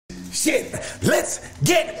Shit, let's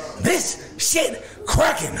get this shit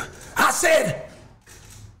cracking. I said,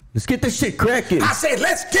 let's get this shit cracking. I said,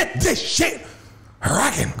 let's get this shit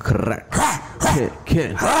cracking.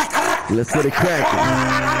 Let's get it cracking.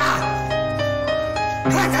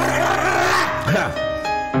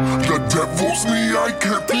 The devil's me, I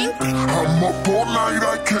can't think. I'm up all night,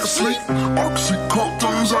 I can't sleep.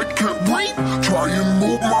 Oxycontins, I can't breathe. Try and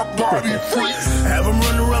move my body free. Have them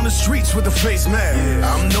run around the streets with a face mask.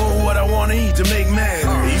 I'm knowing what I want to eat to make mad.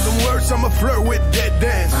 Even worse, I'm a flirt with dead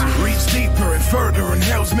dance. Reach deeper and further in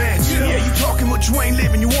hell's mansion. Yeah, you talking what you ain't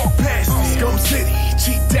living, you walk past it. Scum City,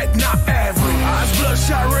 cheat deck, not average. Eyes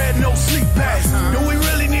bloodshot red, no sleep past. Do we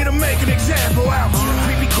really need to make an example out?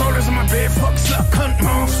 Creepy crawlers in my bed, fuck suck, cunt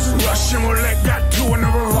moms. Russian roulette, got two in a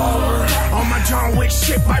revolver. On my John Wick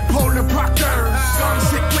shit, bipolar proctors. Gun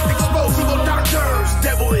sick with explosive doctors.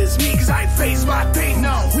 Devil is me, cause I ain't phased by a thing.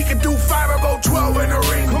 No, we can do 5 or go 12 in a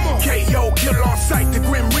ring. Come on. KO, kill on sight, the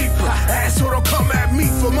Grim Reaper. Asshole don't come at me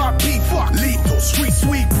for my beef. Fuck lethal, street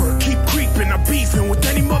sweeper. Keep creeping, I'm beefing with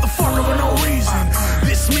any motherfucker for no reason.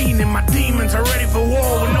 This meaning my demons are ready for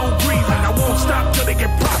war with no grieving. I won't stop till they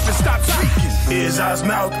get profit, stop speaking. Ears, eyes,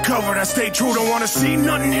 mouth covered, I stay true. Don't wanna see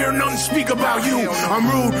nothing, hear nothing, speak about you. I'm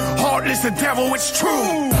rude, heartless, the devil, it's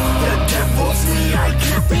true. The devil's me, I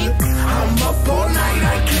can't think. I'm up all night,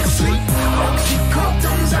 I can't sleep.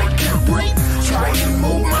 Oxycontins, I can't breathe. Try and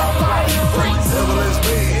move my body free. Devil is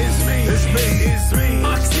me, it's me, it's me, it's me.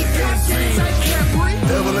 Oxycontins, I can't breathe.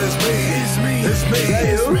 Devil is me, it's me, it's me,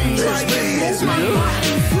 it's me, it's me, it's me.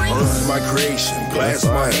 Earth is my creation, glass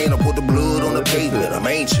in my hand, I put the blood on the pavement. I'm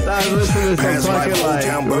ancient. Pass my old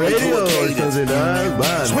town, burn to a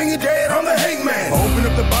cave. Swing it dead, I'm the hangman. Open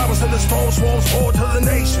up the Bible, said the stone swallows forward to the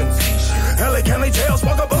nations. Hella can they tell,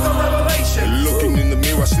 smoke a book of Revelation. Looking in the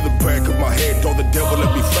mirror, I see the back of my head. All the devil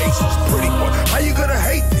let me face this pretty boy. How you gonna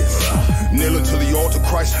hate this? Kneeling to the altar,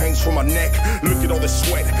 Christ hangs from my neck. Look at all the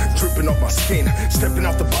sweat dripping off my skin. Stepping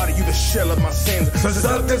off the body, you the shell of my sins.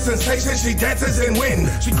 Seductive sensation, she dances and wins.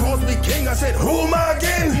 She calls me king, I said, who am I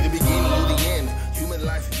again? Be the beginning to the end. Human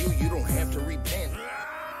life for you don't have to repent.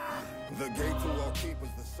 The gate to all keepers,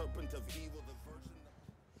 the serpent of evil, the virgin.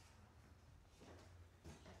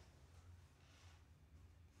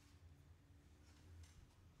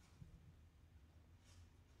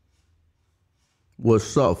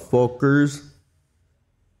 What's up, fuckers?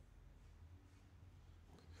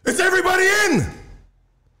 Is everybody in?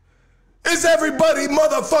 Is everybody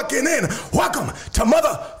motherfucking in? Welcome to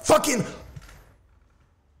motherfucking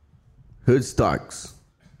Hoodstocks.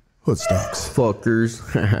 Hoodstocks. Fuckers.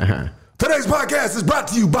 Today's podcast is brought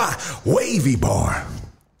to you by Wavy Bar.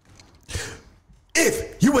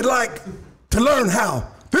 If you would like to learn how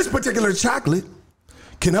this particular chocolate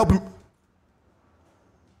can help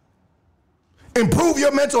improve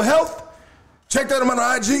your mental health, check that out on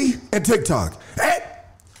IG and TikTok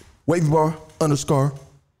at Wavy_bar.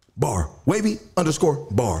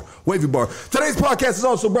 Wavy_bar. Wavy Bar. Today's podcast is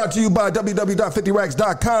also brought to you by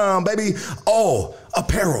www.50racks.com, baby. All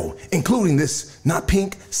apparel, including this not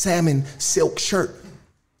pink salmon silk shirt,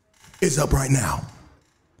 is up right now.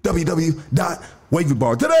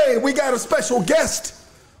 www.wavybar. Today we got a special guest.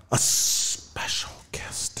 A special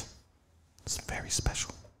guest. It's very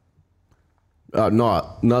special.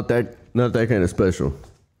 Not that kind of special.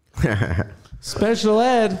 Special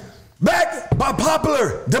ed. Back by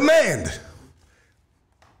popular demand.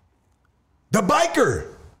 The biker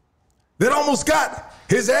that almost got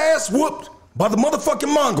his ass whooped by the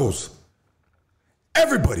motherfucking Mongols.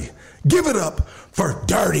 Everybody, give it up for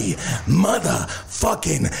Dirty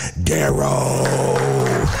Motherfucking Darrow.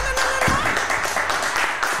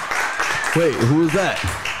 Wait, who was that?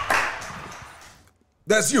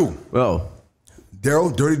 That's you. Oh. Darrow,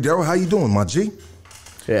 Dirty Darrow, how you doing, my G?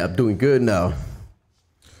 Yeah, I'm doing good now.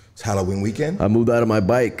 It's Halloween weekend. I moved out of my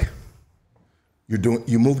bike. You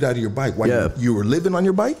moved out of your bike. Why? Yeah. You were living on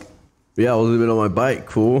your bike? Yeah, I was living on my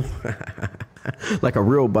bike, fool. Like a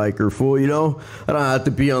real biker, fool, you know? I don't have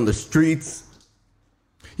to be on the streets.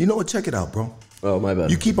 You know what? Check it out, bro. Oh, my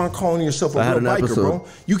bad. You keep on calling yourself a real biker, episode. bro.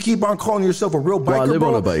 You keep on calling yourself a real biker, Well, I live bro.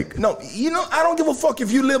 on a bike. No, you know, I don't give a fuck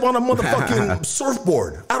if you live on a motherfucking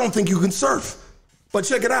surfboard. I don't think you can surf. But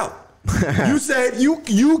check it out. You said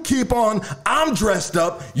you keep on, I'm dressed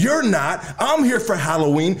up, you're not. I'm here for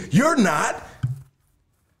Halloween, you're not.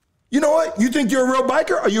 You know what? You think you're a real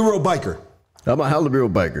biker? Or are you a real biker? I'm a hell of a real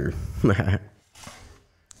biker.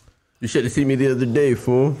 You should have seen me the other day,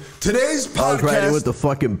 fool. Today's podcast. I was riding with the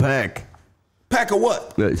fucking pack. Pack of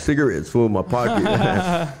what? Cigarettes, fool, in my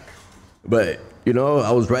pocket. But, you know,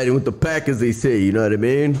 I was riding with the pack, as they say, you know what I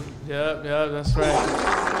mean? Yep, that's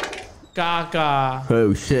right. Gaga.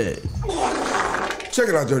 Oh shit. Check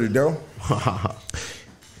it out, Dirty Daryl.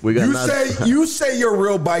 We got You say you're a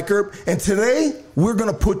real biker, and today we're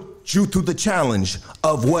gonna put you through the challenge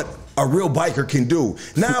of what a real biker can do.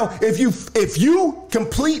 Now, if you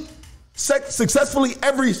complete successfully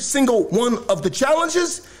every single one of the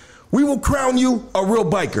challenges, we will crown you a real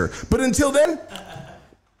biker. But until then,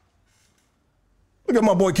 look at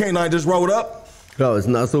my boy K9 just rolled up. Oh, it's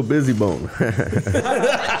not so busy, Bone.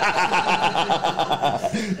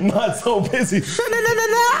 Not so busy.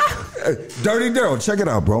 Dirty Daryl, check it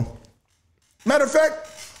out, bro. Matter of fact,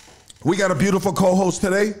 we got a beautiful co-host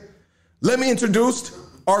today. Let me introduce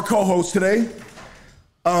our co-host today.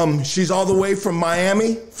 She's all the way from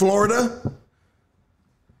Miami, Florida.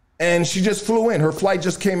 And she just flew in. Her flight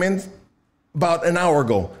just came in about an hour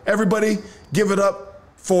ago. Everybody, give it up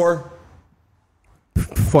for...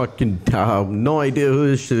 Fucking no idea who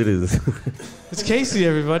this shit is. It's Casey,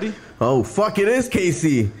 everybody. Oh, fuck, it is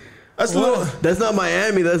Casey. That's That's not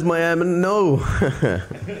Miami, that's Miami. No.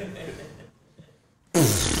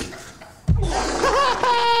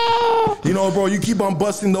 You know, bro, you keep on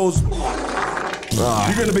busting those. You're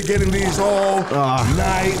going to be getting these all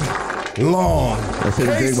night long. I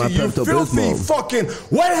said drink my Casey, you filthy Pepto-Bismol. fucking...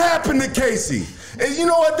 What happened to Casey? And you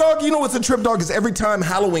know what, dog? You know what's a trip, dog? Is every time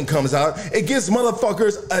Halloween comes out, it gives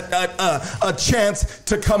motherfuckers a chance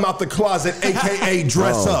to come out the closet, a.k.a.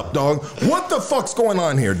 dress up, dog. What the fuck's going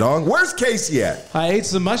on here, dog? Where's Casey at? I ate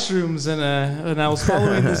some mushrooms and I was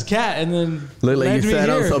following this cat and then Look like you landed me sat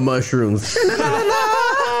on here. some mushrooms.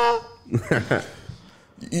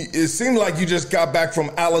 It seemed like you just got back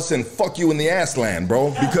from Alice and fuck you in the ass land,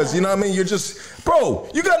 bro. Because, you know what I mean? You're just... Bro,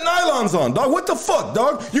 you got nylons on, dog. What the fuck,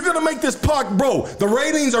 dog? You're going to make this bro, the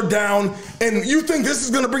ratings are down, and you think this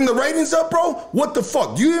is going to bring the ratings up, bro? What the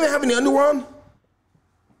fuck? Do you even have any underwear on?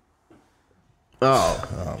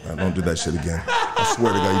 Oh, man, don't do that shit again. I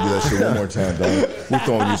swear to God, you do that shit one more time, dog. We're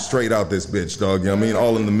throwing you straight out this bitch, dog. You know what I mean?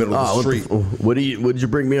 All in the middle of the street. What did you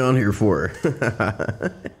bring me on here for?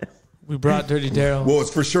 We brought Dirty Daryl. Well, it's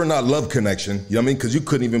for sure not Love Connection. You know what I mean? Because you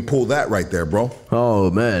couldn't even pull that right there, bro. Oh,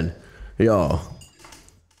 man. Yo.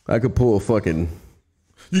 I could pull a fucking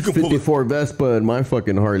You can pull 54 Vespa in my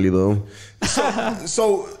fucking Harley, though.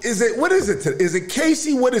 So is it, what is it? Is it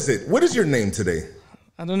Casey? What is it? What is your name today?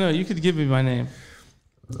 I don't know. You could give me my name.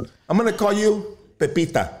 I'm going to call you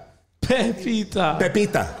Pepita. Pepita.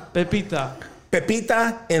 Pepita. Pepita.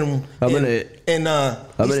 Pepita in I'm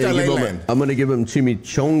East LA land. I'm gonna give him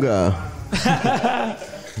chimichonga.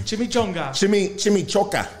 Chimichonga.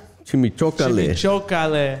 Chimichoca. Chimichocale.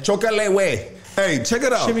 Chimichocale. Chocale way. Hey, check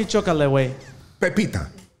it out. Chimichocale way. Pepita.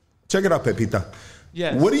 Check it out, Pepita.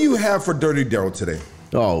 Yes. What do you have for Dirty Daryl today?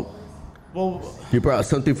 Oh, Well, you brought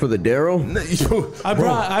something for the Daryl?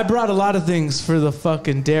 I brought a lot of things for the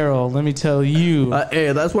fucking Daryl. Let me tell you,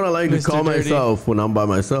 Hey, that's what I like to Mr. call Dirty. myself when I'm by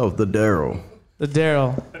myself, the Daryl. the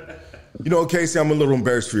Daryl. You know, Casey, I'm a little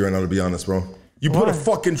embarrassed for you right now, to be honest, bro. You put a Why?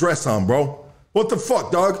 fucking dress on, bro. What the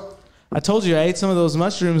fuck, dog? I told you I ate some of those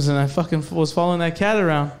mushrooms and I fucking was following that cat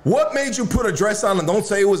around. What made you put a dress on? And don't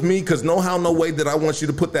say it was me, because no how, no way that I want you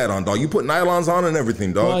to put that on, dog. You put nylons on and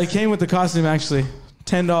everything, dog. Well, it came with the costume actually.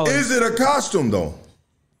 $10. Is it a costume, though?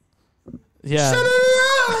 Yeah.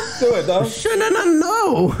 Do it, dog.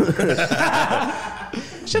 No.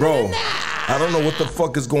 Bro, I don't know what the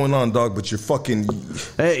fuck is going on, dog, but you're fucking...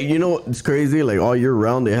 Hey, you know what's crazy? Like all year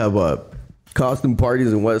round, they have costume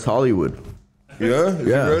parties in West Hollywood. Yeah?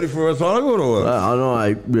 Yeah. You ready for us Hollywood or what? I don't know.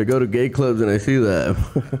 I go to gay clubs and I see that.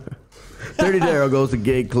 Dirty Daryl goes to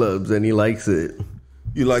gay clubs and he likes it.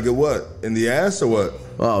 You like it what? In the ass or what?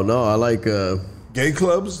 Oh no, I like. Gay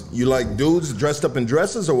clubs? You like dudes dressed up in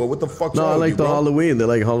dresses or what? What the fuck's No, wrong I with like you, the bro? Halloween. They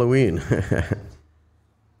like Halloween.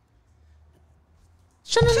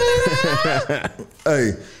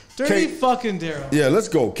 Hey. Dirty fucking Daryl. Yeah, let's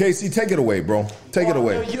go. Casey, take it away, bro. Take it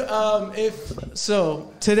away.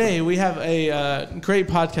 Today we have a great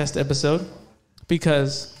podcast episode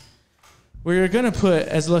because we're gonna put,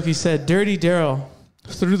 as Lucky said, Dirty Daryl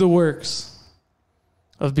through the works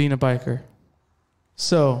of being a biker.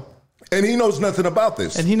 So, And he knows nothing about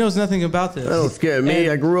this. and he knows nothing about this. That don't scare me.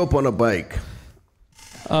 And, I grew up on a bike.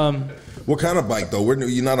 What kind of bike, though?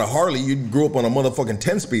 You're not a Harley. You grew up on a motherfucking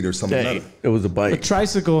 10-speed or something. Hey, not it was a a bike.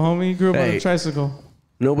 tricycle, homie. You grew up on Hey. a tricycle.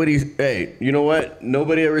 Hey, you know what?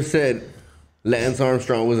 Nobody ever said Lance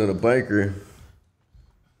Armstrong wasn't a biker.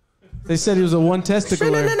 They said he was a one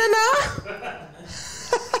testicular.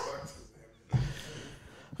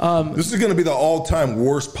 This is going to be the all-time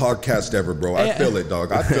worst podcast ever, bro. I feel it,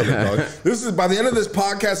 dog. I feel it, dog. This is, by the end of this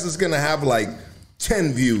podcast, it's going to have like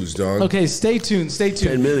 10 views, dog. Okay, stay tuned.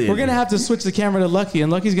 10 million. We're gonna have to switch the camera to Lucky,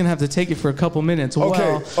 and Lucky's gonna have to take it for a couple minutes while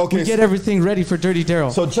okay. we get everything ready for Dirty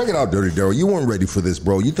Daryl. So check it out, Dirty Daryl. You weren't ready for this,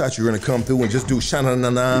 bro. You thought you were gonna come through and just do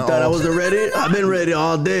sha-na-na-na. You thought I wasn't ready? I've been ready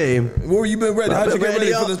all day. Where you been ready? How'd you get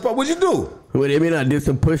ready for this? What'd you do? What do you mean? I did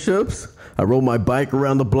some push-ups. I rode my bike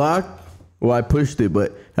around the block. Well, I pushed it,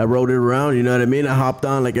 but I rode it around. You know what I mean? I hopped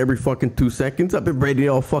on like every fucking 2 seconds. I've been ready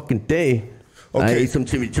all fucking day. Okay. I ate some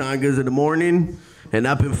chimichangas in the morning, and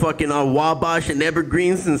I've been fucking on Wabash and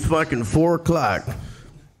Evergreen since fucking 4 o'clock.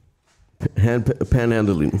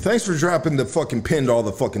 Panhandling. Thanks for dropping the fucking pin to all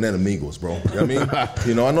the fucking enemigos, bro. You know what I mean?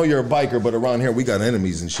 You know, I know you're a biker, but around here we got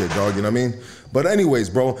enemies and shit, dog. You know what I mean? But anyways,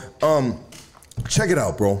 bro, check it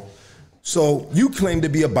out, bro. So you claim to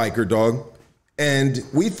be a biker, dog, and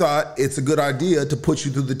we thought it's a good idea to put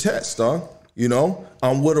you through the test, dog. You know,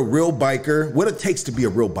 on what it takes to be a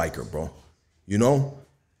real biker, bro. You know?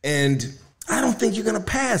 And I don't think you're gonna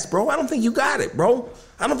pass, bro. I don't think you got it, bro.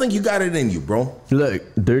 I don't think you got it in you, bro. Look,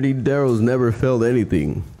 Dirty Daryl's never failed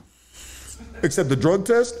anything. Except the drug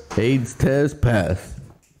test? AIDS test, pass.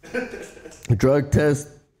 Drug test,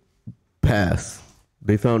 pass.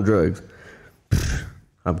 They found drugs.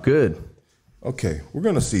 I'm good. Okay, we're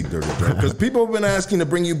gonna see Dirty Daryl because people have been asking to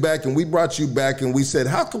bring you back, and we brought you back, and we said,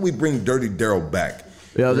 how can we bring Dirty Daryl back?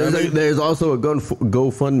 Yeah, You know what I mean? there's also a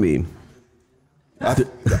GoFundMe. I think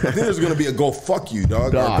there's gonna be a go fuck you, dog.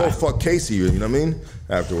 Or God. go fuck Casey, you know what I mean?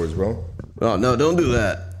 Afterwards, bro. Oh, no, don't do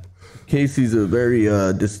that. Casey's a very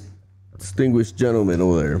distinguished gentleman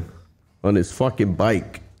over there on his fucking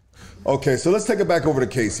bike. Okay, so let's take it back over to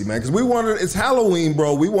Casey, man, because it's Halloween,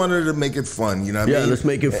 bro. We wanted to make it fun, you know what I Yeah, mean? let's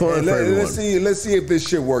make it fun for everyone. Let's see if this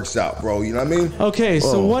shit works out, bro. You know what I mean? Okay,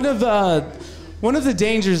 so Oh. one of the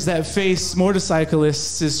dangers that face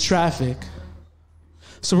motorcyclists is traffic.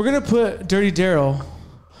 So we're gonna put Dirty Daryl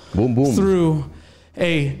Boom, boom. through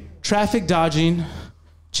a traffic dodging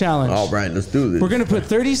challenge. All right, let's do this. We're gonna put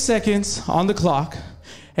 30 seconds on the clock,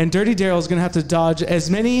 and Dirty Daryl's gonna have to dodge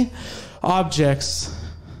as many objects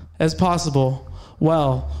as possible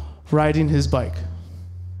while riding his bike.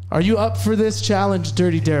 Are you up for this challenge,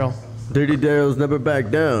 Dirty Daryl? Dirty Daryl's never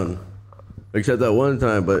backed down. Except that one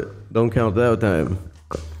time, but don't count that time.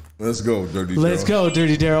 Let's go, Dirty Daryl. Let's go,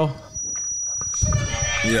 Dirty Daryl.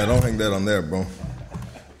 Yeah, don't hang that on there, bro.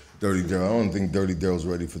 Dirty Daryl. I don't think Dirty Daryl's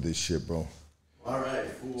ready for this shit, bro. All right,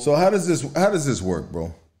 fool. So how does this work,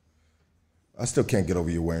 bro? I still can't get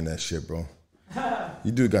over you wearing that shit, bro.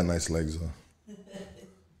 You do got nice legs, though.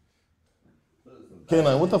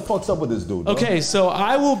 K9, what the fuck's up with this dude? Bro? Okay, so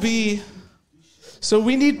So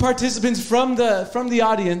we need participants from the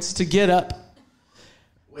audience to get up.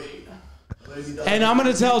 Wait. And I'm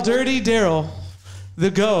gonna tell Dirty Daryl the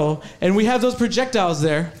go, and we have those projectiles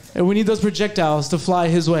there, and we need those projectiles to fly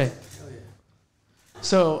his way.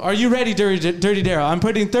 So, are you ready, Dirty Daryl? I'm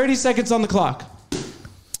putting 30 seconds on the clock.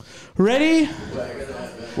 Ready?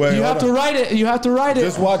 Wait, You have to write it. You have to write it.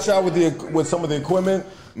 Just watch out with some of the equipment.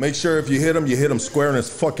 Make sure if you hit him square in his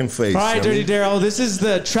fucking face. All right, you know what I Dirty mean? Daryl. This is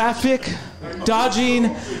the traffic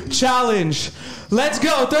dodging challenge. Let's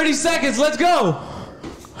go. 30 seconds. Let's go.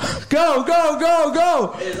 Go, go, go,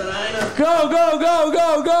 go. Go, go, go,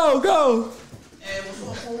 go, go, go.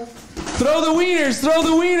 Throw the wieners. Throw the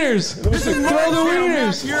wieners. Throw the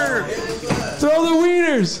wieners. Throw the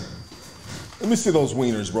wieners. Let me see those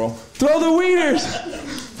wieners, bro. Throw the wieners.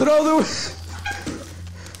 Throw the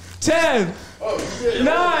 10,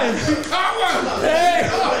 9,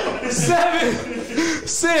 8, 7,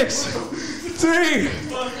 6, 3,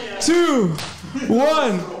 2,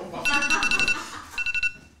 1.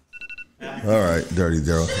 All right, Dirty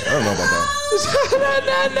Daryl. I don't know about that.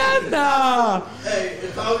 Nah. Hey,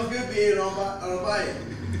 it's always good being on a bike.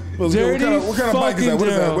 What's good? Dirty What kind of bike is that? What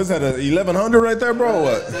is fucking that? What's that? A 1100 right there, bro? Or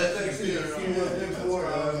what?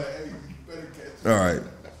 All right.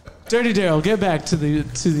 Dirty Daryl, get back to the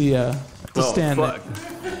stand. Fuck.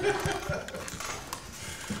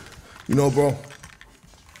 You know, bro.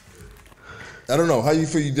 I don't know. How you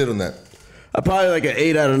feel you did on that? I'm probably like an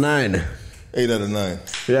 8 out of 9. 8 out of 9.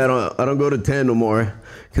 Yeah, I don't go to 10 no more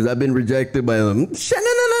because I've been rejected by them.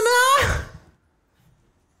 Sha-na-na-na-na.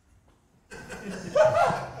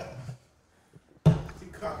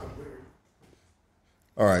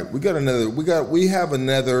 All right, we have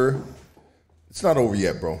another. It's not over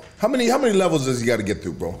yet, bro. How many levels does he got to get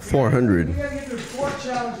through, bro? 400. We gotta get through 4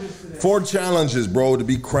 challenges today. 4 challenges, bro, to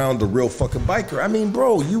be crowned a real fucking biker. I mean,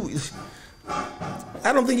 bro,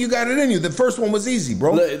 I don't think you got it in you. The first one was easy,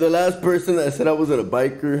 bro. The last person that said I wasn't a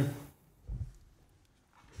biker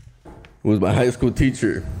was my high school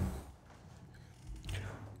teacher.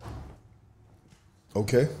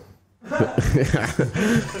 Okay.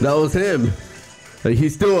 That was him. Like,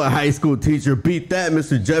 he's still a high school teacher. Beat that,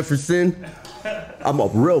 Mr. Jefferson. I'm a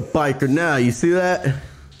real biker now. You see that?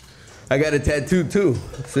 I got a tattoo too.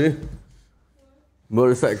 See?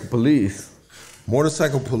 Motorcycle police.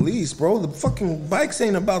 Motorcycle police, bro. The fucking bikes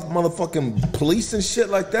ain't about motherfucking police and shit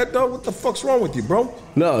like that, dog. What the fuck's wrong with you, bro?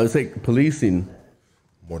 No, it's like policing.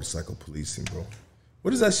 Motorcycle policing, bro.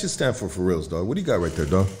 What does that shit stand for reals, dog? What do you got right there,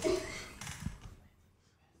 dog?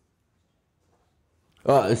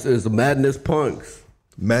 Oh, it's Madness Punks.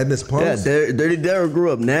 Madness Punks? Yeah, Dirty Daryl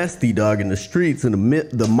grew up nasty, dog, in the streets, in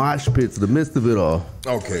the mosh pits, the midst of it all.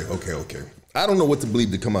 Okay. I don't know what to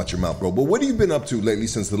believe to come out your mouth, bro. But what have you been up to lately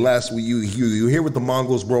since the last week? You here with the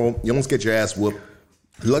Mongols, bro. You almost get your ass whooped.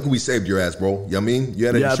 Lucky we saved your ass, bro. You know what I mean? You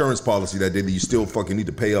had an insurance policy that day that you still fucking need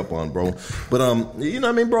to pay up on, bro. But, you know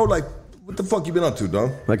what I mean, bro? Like, what the fuck you been up to,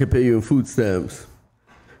 dog? I can pay you in food stamps.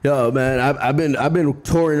 Yo, man, I've been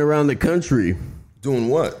touring around the country. Doing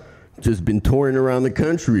what? Just been touring around the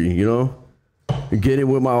country, you know? Getting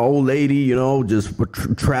with my old lady, you know, just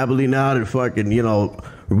traveling out and fucking, you know,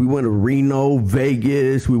 we went to Reno,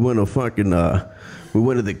 Vegas, we went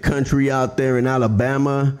to the country out there in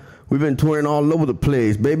Alabama. We've been touring all over the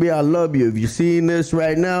place. Baby, I love you. If you're seeing this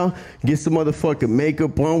right now, get some motherfucking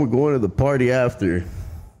makeup on. We're going to the party after.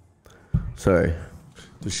 Sorry.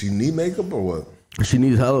 Does she need makeup or what? She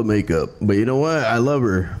needs hella makeup. But you know what? I love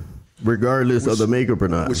her, regardless of the makeup or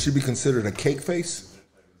not. Would she be considered a cake face?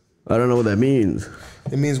 I don't know what that means.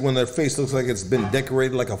 It means when their face looks like it's been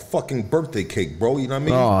decorated like a fucking birthday cake, bro. You know what I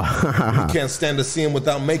mean? Oh. You can't stand to see him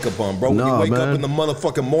without makeup on, bro. When you wake up in the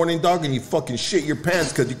motherfucking morning, dog, and you fucking shit your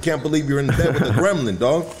pants because you can't believe you're in bed with a gremlin,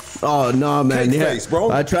 dog. Oh, no, man. Cake face,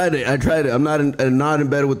 bro. I tried it. I'm not in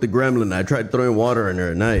bed with the gremlin. I tried throwing water in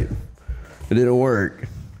her at night. It didn't work.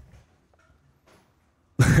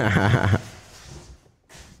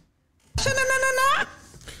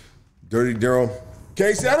 Dirty Daryl.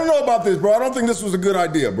 Casey, I don't know about this, bro. I don't think this was a good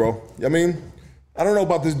idea, bro. I mean, I don't know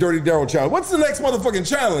about this Dirty Daryl challenge. What's the next motherfucking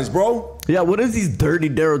challenge, bro? Yeah, what is these Dirty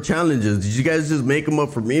Daryl challenges? Did you guys just make them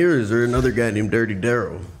up for me, or is there another guy named Dirty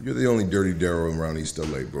Daryl? You're the only Dirty Daryl around East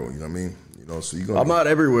LA, bro. You know what I mean? You know, so you're gonna. I'm not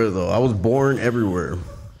everywhere though. I was born everywhere.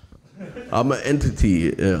 I'm an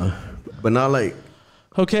entity, yeah, but not like.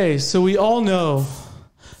 Okay, so we all know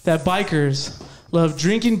that bikers love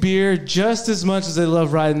drinking beer just as much as they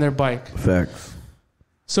love riding their bike. Facts.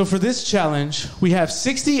 So for this challenge, we have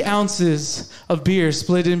 60 ounces of beer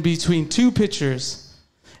split in between two pitchers.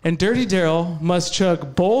 And Dirty Daryl must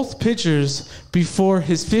chug both pitchers before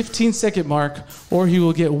his 15-second mark, or he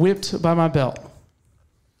will get whipped by my belt.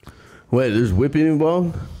 Wait, there's whipping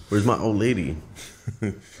involved? Where's my old lady?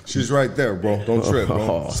 She's right there, bro. Don't trip,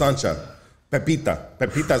 bro. Sancha. Pepita.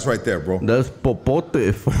 Pepita's right there, bro. That's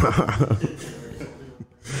Popote.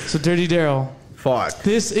 So Dirty Daryl. Fuck.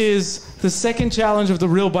 This is the second challenge of the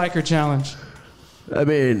Real Biker Challenge. I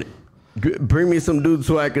mean, bring me some dudes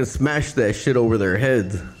so I can smash that shit over their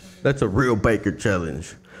heads. That's a real biker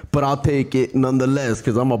challenge. But I'll take it nonetheless,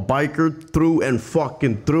 because I'm a biker through and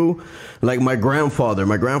fucking through. Like my grandfather.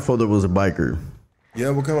 My grandfather was a biker. Yeah,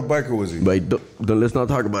 what kind of biker was he? But let's not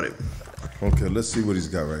talk about it. Okay, let's see what he's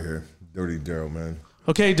got right here. Dirty Daryl, man.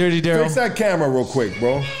 Okay, Dirty Daryl. Fix that camera real quick,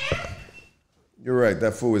 bro. You're right.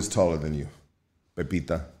 That fool is taller than you.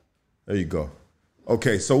 Pepita. There you go.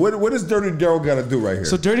 Okay, so what does Dirty Daryl got to do right here?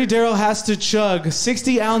 So Dirty Daryl has to chug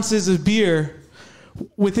 60 ounces of beer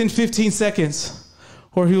within 15 seconds,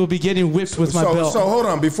 or he will be getting whipped with my belt. So hold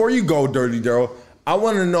on, before you go, Dirty Daryl, I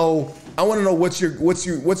want to know what's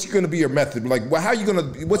going to be your method? Like,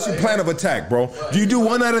 what's your plan of attack, bro? Do you do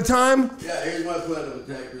one at a time? Yeah, here's my plan of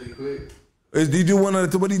attack really quick. Do you do one at a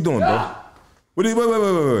time? What are you doing, bro?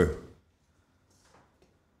 Wait.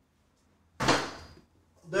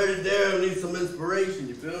 Dirty Daryl needs some inspiration,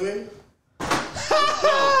 you feel me?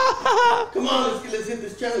 Come on, let's hit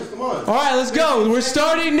this challenge, come on. All right, let's go. We're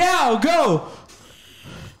starting now. Go.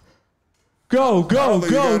 Go. Oh,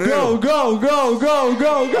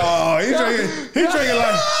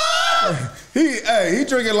 he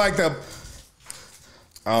drinking like the.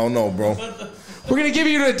 I don't know, bro. We're gonna give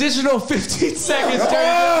you an additional 15 seconds. Come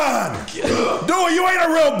on, dude, you ain't a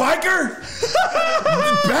real biker.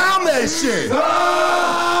 Pound that shit.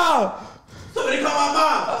 Somebody call my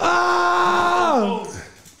mom.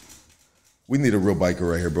 We need a real biker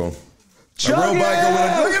right here, bro. Chug a real it.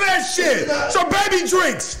 biker. Look at that shit. So baby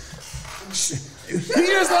drinks. He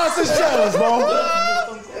just lost his challenge, bro.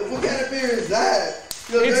 What kind of beer is that?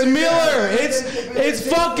 It's Miller. It's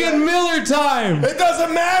fucking Miller time. It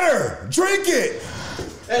doesn't matter. Drink it.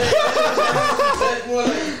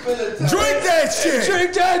 Drink that shit.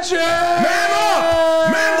 Drink that shit. Man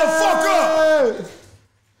up. Man the fuck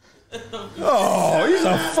Oh, he's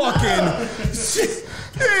a fucking shit.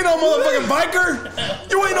 You ain't no motherfucking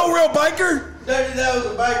biker. You ain't no real biker. Dirty that was a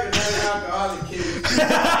biker, not an alcoholic kid.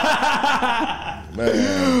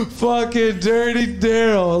 Man. Fucking Dirty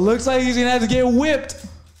Daryl. Looks like he's gonna have to get whipped.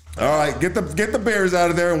 All right, get the bears out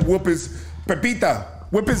of there and whoop his Pepita.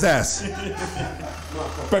 Whip his ass.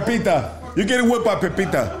 Pepita, you're getting whipped by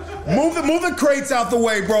Pepita. Move the crates out the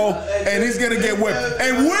way, bro, and he's gonna get whipped.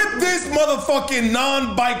 And whip this motherfucking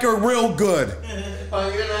non-biker real good. Oh,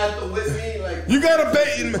 you're gonna have to whip me like. You gotta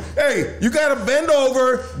bend. Hey, you gotta bend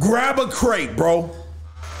over, grab a crate, bro.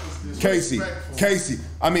 Casey,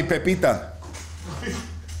 Pepita.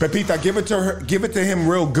 Pepita, give it to her. Give it to him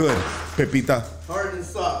real good, Pepita. Hard and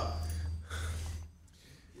soft.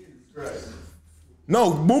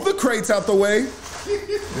 No, move the crates out the way.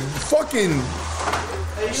 Fucking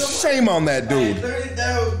shame on that dude. Hey, Dirty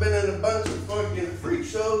Daryl's been in a bunch of fucking freak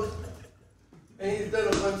shows, and he's done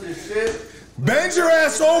a bunch of shit. Bend your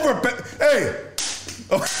ass over. Hey.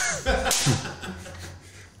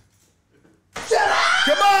 Shut up!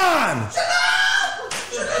 Come on. Shut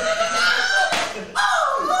up!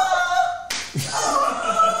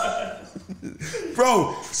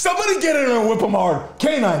 Bro, somebody get in there and whip him hard.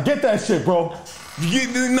 K9, get that shit, bro.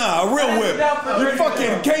 Nah, a real whip. You're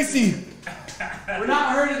fucking Casey. We're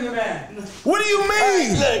not hurting the man. What do you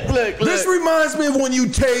mean? Look. This reminds me of when you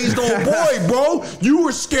tased old boy, bro. You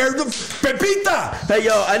were scared of Pepita. Hey,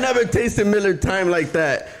 yo, I never tasted Miller Time like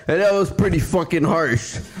that, and that was pretty fucking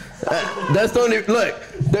harsh. That's the only, look,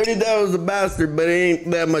 Dirty Daryl's a bastard, but he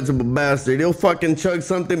ain't that much of a bastard. He'll fucking chug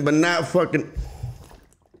something, but not fucking.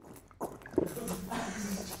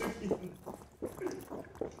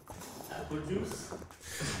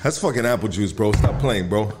 That's fucking apple juice, bro. Stop playing,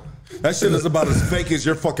 bro. That shit is about as fake as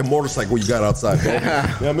your fucking motorcycle you got outside, bro. You know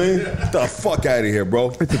what I mean? Get the fuck out of here, bro.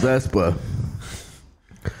 It's a Vespa.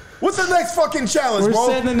 What's the next fucking challenge, We're bro?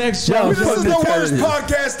 setting the next challenge. This is the worst challenges.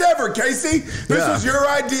 podcast ever, Casey. This was your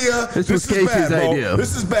idea. This was is Casey's bad, bro. idea.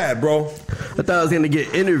 This is bad, bro. I thought I was gonna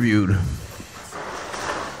get interviewed.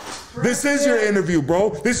 This is your interview, bro.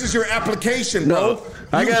 This is your application, bro. No,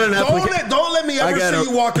 I got an application. Don't let me ever see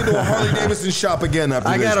you walk into a Harley Davidson shop again after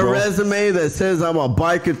I this, got a bro. resume that says I'm a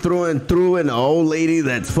biker through and through, and an old lady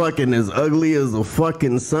that's fucking as ugly as the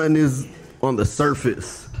fucking sun is on the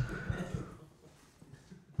surface.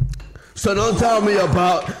 So don't tell me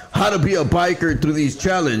about how to be a biker through these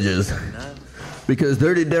challenges. Because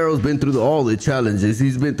Dirty Daryl's been through all the challenges.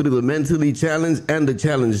 He's been through the mentally challenge and the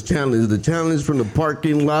challenge. The challenge from the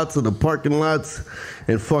parking lots of the parking lots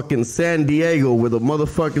in fucking San Diego with a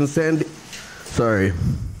motherfucking Sorry.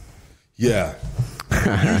 Yeah.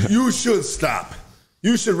 you should stop.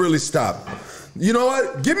 You should really stop. You know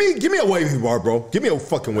what? Give me a wavy bar, bro. Give me a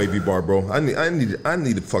fucking wavy bar, bro. I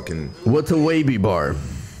need a fucking. What's a wavy bar?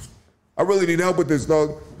 I really need help with this,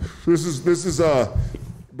 dog. This is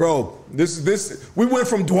bro. This. We went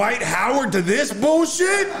from Dwight Howard to this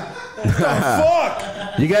bullshit. What the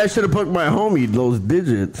fuck? You guys should have put my homie those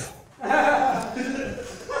digits.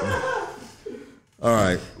 All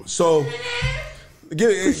right. So,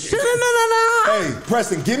 hey,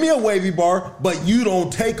 Preston, give me a wavy bar, but you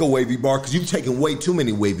don't take a wavy bar because you've taken way too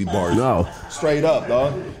many wavy bars. No. Straight up,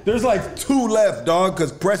 dog. There's like 2 left, dog,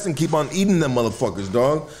 because Preston keep on eating them motherfuckers,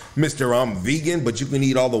 dog. Mr. I'm vegan, but you can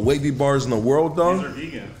eat all the wavy bars in the world, dog. These are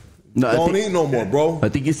vegan. No, Don't eat no more, bro. I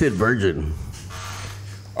think you said virgin.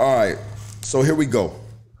 All right. So here we go.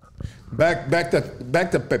 Back to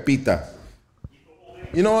Pepita.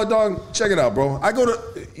 You know what, dog? Check it out, bro. I go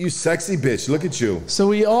to you sexy bitch. Look at you. So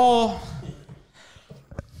we all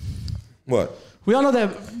What? know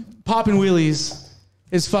that popping wheelies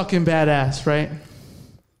is fucking badass, right?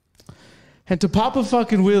 And to pop a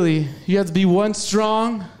fucking wheelie, you have to be one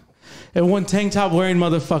strong and one tank top wearing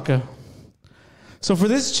motherfucker. So for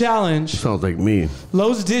this challenge, Sounds like me.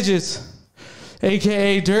 Lowe's Digits,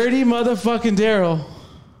 aka Dirty Motherfucking Daryl,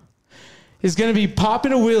 is gonna be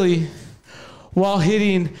popping a wheelie while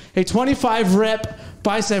hitting a 25 rep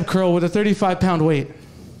bicep curl with a 35-pound weight.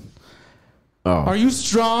 Oh. Are you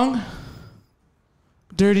strong,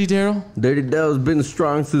 Dirty Daryl? Dirty Daryl's been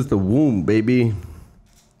strong since the womb, baby.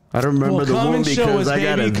 I don't remember Well, the come womb and show because us, I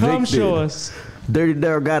got baby. evicted. Come show us. Dirty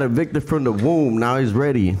Daryl got evicted from the womb. Now he's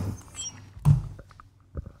ready.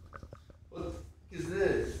 What is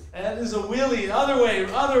this? That is a wheelie. Other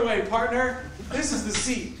way, partner. This is the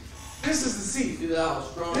seat. This is the seat. See how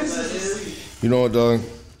strong This that is the is? seat. You know what, dog?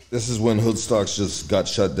 This is when Hoodstocks just got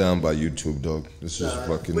shut down by YouTube, dog. This is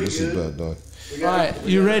bad, dog. All right,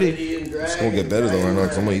 you ready? It's gonna get better though right now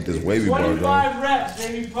because I'm gonna eat this wavy bar, dog. 25 reps,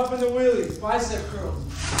 baby. Pumping the wheelies. Bicep curls.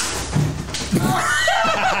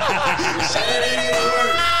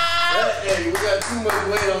 Hey, we got too much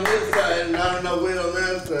weight on this side and not enough weight on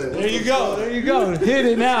that side. There you go. There you go. Hit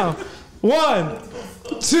it now. 1,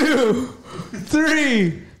 2,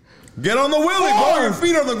 3, Get on the wheelie, bro. Your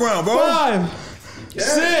feet on the ground, bro. 5,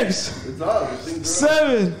 6, It's all the things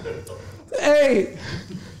 7, 8,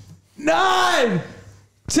 9,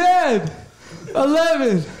 10,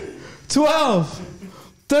 11, 12,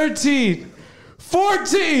 13,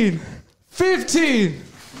 14, 15.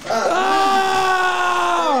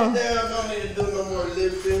 Ah! Damn, I don't need to do no more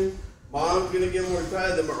lifting. My arm's gonna get more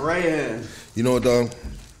tired than my right hand. You know what, dog?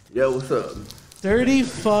 Yo, what's up? Dirty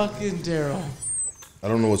fucking Daryl. I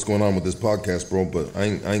don't know what's going on with this podcast, bro, but I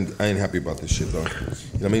ain't happy about this shit, dog. You know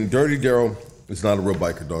what I mean? Dirty Daryl is not a real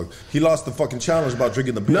biker, dog. He lost the fucking challenge about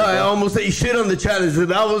drinking the beer. No, I bro. almost ate shit on the challenge. If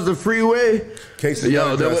that was the freeway, Casey,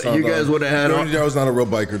 yo, you guys would have had Dirty Daryl's not a real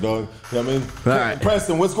biker, dog. You know what I mean? All right.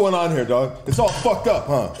 Preston, what's going on here, dog? It's all fucked up,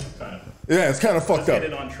 huh? Yeah, it's kind of fucked up. Get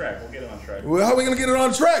it on track. We'll get it on track. Well, how are we gonna get it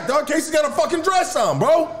on track, dog? Casey's got a fucking dress on,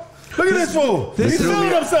 bro. Look at this fool. He's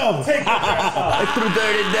feeling himself. I threw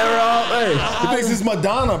Dirty Daryl. Hey, He thinks it's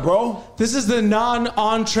Madonna, bro. This is the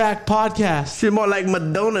non-on track podcast. shit more like my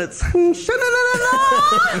donuts.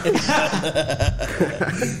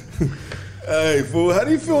 Hey, fool, how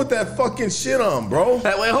do you feel with that fucking shit on, bro?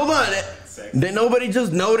 Hey, wait, hold on. Did nobody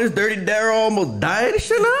just notice Dirty Daryl almost died?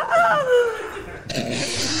 Shit.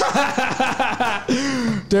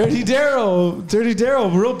 Dirty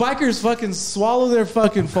Daryl. Real bikers fucking swallow their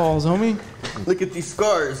fucking falls, homie. Look at these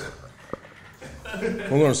scars.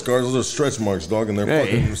 Those aren't scars, those are stretch marks, dog, and they're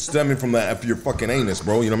Hey. fucking stemming from that after your fucking anus,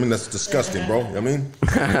 bro. You know what I mean? That's disgusting, bro. You know what I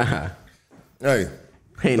mean? Hey,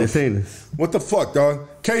 Heinous. what the fuck, dog?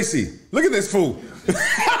 Casey, look at this fool.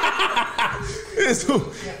 This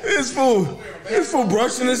fool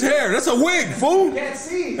brushing his hair. That's a wig, fool. Can't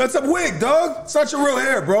see. That's a wig, dog. It's not your real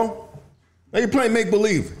hair, bro. Now you're playing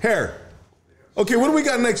make-believe. Hair. Okay, what do we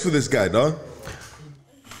got next for this guy, dog?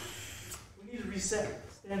 We need to reset.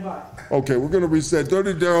 Stand by. Okay, we're gonna reset.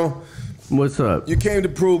 Dirty Daryl, What's up? you came to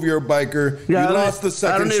prove you're a biker. You I don't- lost the I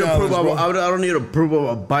second don't need challenge, to prove bro. I don't need to prove I'm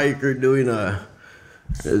a biker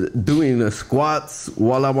doing the squats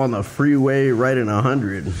while I'm on the freeway riding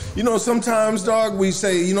 100. You know, sometimes, dog, we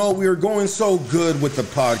say, you know, we were going so good with the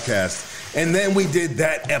podcast, and then we did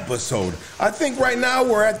that episode. I think right now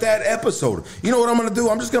we're at that episode. You know what I'm gonna do?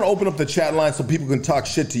 I'm just gonna open up the chat line so people can talk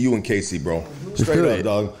shit to you and Casey, bro. Straight do up, it.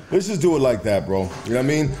 dog. Let's just do it like that, bro. You know what I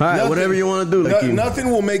mean? All right, whatever you wanna do, Licky. Nothing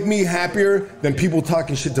will make me happier than people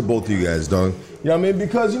talking shit to both of you guys, dog. You know what I mean?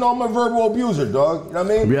 Because, you know, I'm a verbal abuser, dog. You know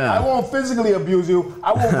what I mean? Yeah. I won't physically abuse you.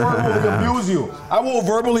 I will verbally abuse you. I will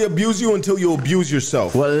verbally abuse you until you abuse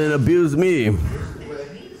yourself. Well, then abuse me.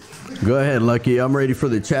 Go ahead, Lucky. I'm ready for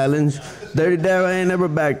the challenge. Dirty Daryl ain't never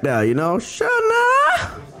backed out, you know? Shut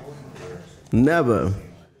up. Never.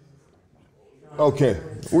 Okay,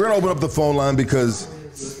 we're gonna open up the phone line because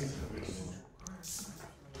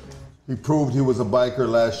he proved he was a biker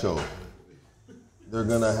last show. They're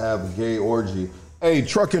gonna have gay orgy. Hey,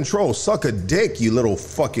 truck control, suck a dick, you little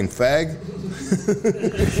fucking fag.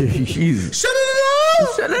 Jeez. Shut it up!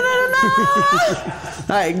 Shut it up.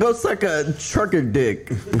 All right, go suck a trucker dick.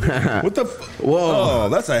 What the? Whoa. Oh,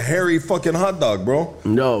 that's a hairy fucking hot dog, bro.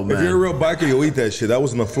 No, If you're a man. real biker, you'll eat that shit. That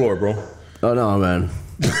was on the floor, bro. Oh, no, man.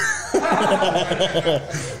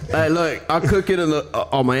 Hey, look, I'll cook it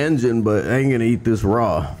on my engine, but I ain't gonna eat this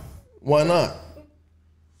raw. Why not?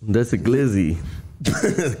 That's a glizzy.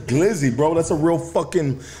 Glizzy, bro. That's a real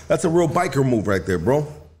biker move right there, bro.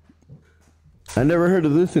 I never heard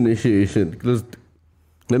of this initiation.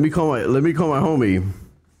 Let me call my homie,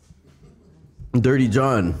 Dirty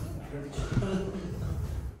John.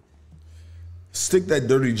 Stick that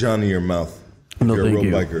dirty John in your mouth. If No, you're a thank real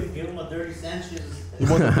you. biker. Give him a dirty Sanchez. You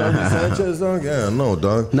want the dirty Sanchez, dog? Yeah, no,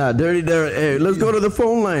 dog. Nah, Dirty Daryl. Hey, let's go to the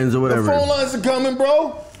phone lines or The whatever. phone lines are coming,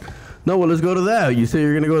 bro. No, well, let's go to that. You say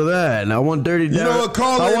you're gonna go to that, and I want Dirty Daryl. You know what?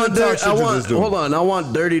 Call in and talk shit to this dude. Hold on, I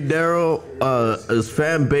want Dirty Daryl, his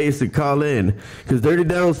fan base to call in, because Dirty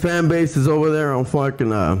Daryl's fan base is over there on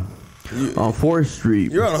fucking on 4th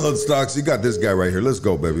Street. You're on a hood stocks. You got this guy right here. Let's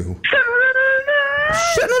go, baby.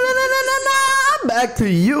 Back to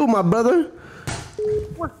you, my brother.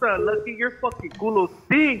 What's up, Lucky? You're fucking culo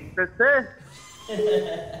stink. That's it.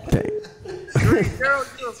 Dirty Daryl,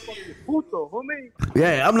 you're a fucking puto, homie.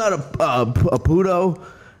 Yeah, I'm not a Pluto.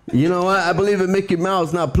 You know what? I believe in Mickey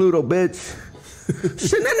Mouse, not Pluto, bitch.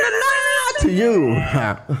 To you.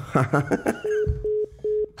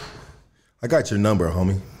 I got your number,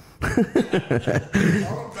 homie.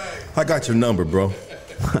 I got your number, bro.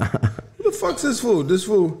 Who the fuck's this fool? This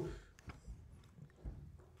fool.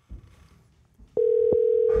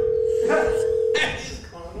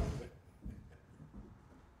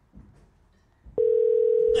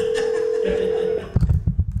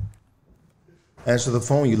 Answer the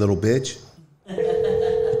phone, you little bitch.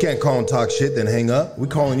 You can't call and talk shit, then hang up. We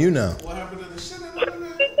calling you now. What happened to the shit?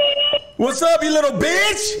 What's up, you little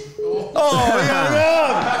bitch? Oh, he hung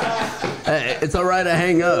up. Hey, it's all right to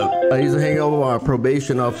hang up. I used to hang up with my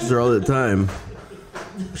probation officer all the time.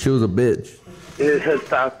 She was a bitch. This is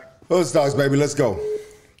tough. Let's talk, baby. Let's go.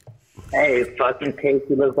 Hey, fucking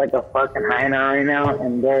Casey looks like a fucking hyena right now,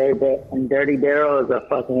 and Dirty Daryl is a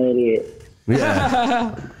fucking idiot.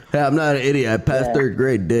 Yeah. Hey, I'm not an idiot. I passed third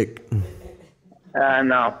grade, dick.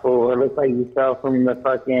 No, fool. It looks like you fell from the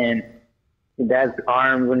fucking your dad's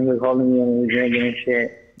arms when he was holding you and he was drinking and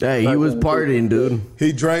shit. Hey, he was partying, dude.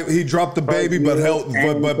 He dropped the baby, but held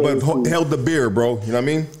the beer, bro. You know what I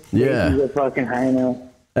mean? Yeah. He's a fucking hyena.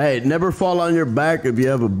 Hey, never fall on your back if you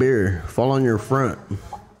have a beer. Fall on your front.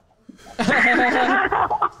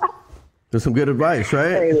 That's some good advice,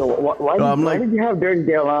 right? Hey, why did you have Dirty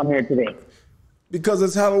Daryl on here today? Because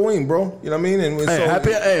it's Halloween, bro. You know what I mean? And Hey,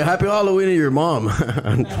 happy Halloween to your mom.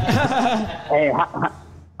 Hey,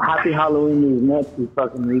 happy Halloween, these nuts, you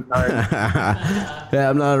fucking retard. Yeah,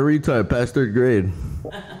 I'm not a retard. Past third grade.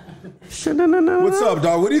 What's up,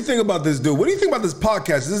 dog? What do you think about this dude? What do you think about this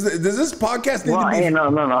podcast? Does this podcast need Well, to be... hey, no.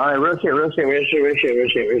 Hey, real shit.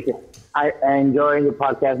 I enjoy your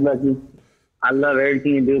podcast, Lucky. I love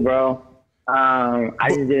everything you do, bro. I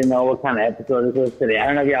just didn't know what kind of episode this was today. I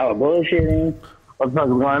don't know if y'all were bullshitting. What the fuck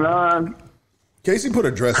is going on? Casey put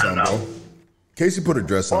a dress on, bro. Casey put a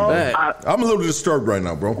dress on, bro. I'm a little disturbed right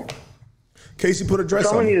now, bro. Casey put a dress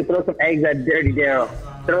Someone on. need to throw some eggs at Dirty Daryl.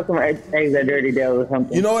 Throw some eggs at Dirty Daryl or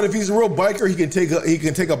something. You know what? If he's a real biker, he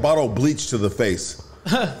can take a bottle of bleach to the face.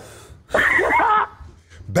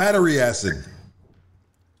 Battery acid.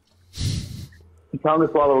 Tell him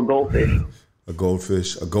to swallow a goldfish. A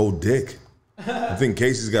goldfish. A gold dick. I think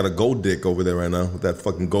Casey's got a gold dick over there right now with that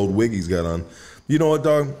fucking gold wig he's got on. You know what,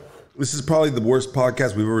 dog? This is probably the worst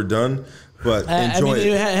podcast we've ever done, but enjoy it.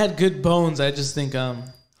 It had good bones. I just think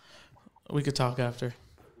we could talk after.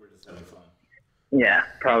 Yeah,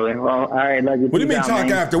 probably. Well, all right. What What do you mean talk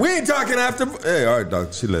after? We ain't talking after. Hey, all right,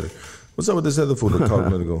 dog. See you later. What's up with this other fool that called a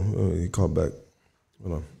minute ago? Oh, he called back.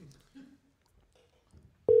 Hold on.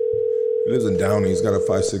 He lives in Downey. He's got a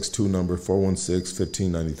 562 number,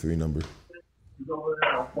 416-1593 number. What's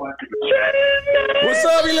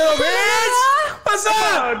up, you little bitch? What's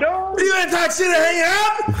up? You ain't talk shit and hang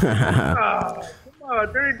up? Come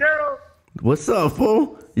on, Dirty Daryl. What's up,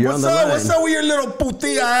 fool? You're on the line. What's up with your little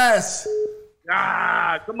putilla ass?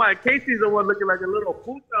 Come on. Casey's the one looking like a little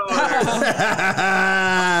puto.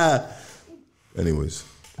 Anyways,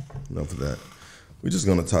 enough of that. We're just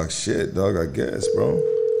gonna talk shit, dog, I guess, bro.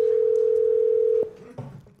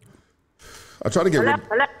 I try to get rid.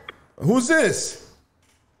 Hello? Who's this?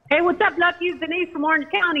 Hey, what's up, Lucky? It's Denise from Orange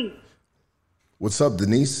County. What's up,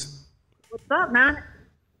 Denise? What's up, man?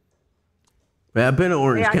 Man, I've been to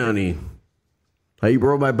Orange County. Hey, you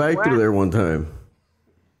rode my bike through there one time.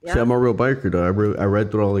 Yeah. See, I'm a real biker, dog. I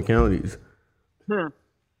ride through all the counties.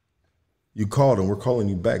 You called and we're calling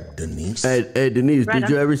you back, Denise. Hey, Denise, Right did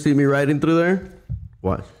you on. ever see me riding through there?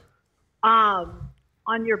 What?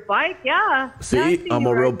 On your bike, yeah. See, Yeah, I see I'm you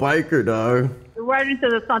a real ride- biker, dog. You're right into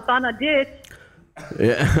the Santana ditch.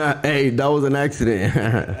 Yeah. Hey, that was an accident.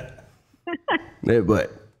 Hey,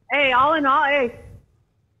 but Hey, all in all,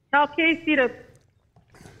 tell Casey to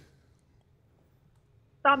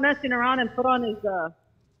stop messing around and put on his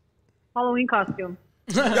Halloween costume.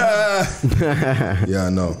 Yeah, I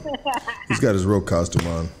know. He's got his real costume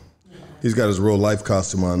on. He's got his real life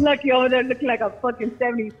costume on. Lucky over there looking like a fucking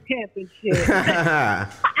 70s pimp and shit.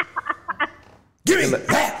 Give me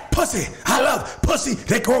that pussy. I love pussy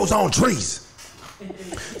that grows on trees.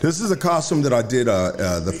 This is a costume that I did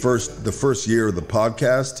the first year of the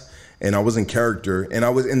podcast, and I was in character. And I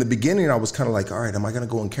was in the beginning, I was kind of like, all right, am I gonna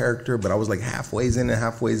go in character? But I was like halfways in and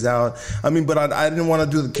halfways out. I mean, but I didn't want to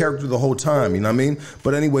do the character the whole time. You know what I mean?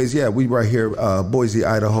 But anyways, yeah, we right here, Boise,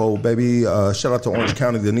 Idaho, baby. Shout out to Orange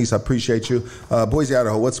County, Denise. I appreciate you. Boise,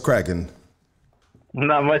 Idaho. What's cracking?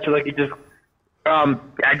 Not much, Lucky. Just, I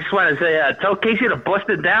just want to say, tell Casey to bust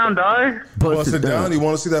it down, dog. Bust it down. You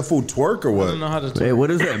want to see that fool twerk or I what? don't know how to talk. hey, what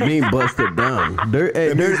does that mean? Bust it down.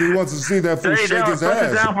 It means he wants to see that fool Dirty shake Daryl, his bust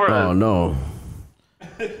it down ass. for Oh us. no.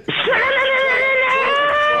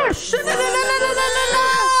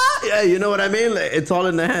 Yeah, you know what I mean? Like, it's all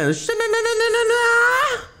in the hands.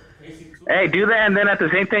 Hey, do that, and then at the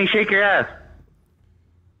same thing, shake your ass.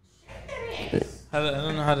 I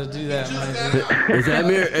don't know how to do that.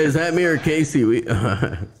 Is that me or Casey?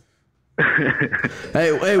 Hey,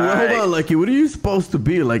 hold on, Lucky. What are you supposed to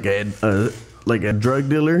be? Like a drug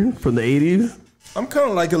dealer from the 80s? I'm kind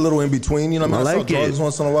of like a little in between, you know what I mean? I like sell drugs it.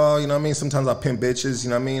 once in a while, you know what I mean? Sometimes I pimp bitches, you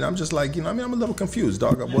know what I mean? I'm just like, you know what I mean? I'm a little confused,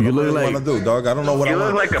 dog. What You do I look really like- want to do, dog? I don't know what I You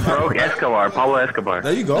look want. like a broke Escobar, Pablo Escobar.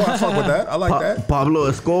 There you go. I fuck with that. I like that. Pablo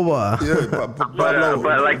Escobar. Yeah, But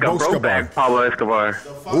like a brokeback Pablo Escobar.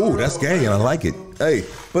 Ooh, that's gay, and I like it. Hey,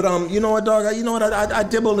 but you know what, dog? You know what? I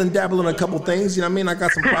dibble and dabble in a couple things. You know what I mean? I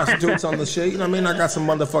got some prostitutes on the shit. You know what I mean? I got some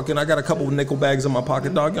motherfucking. I got a couple nickel bags in my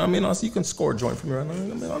pocket, dog. You know what I mean? Also, you can score a joint from me right now. You know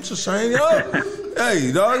what I mean? I'm just saying, yo.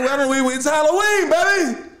 Hey, dog. It's Halloween,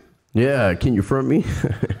 baby. Yeah, can you front me?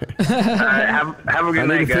 Have a good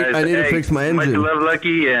night, guys. I need to fix my Much engine. love,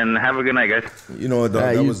 Lucky, and have a good night, guys. You know what, dog?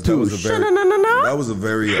 Yeah, That you was too. a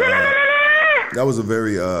very.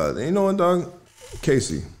 You know what, dog?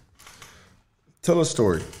 Casey, tell a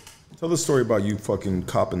story. Tell a story about you fucking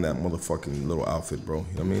copping that motherfucking little outfit, bro.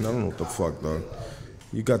 I mean, I don't know what the fuck, dog.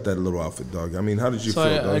 You got that little outfit, dog. I mean, how did you So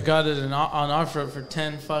feel, I dog? got it on offer for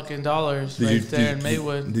 $10 fucking Did there in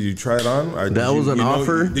Maywood. Did you try it on? Or did That you- was an you know-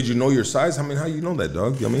 offer? Did you know your size? I mean, how you know that,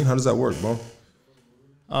 dog? I mean, how does that work, bro?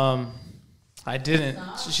 I didn't.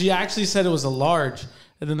 She actually said it was a large,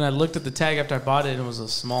 and then I looked at the tag after I bought it, and it was a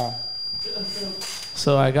small.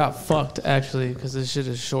 So I got fucked actually because this shit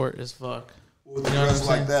is short as fuck. With You know what dress I'm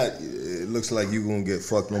like that, it looks like you gonna get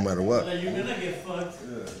fucked no matter what. You're gonna get fucked.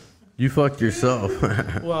 You fucked yourself.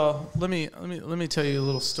 Well, let me tell you a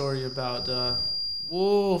little story about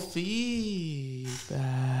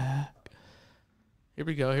feedback. Here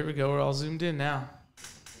we go. We're all zoomed in now.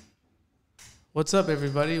 What's up,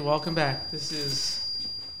 everybody? Welcome back. This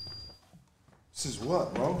is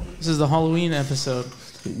what, bro? the Halloween episode.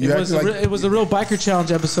 You It was acting like- it was a real biker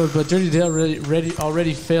challenge episode, but Dirty Dale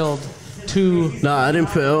already failed two. Nah, I didn't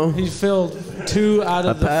fail. He failed 2 out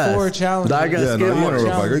of I the passed. 4 challenges. I got Yeah, no, scared you more. ain't a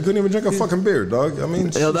real biker. You couldn't even drink a fucking beer, dog. I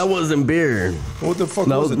mean, Yo, that wasn't beer. what the fuck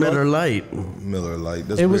That was was it, dog? Miller Lite. Miller Lite.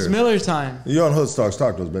 That's It was beer. Miller time. You on Hoodstocks?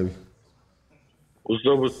 Talk to us, baby. What's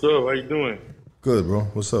up? What's up? How you doing? Good, bro.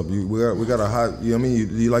 What's up? We got a hot. You know what I mean?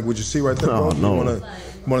 You like what you see right there, bro? Oh, no. You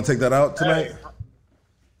wanna take that out tonight?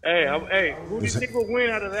 Hey, who do you think will win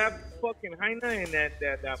out of that fucking Jaina and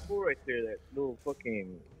that fool right there? That little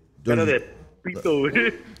fucking. That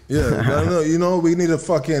pito. Yeah, I don't know. You know, we need a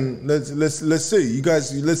fucking let's see. Let's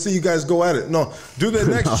see you guys go at it. No, do the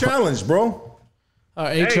next challenge, bro.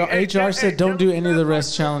 HR said don't do any of the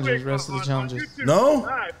rest of the challenges. No?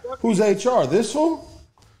 Who's HR? This fool?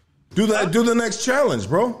 Do the next challenge,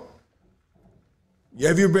 bro.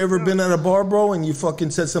 Have you ever been at a bar, bro, and you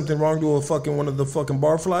fucking said something wrong to a fucking one of the fucking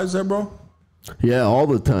bar flies there, bro? Yeah, all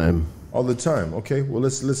the time. All the time. Okay, well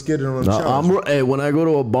let's get it on a challenge. Hey, when I go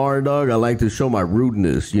to a bar, dog, I like to show my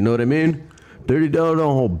rudeness. You know what I mean? Dirty Dog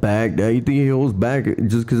don't hold back. Dog. You think he holds back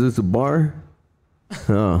just because it's a bar?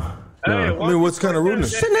 No. Hey, I mean, what's kind of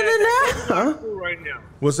rudeness? Huh? right now.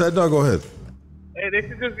 What's that, dog? Go ahead. Hey, they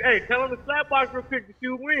should just tell him to slap box real quick to see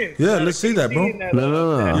who wins. Yeah, let's see that, bro.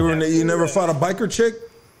 No. You never fought a biker chick?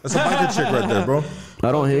 That's a biker chick right there, bro.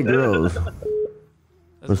 I don't hit girls.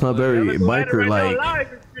 It's not very biker-like.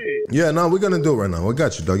 Yeah, no, we're gonna do it right now. I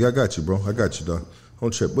got you, dog. I got you, bro. I got you, dog.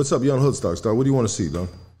 Don't trip. What's up, you on Hoodstocks, dog? What do you want to see, dog?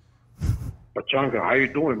 Pachanga, how you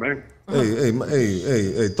doing, man?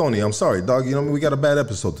 Hey, Tony, I'm sorry, dog. You know, we got a bad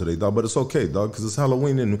episode today, dog, but it's okay, dog, because it's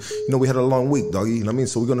Halloween and, you know, we had a long week, doggy. You know what I mean?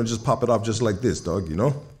 So we're going to just pop it off just like this, dog, you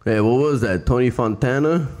know? Hey, what was that? Tony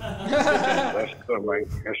Fontana? That's good, man.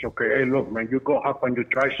 That's okay. Hey, look, man, you go hop on your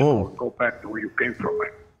tricycle and go back to where you came from,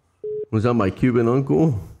 man. Was that my Cuban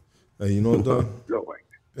uncle? Hey, you know what, dog? Look, man.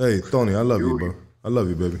 Hey, Tony, I love you, bro. I love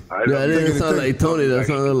you, baby. Yeah, it didn't sound like Tony. That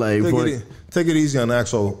sounded like... Take it easy on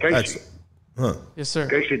Axel. Casey. Huh? Yes, sir.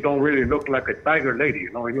 Casey don't really look like a tiger lady,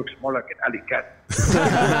 you know. He looks more like an alley cat.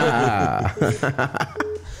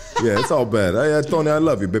 Yeah, it's all bad. Hey, Tony, I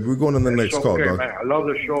love you, baby. We're going to the next call, dog. Man. I love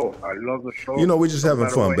the show. You know, we're just having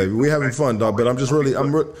fun, baby. We're having fun, dog. But I'm just really,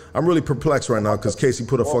 I'm really perplexed right now because Casey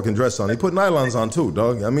put a fucking dress on. He put nylons on too,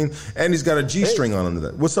 dog. I mean, and he's got a G-string on under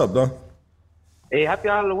that. What's up, dog? Hey, happy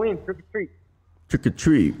Halloween. Trick or treat. Trick or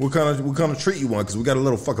treat. What kind of treat you want? Because we got a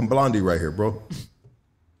little fucking blondie right here, bro.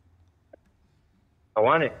 I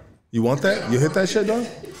want it. You want that? You hit that shit, dog?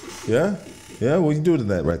 Yeah? Yeah? What you do to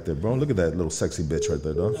that right there, bro? Look at that little sexy bitch right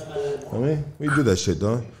there, dog. I mean, what you do that shit,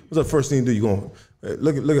 dog? What's the first thing you do? You going, hey,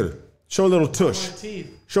 look at it. Show a little tush. My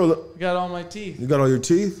teeth. Show You got all my teeth. You got all your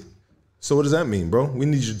teeth? So what does that mean, bro? We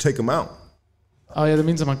need you to take them out. Oh yeah, that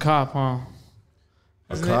means I'm a cop, huh?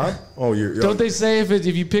 A cop? Oh, you're Don't they say if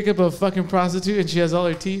you pick up a fucking prostitute and she has all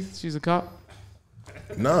her teeth, she's a cop?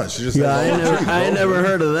 Nah, she just Yeah, has all her teeth, I ain't bro. never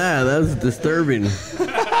heard of that. That's disturbing.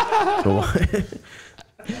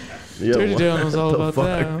 Dirty Daryl knows all about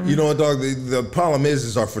that. You know what, dog? The problem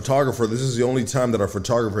is our photographer. This is the only time that our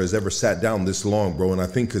photographer has ever sat down this long, bro. And I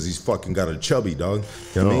think because he's fucking got a chubby, dog.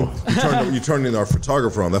 You know what I mean? You turning our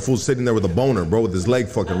photographer on. That fool's sitting there with a boner, bro, with his leg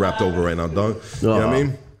fucking wrapped over right now, dog. You know what I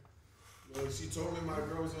mean? She told me my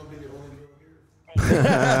girl was gonna be the only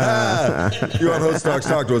girl here. You on Hood Stocks?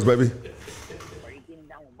 Talk to us, baby. Are you getting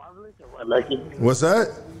down with Marvelous or what, Lucky? What's that?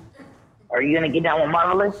 Are you gonna get down with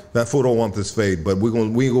Marvelous? That fool don't want this fade, but we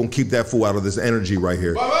gonna keep that fool out of this energy right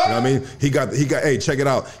here. You know what I mean? He got. Hey, check it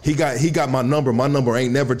out. He got my number. My number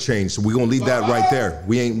ain't never changed. So we gonna leave that right there.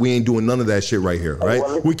 We ain't doing none of that shit right here. Right?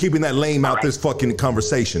 We keeping that lame out this fucking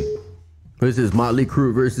conversation. This is Motley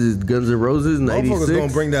Crue versus Guns N' Roses in '96. Motherfuckers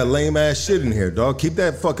gonna bring that lame ass shit in here, dog. Keep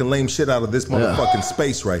that fucking lame shit out of this motherfucking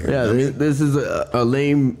space right here. Yeah, you know what I mean? This is a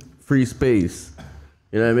lame free space.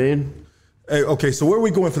 You know what I mean? Hey, okay, so where are we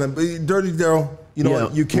going for them? Dirty Daryl, you know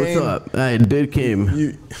what? You came. What's up? I did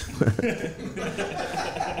came.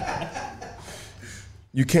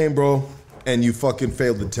 You came, bro, and you fucking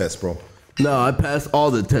failed the test, bro. No, I passed all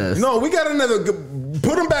the tests. No, we got another.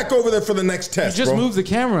 Put him back over there for the next test. You just bro. move the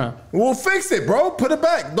camera. We'll fix it, bro. Put it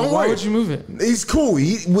back. Don't worry. Why would you move it? He's cool.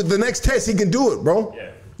 With the next test, he can do it, bro.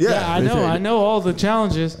 Yeah. I know all the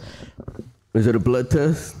challenges. Is it a blood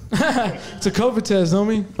test? It's a COVID test,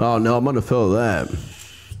 homie. Oh no, I'm gonna fail that.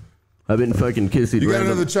 I've been fucking kissing. You got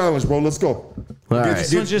another challenge, bro. Let's go. All right.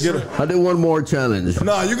 I did one more challenge.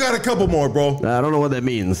 Nah, you got a couple more, bro. I don't know what that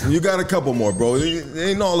means. You got a couple more, bro. It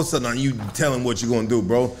ain't all of a sudden you telling what you gonna do,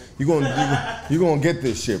 bro. You gonna get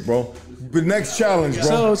this shit, bro. The next challenge,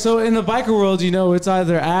 bro. So in the biker world, you know, it's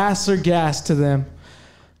either ass or gas to them.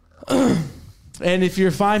 And if you're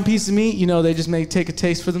a fine piece of meat, you know, they just take a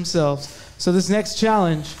taste for themselves. So this next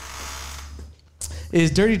challenge is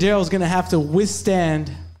Dirty Daryl's going to have to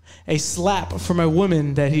withstand a slap from a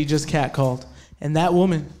woman that he just catcalled. And that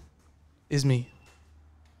woman is me.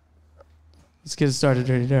 Let's get it started,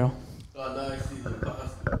 Dirty Daryl. Oh, now I see the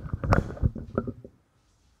pasta.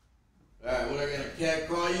 All right, what I got to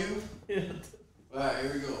catcall you? All right,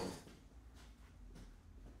 here we go.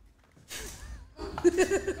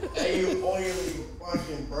 Hey, you oily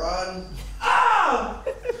fucking broad. Ah!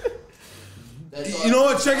 You know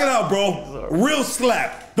what? Check it out, bro. Real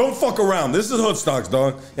slap. Don't fuck around. This is Hood Stocks,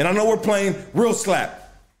 dog. And I know we're playing real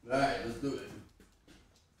slap. All right, let's do it.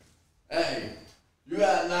 Hey, you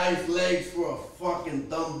got nice legs for a fucking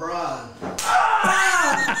dumb broad.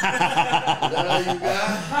 Ah! Is that all you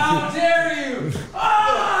got? How dare you?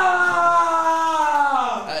 Ah!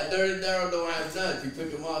 That Dirty Daryl don't have nuts. You took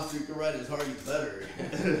him off so you can ride his Hardy better.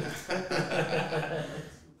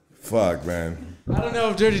 Fuck, man. I don't know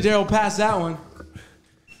if Dirty Daryl passed that one.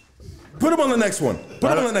 Put him on the next one.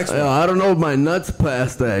 Put him on the next one. I don't know if my nuts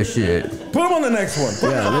passed that shit. Put him on the next one.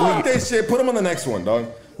 Fuck this shit. Put him on the next one, dog.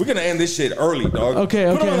 We're gonna end this shit early, dog. Okay,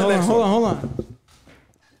 Put him on the next one. hold on.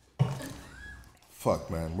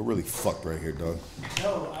 Fuck, man. We're really fucked right here, dog.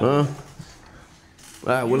 Huh? All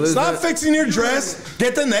right, well, stop fixing your dress.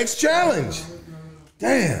 Get the next challenge.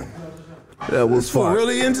 Damn. Yeah, we're fucked.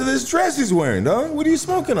 Really into this dress he's wearing, dog. What are you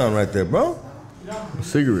smoking on right there, bro? A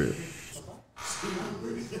cigarette.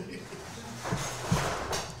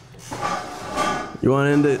 You want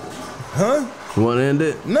to end it? Huh? You want to end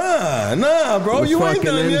it? Nah, bro. Let's you ain't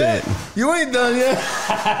done yet. It. You ain't done yet.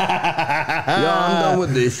 Yo, I'm done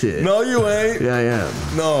with this shit. No, you ain't. Yeah, I am.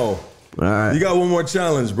 No. All right. You got one more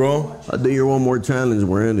challenge, bro. I'll do your one more challenge.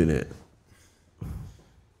 We're ending it.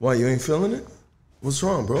 Why, you ain't feeling it? What's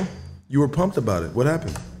wrong, bro? You were pumped about it. What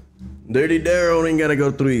happened? Dirty Daryl ain't gotta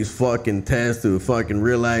go through these fucking tests to fucking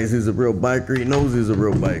realize he's a real biker. He knows he's a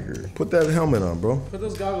real biker. Put that helmet on, bro. Put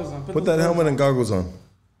those goggles on. Put that helmet and goggles on.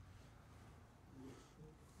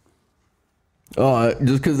 Oh,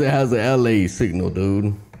 just because it has a LA signal,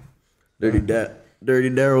 dude. Dirty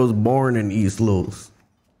Daryl's born in East Los.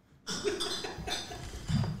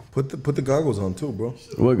 Put the goggles on too, bro.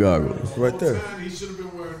 What goggles? Right there. He should have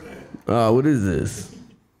been wearing that. Oh, what is this?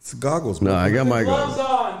 It's goggles, bro. No, I got my gloves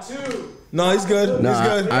goggles. on, too. No, he's good. Nah,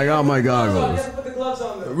 he's good. I got my goggles. You gotta put the gloves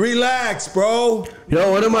on, though. Relax, bro.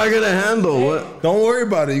 Yo, what am I gonna handle? What? Don't worry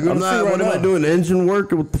about it. You're gonna see right what now. am I doing? Engine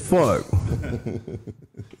work? What the fuck?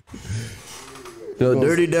 Yo,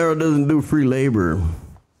 Dirty Daryl doesn't do free labor.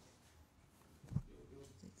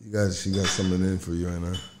 She got something in for you right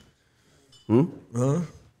now. Huh?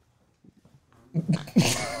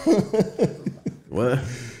 What?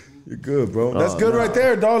 You're good, bro. That's good right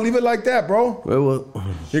there, dog. Leave it like that, bro. Well,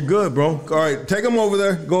 you're good, bro. All right, take him over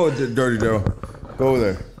there. Go, Dirty Daryl. Go over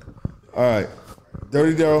there. All right,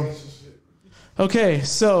 Dirty Daryl. Okay,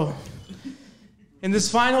 so in this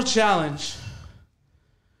final challenge,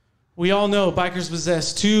 we all know bikers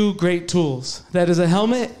possess two great tools. That is a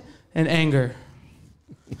helmet and anger.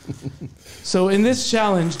 So in this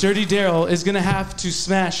challenge, Dirty Daryl is going to have to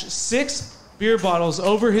smash 6 beer bottles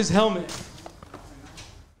over his helmet.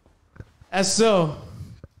 As so,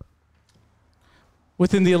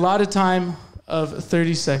 within the allotted time of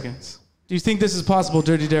 30 seconds. Do you think this is possible,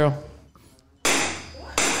 Dirty Daryl? It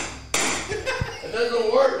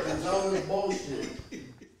doesn't work. It's always bullshit.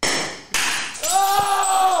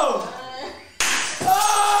 Oh!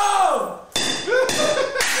 Oh!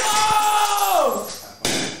 Oh!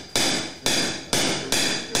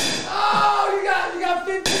 Oh! You got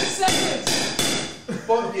 15 seconds.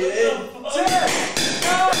 Fuck it. 10,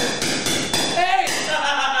 9,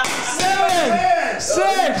 8, 7,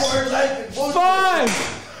 6, 5,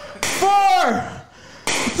 4,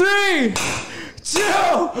 3, 2,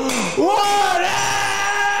 1.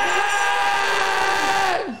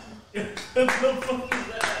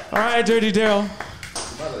 All right, Dirty Daryl.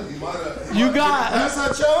 You got. That's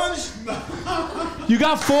not a challenge? You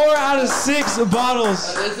got 4 out of 6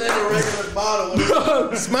 bottles. This ain't a regular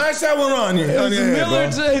bottle. Smash that one on you. It's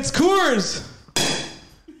Miller's. It's Coors.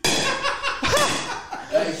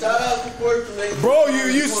 Hey, shout out to Coors. Bro,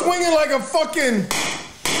 you swinging like a fucking.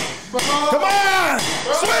 Come on!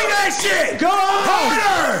 Swing that shit! Go on!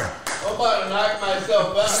 Harder! I'm about to knock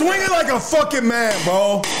myself out. Swing it like a fucking man,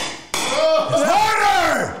 bro.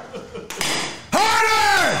 Harder!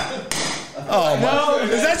 Harder! Oh my! No.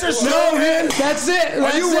 Is that your strong hand? That's it.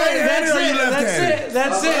 Are you right-handed or are you That's left-handed? it.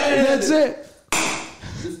 That's it. That's it.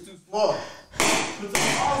 It's too small.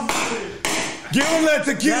 Give him that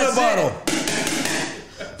tequila That's bottle.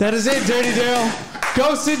 That is it, Dirty Daryl.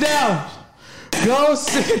 Go sit down. Go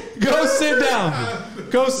sit down.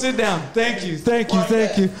 Go sit down. Thank you. Thank you.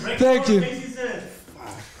 Thank you. Thank you.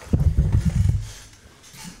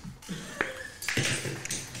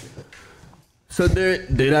 So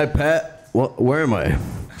did I pat? Where am I?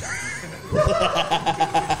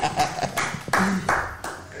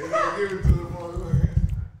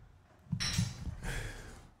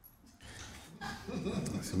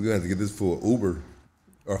 So we're gonna have to get this for Uber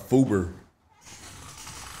or Fuber.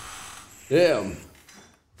 Damn.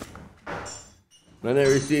 I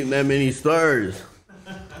never seen that many stars.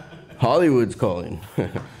 Hollywood's calling.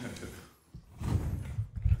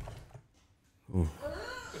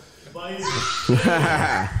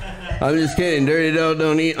 I'm just kidding. Dirty Daryl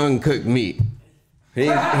don't eat uncooked meat. He's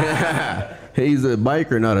a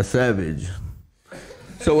biker, not a savage.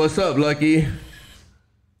 So what's up, Lucky?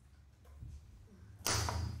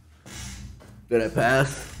 Did I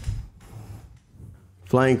pass?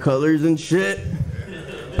 Flying colors and shit?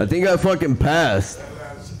 I think I fucking passed.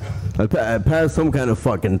 I passed some kind of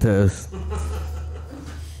fucking test.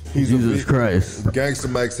 Jesus Christ. Gangster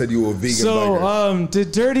Mike said you were a vegan So, biker.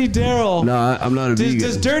 did Dirty Daryl? No, I'm not a vegan.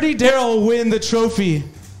 Does Dirty Daryl win the trophy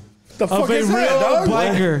The fuck of a is real that, dog?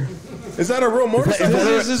 biker? Is that a real motorcycle?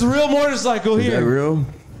 This is real motorcycle Is that here. real?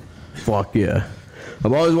 Fuck yeah.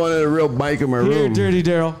 I've always wanted a real bike in my Here, room. Dirty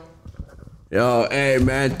Daryl. Yo, hey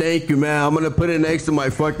man, thank you, man. I'm gonna put it next to my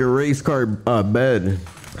fucking race car bed.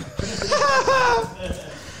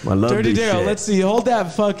 I love Dirty this Daryl, shit. let's see. Hold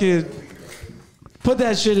that fucking. Put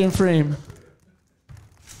that shit in frame.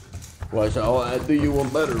 Watch out, I do you one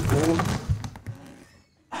better, fool.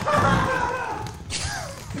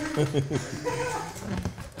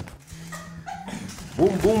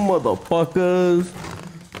 Boom, boom, motherfuckers.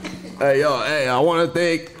 Hey, I want to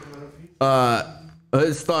thank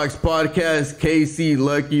Hood Stocks Podcast, KC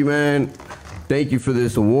Lucky, man. Thank you for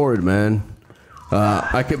this award, man.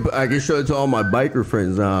 I can show it to all my biker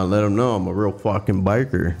friends now and let them know I'm a real fucking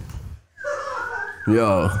biker.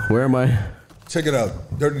 Yo, where am I? Check it out,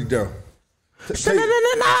 Dirty Daryl. Dirty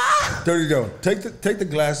Daryl. Take the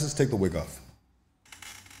glasses. Take the wig off.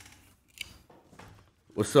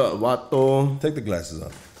 What's up, Vato? Take the glasses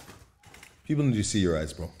off. People need to see your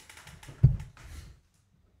eyes, bro.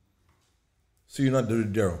 So you're not Dirty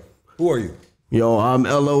Daryl. Who are you? Yo, I'm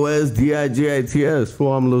LOSDIGITS.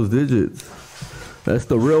 Fool, I'm Los Digits. That's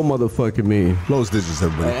the real motherfucking me. Los Digits,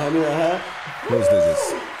 everybody. Hey, hand me a hat. Los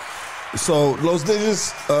Digits. So Los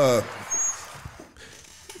Digits.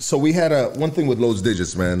 So we had one thing with Los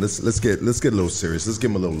Digits, man. Let's get a little serious. Let's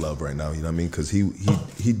give him a little love right now. You know what I mean? Because he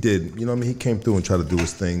did. You know what I mean? He came through and tried to do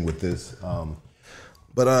his thing with this.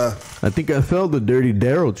 But I think I failed the Dirty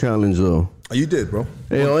Daryl challenge though. You did, bro.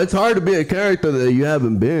 Hey, yo, it's hard to be a character that you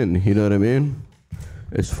haven't been. You know what I mean?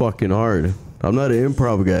 It's fucking hard. I'm not an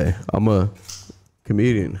improv guy. I'm a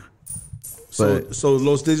comedian. So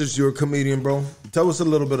Los Digits, you're a comedian, bro. Tell us a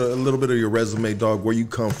little bit of your resume, dog. Where you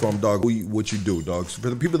come from, dog. What you do, dog. So for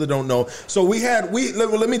the people that don't know, so let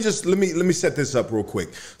me set this up real quick.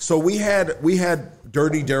 So we had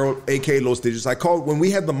Dirty Daryl, aka Los Digits. When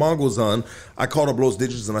we had the Mongols on, I called up Los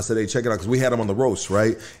Digits and I said, hey, check it out, because we had them on the roast,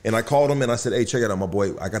 right? And I called him and I said, hey, check it out, my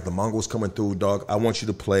boy. I got the Mongols coming through, dog. I want you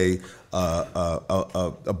to play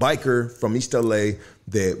a biker from East LA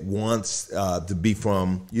that wants to be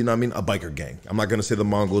from, you know what I mean, a biker gang. I'm not going to say the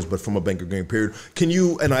Mongols, but from a biker gang, period.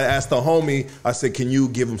 And I asked the homie, I said, can you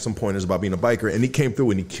give him some pointers about being a biker? And he came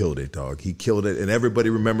through and he killed it, dog. He killed it. And everybody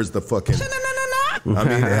remembers the fucking... I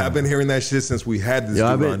mean, I've been hearing that shit since we had this dude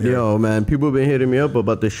on here. Yo, man, people have been hitting me up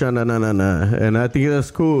about the sha-na-na-na-na. And I think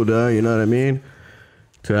that's cool, dog. You know what I mean?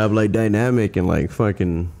 To have, like, dynamic and, like,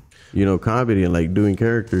 fucking... you know, comedy and like doing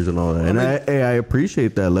characters and all that. And I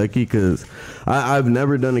appreciate that, Lucky, because I've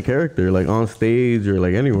never done a character like on stage or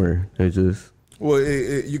like anywhere. It's just... Well,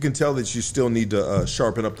 you can tell that you still need to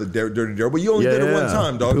sharpen up the Dirty Daryl, but you only did it one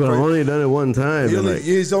time, dog. Dude, I've only done it one time.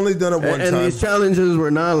 He's only done it one time. And these challenges were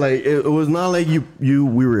not like, it was not like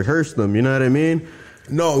we rehearsed them, you know what I mean?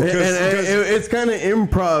 No, it's kind of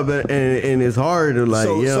improv and it's hard to like,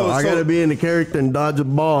 I gotta be in the character and dodge a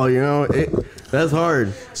ball, you know? That's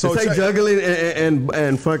hard. So it's like juggling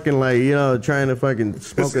and fucking like, you know, trying to fucking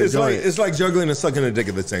smoke a joint. It's like juggling and sucking a dick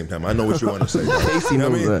at the same time. I know what you want to say. Casey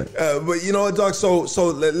knows that. But you know what, dog? So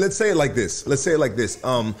let's say it like this.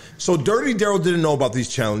 So Dirty Daryl didn't know about these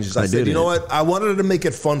challenges. I said, you know what? I wanted to make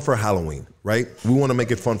it fun for Halloween, right? We want to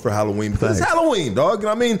make it fun for Halloween because it's Halloween, dog. You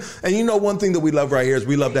know what I mean? And you know one thing that we love right here is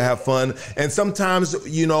we love to have fun. And sometimes,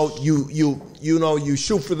 you know, you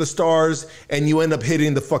shoot for the stars and you end up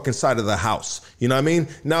hitting the fucking side of the house. You know what I mean?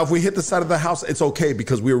 Now, if we hit the side of the house, it's okay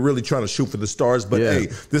because we were really trying to shoot for the stars. But hey,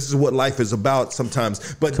 this is what life is about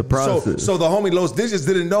sometimes. But so the homie Los Digits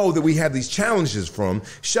didn't know that we had these challenges from.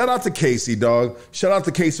 Shout out to Casey, dog. Shout out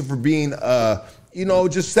to Casey for being you know,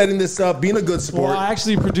 just setting this up, being a good sport. Well, I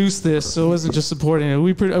actually produced this, so it wasn't just supporting it.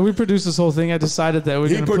 We produced this whole thing. I decided that we're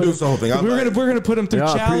going to produce the whole thing. We're going to put him through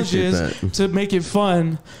challenges to make it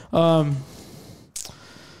fun.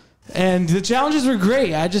 And the challenges were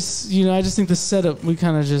great. I just think the setup we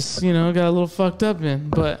kind of just, you know, got a little fucked up in.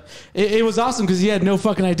 But it was awesome because he had no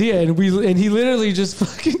fucking idea, and he literally just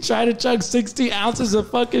fucking tried to chug 60 ounces of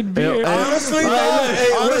fucking beer. Honestly,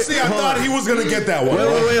 I thought he was gonna get that one.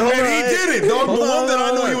 Wait, and he did it, dog. The one that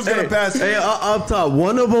I knew he was gonna pass. Hey, up top,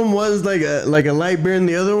 one of them was like a light beer, and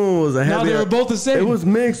the other one was a heavy. No, they were both the same. It was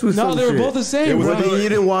mixed with some shit. No, they were both the same. You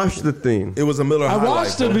didn't wash the thing. It was a Miller High Life. I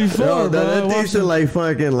watched it before, bro. That tasted like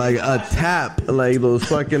fucking like a tap, like those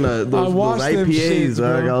fucking those IPAs.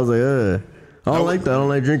 I was like, I don't like that. I don't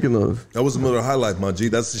like drinking those. That was a Miller High Life, my G.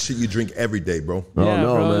 That's the shit you drink every day, bro. Oh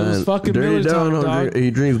no, bro, man! It was fucking Miller time,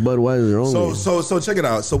 he drinks Budweiser only. So check it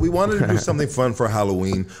out. So we wanted to do something fun for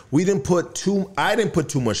Halloween. I didn't put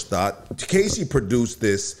too much thought. Casey produced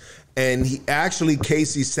this. And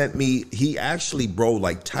Casey sent me, bro,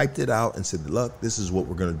 like typed it out and said, look, this is what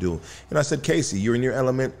we're going to do. And I said, Casey, you're in your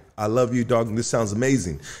element. I love you, dog. And this sounds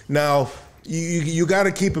amazing. Now, you got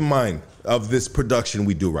to keep in mind of this production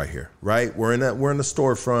we do right here, right? We're in the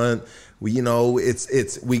storefront.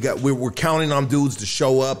 We're counting on dudes to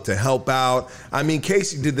show up, to help out. I mean,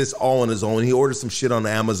 Casey did this all on his own. He ordered some shit on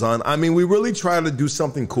Amazon. I mean, we really try to do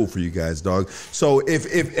something cool for you guys, dog. So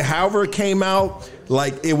if however it came out,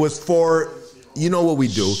 like it was for, you know what we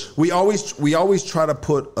do. We always try to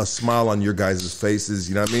put a smile on your guys' faces,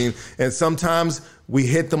 you know what I mean? And sometimes we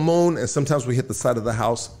hit the moon and sometimes we hit the side of the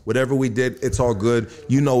house. Whatever we did, it's all good.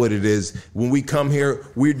 You know what it is. When we come here,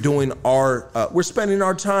 we're doing we're spending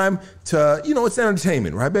our time to, you know, it's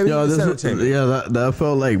entertainment, right, baby? It's entertainment. That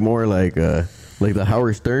felt like more like the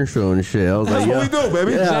Howard Stern show and shit. I was That's what we do,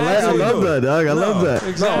 baby. Yeah, I love that, dog. I love that.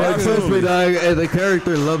 Exactly. Trust me, dog. And the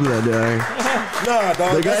character loved that, dog. Nah,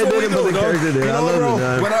 dog. The guy did it, but the character did. You know, I love bro, it,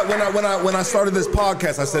 dog. when I started this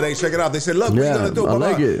podcast, I said, hey, check it out. They said, look, what are you gonna do? I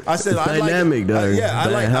like it. I said, it's dynamic, dog.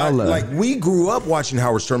 Like we grew up watching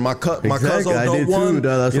Howard Stern. My cousin I did too, dog.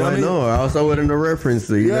 That's what I know. I also wouldn't reference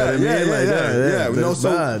it. You know what I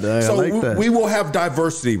mean? So we will have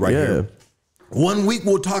diversity right here. 1 week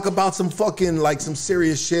we'll talk about some fucking some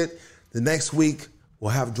serious shit. The next week we'll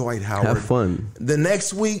have Dwight Howard. Have fun. The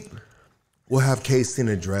next week we'll have Casey in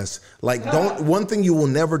a dress. One thing you will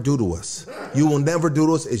never do to us.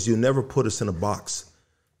 Is you'll never put us in a box.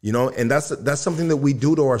 You know, and that's something that we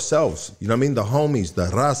do to ourselves. You know what I mean? The homies, the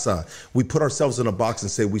raza, we put ourselves in a box and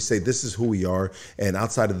say this is who we are, and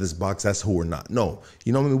outside of this box, that's who we're not. No,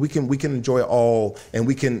 you know what I mean? We can enjoy all, and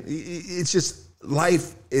we can. It's just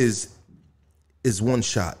life is one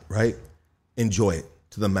shot, right? Enjoy it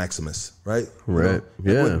to the maximus, right? Right.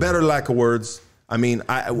 You know? Yeah. With better lack of words, I mean,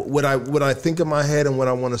 what I think in my head and what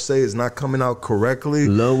I want to say is not coming out correctly.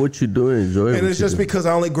 Love what you're doing, enjoy it. And it's just because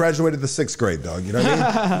I only graduated the 6th grade, dog. You know what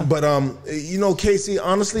I mean? But you know, Casey,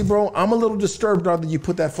 honestly, bro, I'm a little disturbed, dog, that you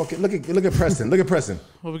put that fucking look at Preston. Look at Preston.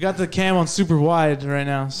 Well, we got the cam on super wide right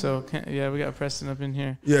now, so yeah, we got Preston up in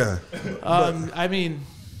here. Yeah. I mean,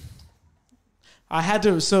 I had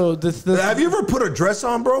to. So have you ever put a dress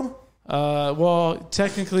on, bro? Well,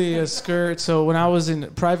 technically a skirt. So when I was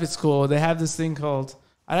in private school, they have this thing called,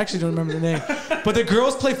 I actually don't remember the name, but the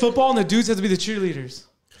girls play football and the dudes have to be the cheerleaders.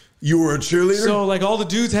 You were a cheerleader? So like all the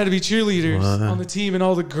dudes had to be cheerleaders on the team and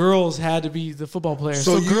all the girls had to be the football players.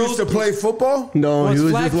 So you girls used to play football? No, he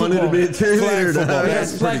was just wanted to be a cheerleader. Yeah,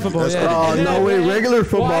 it's flag football. Yeah. Oh, no way. Regular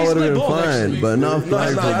football would have been fine, but not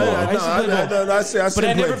flag football. I still but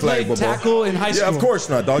I never played tackle in high school. Yeah, of course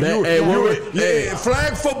not, dog.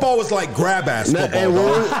 Flag football was like grab ass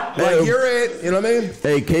football. Like you're it, you know what I mean?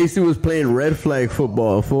 Hey, Casey was playing red flag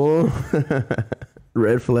football, fool.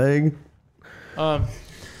 Red flag.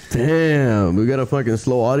 Damn, we got a fucking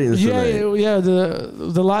slow audience tonight. Yeah.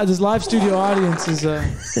 This live studio audience is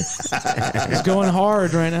going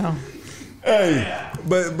hard right now. Hey,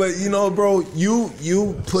 but you know, bro, you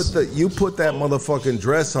put that motherfucking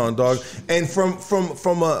dress on, dog, and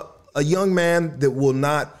from a young man that will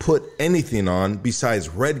not put anything on besides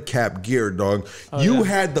red cap gear, dog. You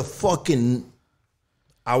had the fucking,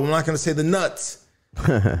 I'm not gonna say the nuts.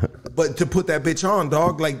 But to put that bitch on,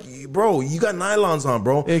 dog, like, bro, you got nylons on,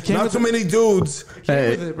 bro. Not too many dudes.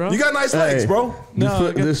 Hey, you got nice legs, bro.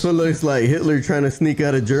 This one looks like Hitler trying to sneak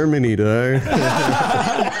out of Germany, dog.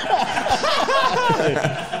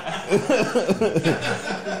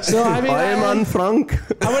 So I mean, I'm Frank.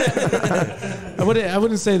 I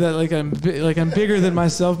wouldn't say that like I'm bigger than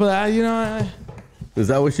myself, but is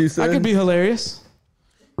that what you said? I could be hilarious.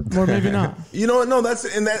 Or maybe not. You know what? No, that's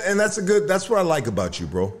what I like about you,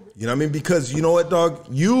 bro. You know what I mean? Because you know what, dog?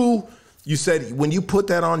 You said when you put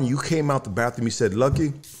that on, you came out the bathroom, you said,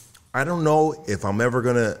 Lucky, I don't know if I'm ever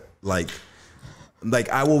gonna like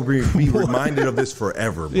I will be reminded of this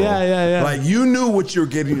forever, bro. Yeah. Like you knew what you're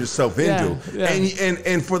getting yourself into. Yeah.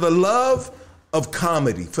 And for the love of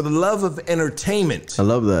comedy, for the love of entertainment. I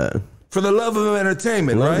love that. For the love of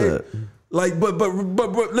entertainment, right? That. Like, but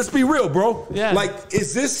let's be real, bro. Yeah. Like,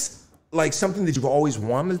 is this like something that you've always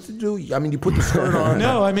wanted to do? I mean, you put the skirt on.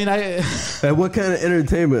 No, I mean, Hey, what kind of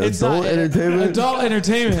entertainment? Adult entertainment? Adult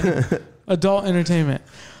entertainment. Adult entertainment.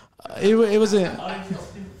 It wasn't.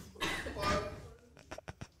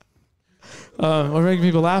 We're making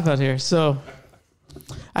people laugh out here. So,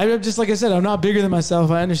 I'm just like I said, I'm not bigger than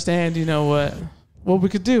myself. I understand, what we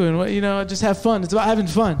could do and what just have fun. It's about having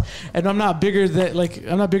fun, and I'm not bigger than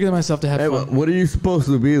myself to have fun. What are you supposed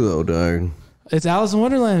to be though, dog? It's Alice in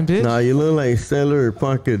Wonderland, bitch. Nah, you look like Sailor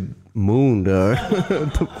fucking Moon, dog.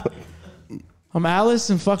 I'm Alice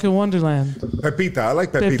in fucking Wonderland. Pepita, I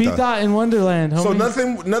like Pepita. Pepita in Wonderland, homie. So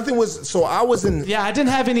nothing was. So I was in. Yeah, I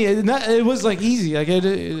didn't have any. It was like easy. Like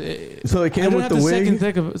so it came with the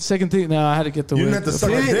wig. Second thing. No, I had to get the wig. You didn't have to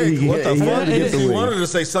suck a dick. What the fuck? You wanted to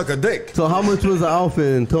say suck a dick. So how much was the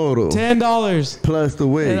outfit in total? $10 plus the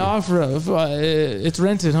wig. An offer of it's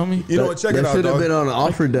rented, homie. You know what? Check it out. That should have been on an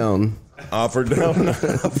offer down. Offer down,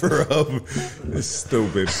 offer up. It's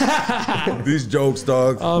stupid. These jokes,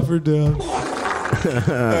 dog. Offer down.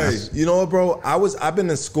 Hey, you know what, bro? I've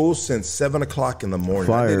been in school since 7 o'clock in the morning.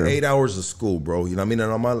 Fire. I did 8 hours of school, bro. You know what I mean?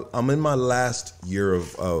 And I'm in my last year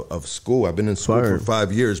of school. I've been in school for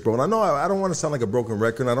 5 years, bro. And I know I don't want to sound like a broken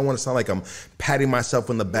record. I don't want to sound like I'm patting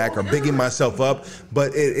myself on the back or bigging myself up.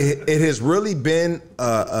 But it has really been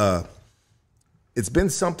it's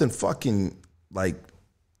been something fucking like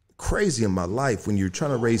crazy in my life when you're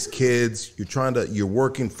trying to raise kids, you're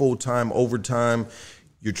working full time, overtime,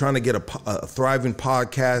 you're trying to get a thriving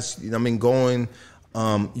podcast, going,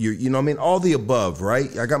 all the above,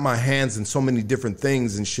 right? I got my hands in so many different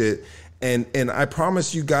things and shit. And I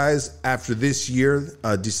promise you guys, after this year,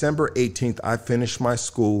 December 18th, I finish my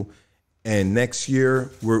school, and next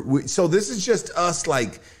year so this is just us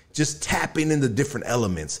just tapping into different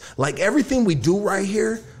elements. Like everything we do right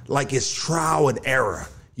here, like it's trial and error.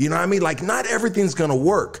 You know what I mean? Like not everything's gonna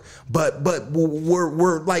work, but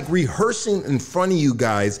we're like rehearsing in front of you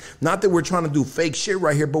guys. Not that we're trying to do fake shit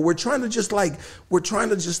right here, but we're trying to just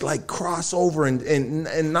cross over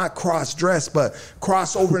and not cross dress, but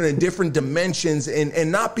cross over in different dimensions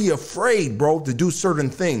and not be afraid, bro, to do certain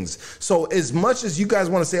things. So as much as you guys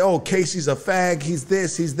want to say, oh, Casey's a fag, he's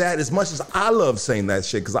this, he's that, as much as I love saying that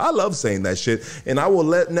shit, because I love saying that shit, and I will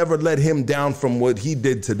never let him down from what he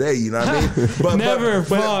did today. You know what I mean?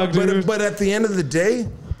 But at the end of the day,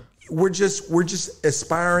 we're just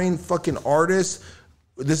aspiring fucking artists.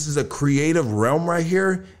 This is a creative realm right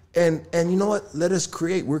here. And you know what? Let us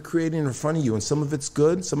create. We're creating in front of you, and some of it's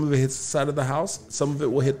good. Some of it hits the side of the house. Some of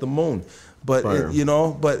it will hit the moon. But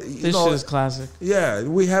this shit is classic. Yeah,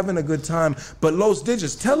 we having a good time. But Los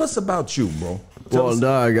Digits, tell us about you, bro.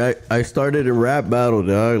 Dog, I started in rap battle,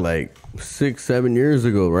 dog, like 6-7 years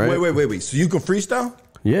ago, right? Wait. So you can freestyle?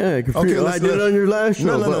 Yeah, I can freestyle. Okay, I did it on your last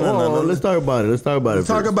show. No. Let's talk about it. Let's talk about it.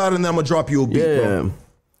 Talk about it, and then I'm gonna drop you a beat, bro.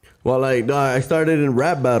 Well, like, dog, I started in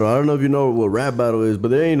rap battle. I don't know if you know what rap battle is,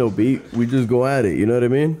 but there ain't no beat. We just go at it. You know what I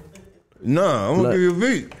mean? No, I'm gonna give you a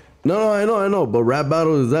beat. No, I know. But rap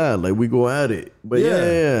battle is that. Like, we go at it. But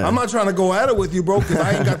yeah. I'm not trying to go at it with you, bro, because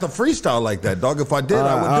I ain't got the freestyle like that, dog. If I did,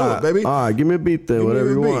 I would do it, baby. All right, give me a beat then,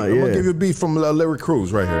 whatever you want. I'm gonna give you a beat from Lyric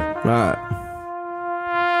Cruz right here. All right.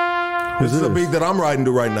 This is a beat that I'm riding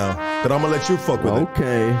to right now, that I'm gonna let you fuck with it.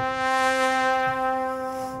 Okay.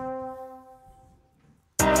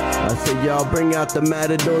 I said, y'all bring out the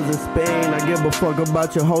matadors in Spain. I give a fuck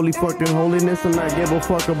about your holy fucking holiness, and I give a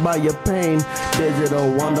fuck about your pain. Digital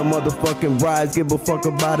Wonder motherfucking rise. Give a fuck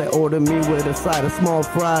about it. Order me with a side of small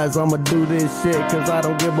fries. I'ma do this shit cause I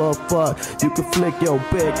don't give a fuck. You can flick your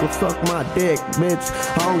pick or suck my dick, bitch.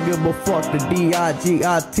 I don't give a fuck. The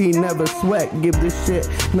D-I-G-I-T never sweat. Give this shit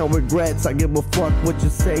no regrets. I give a fuck what you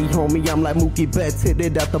say, homie. I'm like Mookie Betts. Hit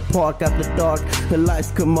it at the park after dark. The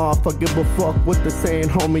lights come off. I give a fuck what they're saying,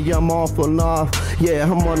 homie. I'm off and off. Yeah,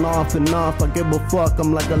 I'm on off and off. I give a fuck.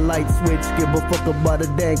 I'm like a light switch. Give a fuck about a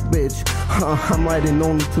dank bitch. I'm riding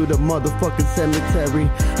only to the motherfucking cemetery.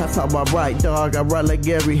 That's how I ride, dog. I ride like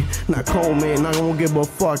Gary. Not Coleman. I don't give a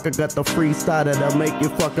fuck. I got the freestyle that'll make you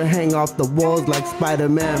fucking hang off the walls like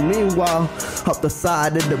Spider-Man. Meanwhile, up the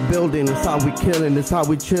side of the building, it's how we killing. It's how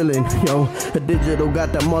we chilling. Yo, the digital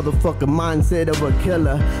got that motherfucking mindset of a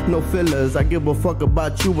killer. No fillers. I give a fuck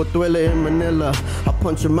about you, a thriller in Manila. I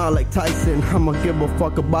punch him out like Tyson. I'ma give a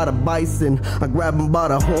fuck about a bison. I grab him by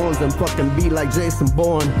the horns and fucking be like Jason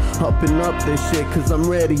Bourne. Up and up this shit cause I'm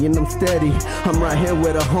ready and I'm steady. I'm right here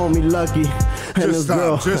with a homie Lucky. And just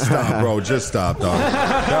stop, bro. Just stop, dog.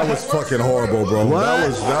 That was fucking horrible, bro.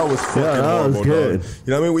 What? That was fucking horrible, good. Dog.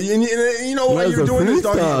 You know what I mean? You know why you're doing this,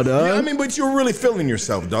 dog? I mean, but you're really feeling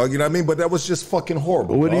yourself, dog. You know what I mean? But that was just fucking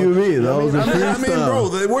horrible. What do you mean? That was a freestyle. I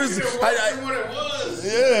mean, bro, where's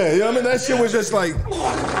yeah, you know what I mean? That shit was just like,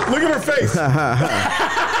 look at her face. Look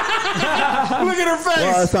at her face.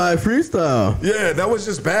 Well, that's how I freestyle. Yeah, that was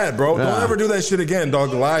just bad, bro. Don't ever do that shit again,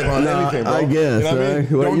 dog. Live on anything, bro. I guess. You know what I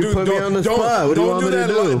mean? Well, you put me on the spot. What do you want me to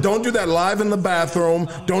do? Don't do that live in the bathroom.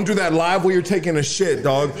 Don't do that live while you're taking a shit,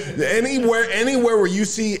 dog. Anywhere where you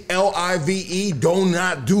see LIVE, do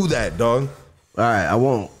not do that, dog. All right, I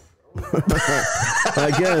won't.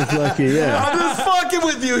 I guess, Lucky, yeah. I'm just fucking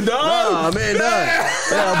with you, dog. Oh, man, dog.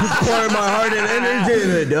 Yeah, I'm pouring my heart and energy in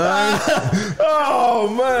it, dog. Oh,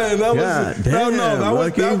 man. That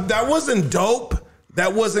was that wasn't dope.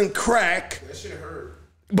 That wasn't crack. That shit hurt.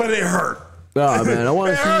 But it hurt. Oh, man, I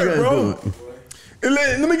want to see you guys do it.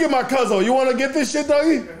 Let me get my cousin. You want to get this shit,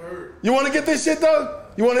 doggy? You want to get this shit, dog?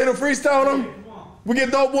 You want to hit a freestyle on him? We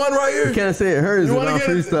get dope one right here. You can't say it hurts. You want to get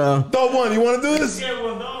freestyle? Dope one. You want to do this? Get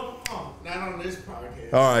one, dog. Not on this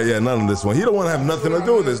podcast. All right, yeah, not on this one. He don't want to have nothing to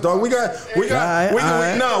do with this, dog. We got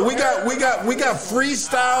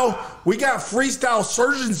freestyle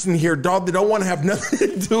surgeons in here, dog, that don't want to have nothing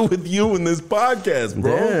to do with you in this podcast,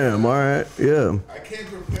 bro. Damn, all right, yeah. I can't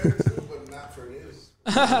compare to, but not for this.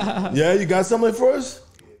 Yeah, you got something for us?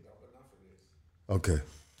 Yeah, but not for this.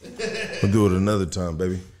 Okay. We'll do it another time,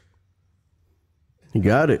 baby. You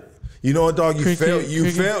got it. You know what, dog? You failed.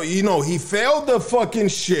 You know, he failed the fucking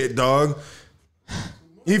shit, dog.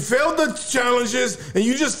 He failed the challenges, and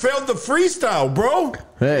you just failed the freestyle, bro.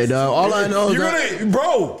 Hey, dog. All I know is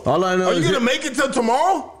All I know are you gonna make it till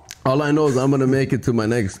tomorrow? All I know is I'm gonna make it to my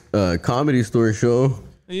next Comedy Store show.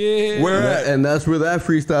 Yeah. Where at? And that's where that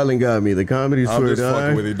freestyling got me. The Comedy Store. I'm just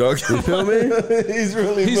fucking with you, dog. You feel me? He's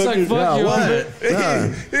really like, fuck you. What?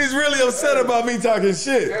 He's really upset about me talking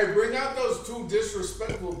shit. Hey, bring out those two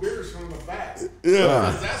disrespectful beers from the back.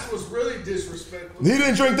 Yeah. That's what's really disrespectful. He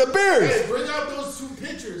didn't drink the beers. Hey, bring out those two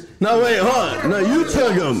pitchers. No, wait, hold on. No, you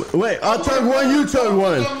chug them. Wait, I'll chug one, you chug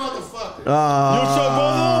one. You chug both of them?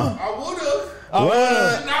 I would have.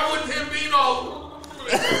 What? Not with him being all...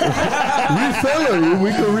 Refill them.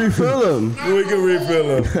 We can refill them. We can refill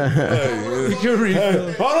them.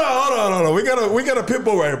 Hold on. We got a pit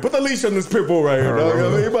bull right here. Put the leash on this pit bull right here, dog. I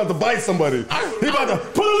mean, he about to bite somebody. He about to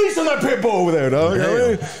put a leash on that pit bull over there, dog. I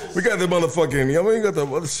mean, we got the motherfucking. I mean, we got the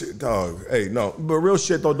other shit, dog. Hey, no, but real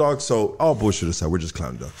shit though, dog. So all bullshit aside, we're just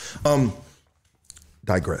clowning, dog.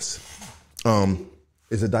 Digress.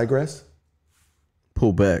 Is it digress?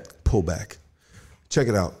 Pull back. Pull back. Check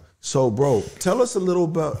it out. So, bro, tell us a little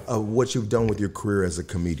about what you've done with your career as a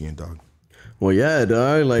comedian, dog. Well, yeah,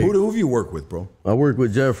 dog. Like, who have you worked with, bro? I work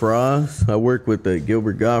with Jeff Ross. I work with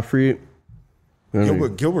Gilbert Gottfried.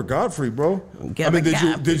 Gilbert Gottfried, bro.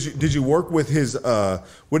 Did you work with his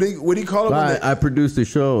what do you call it? I produced a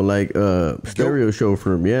show, like stereo show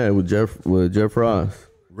for him. Yeah, with Jeff Ross.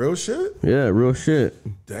 Real shit? Yeah, real shit.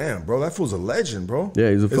 Damn, bro, that fool's a legend, bro.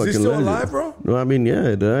 Yeah, he's a fucking legend. Is he still alive, bro? No, I mean,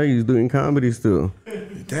 yeah, dog, he's doing comedy still.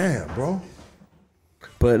 Damn, bro.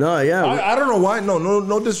 But no, yeah. I don't know why.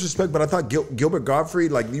 No disrespect, but I thought Gilbert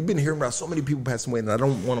Gottfried, like, you've been hearing about so many people passing away, and I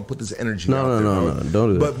don't want to put this energy out there. No,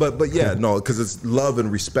 don't do that. But yeah, no, because it's love and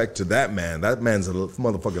respect to that man. That man's a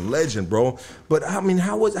motherfucking legend, bro. But I mean,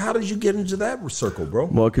 how did you get into that circle, bro?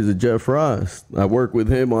 Well, because of Jeff Ross. I worked with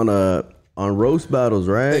him on roast battles,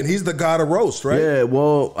 right? And he's the god of roast, right? Yeah,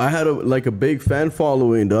 well, I had a big fan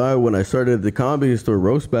following, dog, when I started at the Comedy Store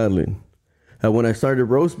roast battling. And when I started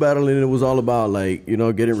roast battling, it was all about, like, you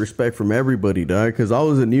know, getting respect from everybody, dog. Because I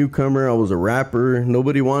was a newcomer. I was a rapper.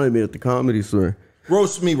 Nobody wanted me at the Comedy Store.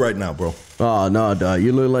 Roast me right now, bro. Oh, no, dog.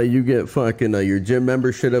 You look like you get fucking your gym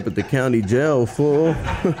membership up at the county jail, fool.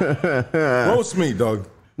 Roast me, dog.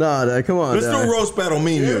 Nah, dog, come on, Let's do a roast battle,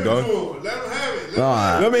 me and you, dog. Let him have it.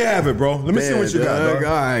 Let me have it, bro. Let me see what you got, dog.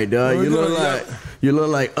 All right, dog. You look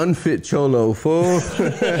like unfit cholo, fool.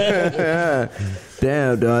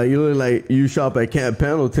 Damn, dog. You look like you shop at Camp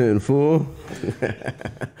Pendleton, fool.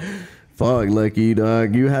 Fuck, Lucky,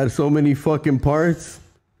 dog. You had so many fucking parts.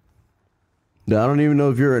 I don't even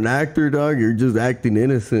know if you're an actor, dog. You're just acting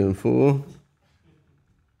innocent, fool.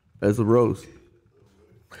 That's a roast.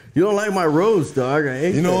 You don't like my roast, dog. I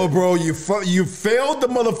hate you know what, bro? You failed the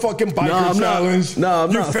motherfucking biker challenge.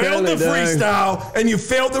 You failed the freestyle, and you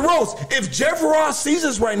failed the roast. If Jeff Ross sees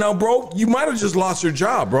us right now, bro, you might have just lost your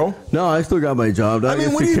job, bro. No, I still got my job, dog. I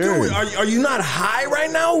mean, what are you doing? Are you not high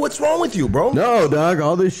right now? What's wrong with you, bro? No, dog.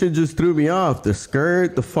 All this shit just threw me off. The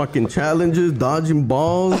skirt, the fucking challenges, dodging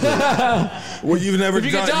balls. Well, you've never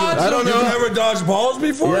dodged. I don't know. You've never dodged balls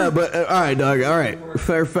before? Yeah, but all right, dog. All right,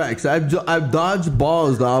 fair facts. I've dodged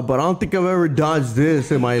balls, dog. But I don't think I've ever dodged this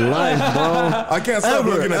in my life, bro. I can't stop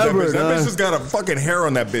looking at that bitch. That bitch has got a fucking hair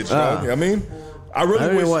on that bitch, dog. I mean, I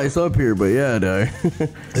don't know why it's up here, but yeah, dog.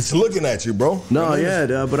 It's looking at you, bro. No, yeah,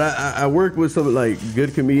 dog. But I work with some like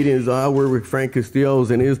good comedians. I work with Frank Castillo's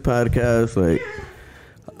and his podcast, like.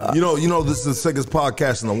 You know, this is the sickest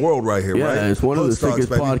podcast in the world right here, right? Yeah, it's one of the sickest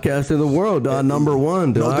podcasts in the world, dog. Number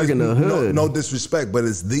one, dog, in the hood. No disrespect, but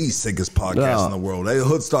it's the sickest podcast in the world. Hey,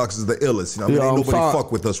 Hoodstocks is the illest. You know what I mean? Ain't nobody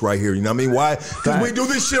fuck with us right here. You know what I mean? Why? Because we do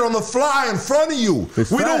this shit on the fly in front of you.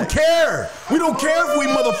 We don't care. We don't care if we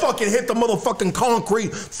motherfucking hit the motherfucking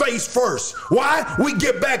concrete face first. Why? We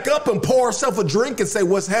get back up and pour ourselves a drink and say,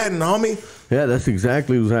 what's happening, homie? Yeah, that's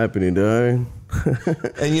exactly what's happening, dog.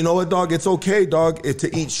 And you know what, dog? It's okay, dog,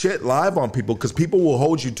 to eat shit live on people because people will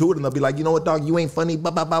hold you to it and they'll be like, you know what, dog? You ain't funny.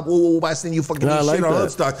 I seen you fucking eat shit on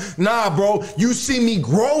Hoodstocks. Nah, bro. You see me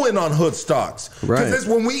growing on Hoodstocks. Right. Because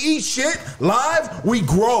when we eat shit live, we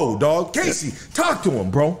grow, dog. Casey, talk to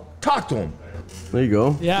him, bro. Talk to him. There you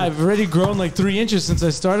go. Yeah, I've already grown like 3 inches since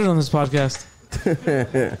I started on this podcast.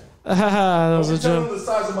 That was a joke. The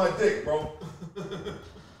size of my dick, bro.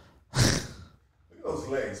 Those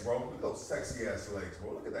legs, bro. Look at those sexy ass legs,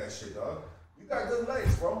 bro. Look at that shit, dog. You got good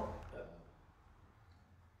legs, bro.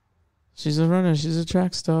 She's a runner. She's a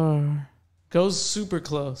track star. Goes super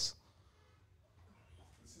close.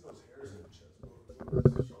 See those hairs in the chest,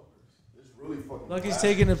 bro. Lucky's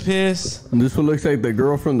taking a piss. This one looks like the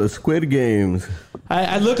girl from the Squid Games.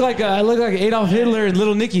 I look like Adolf Hitler and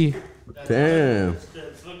Little Nicky. Damn.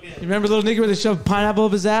 You remember Little Nicky where they shoved pineapple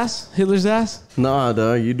up his ass? Hitler's ass? Nah,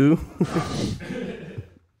 dog, you do.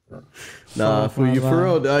 Nah, for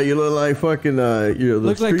real, dog. You look like fucking. You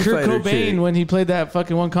look like Kurt Cobain when he played that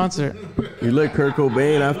fucking one concert. You look Kurt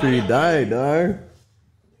Cobain after he died, dog.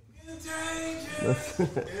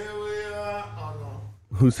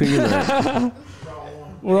 Who's singing that?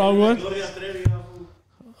 Wrong one.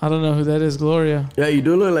 I don't know who that is. Gloria. Yeah, you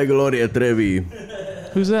do look like Gloria Trevi.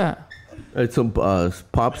 Who's that? It's some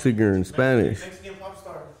pop singer in Spanish. Mexican pop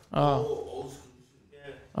star. Oh.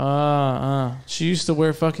 She used to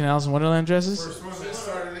wear fucking Alice in Wonderland dresses. First one that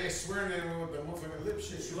started, they swearing at me with the motherfucking lip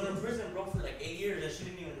shit. She went in prison, bro, for like 8 years, and she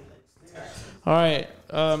didn't even All right.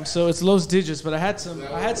 So it's Los Digits, but I had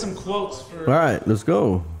some quotes for. All right, let's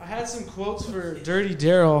go. I had some quotes for Dirty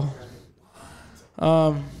Daryl,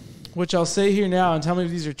 which I'll say here now and tell me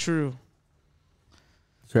if these are true.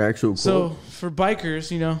 It's her actual quote. So for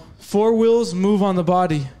bikers, 4 wheels move on the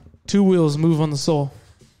body, 2 wheels move on the soul.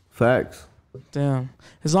 Facts. Damn.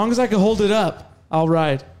 As long as I can hold it up, I'll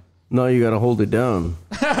ride. No, you gotta hold it down.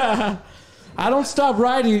 I don't stop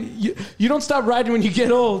riding. You don't stop riding when you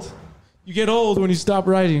get old. You get old when you stop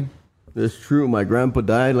riding. That's true. My grandpa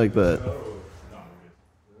died like that.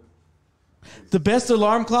 The best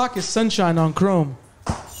alarm clock is Sunshine on Chrome.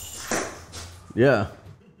 Yeah.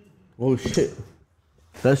 Oh, shit.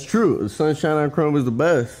 That's true. Sunshine on Chrome is the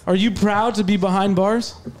best. Are you proud to be behind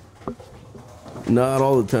bars? Not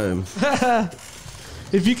all the time.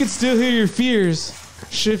 If you could still hear your fears,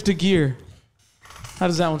 shift a gear. How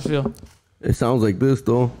does that one feel? It sounds like this,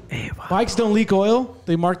 though. Bikes don't leak oil.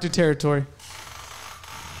 They mark their territory.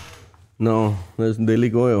 No, they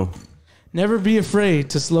leak oil. Never be afraid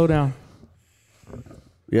to slow down.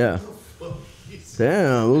 Yeah.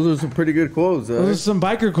 Damn, those are some pretty good quotes. Those are some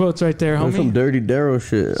biker quotes right there, homie. That's some Dirty Daryl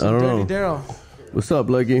shit. I don't know. Dirty Daryl. What's up,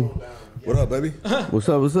 Lucky? What up, baby? What's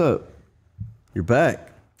up? You're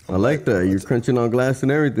back. I like that. You're crunching on glass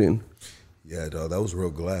and everything. Yeah, dog, that was real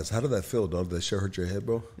glass. How did that feel, dog? Did that shit hurt your head,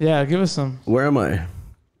 bro? Yeah, give us some. Where am I?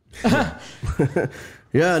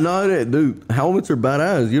 Yeah, no, dude, helmets are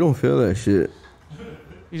badass. You don't feel that shit.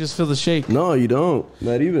 You just feel the shake. No, you don't.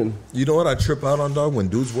 Not even. You know what I trip out on, dog? When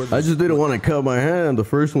dudes wear this. I just didn't want to cut my hand. The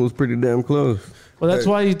first one was pretty damn close. Well, that's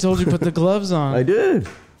why you told you put the gloves on. I did.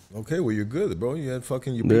 Okay, well, you're good, bro. You had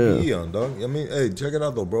fucking your PPE on, dog. I mean, hey, check it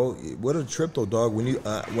out, though, bro. What a trip, though, dog.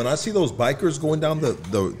 When I see those bikers going down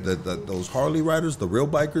those Harley riders, the real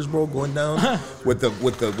bikers, bro, going down with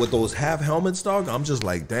those half helmets, dog. I'm just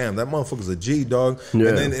like, damn, that motherfucker's a G, dog. Yeah.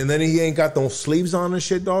 And then he ain't got those sleeves on and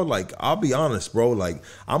shit, dog. Like, I'll be honest, bro. Like,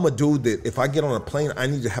 I'm a dude that if I get on a plane, I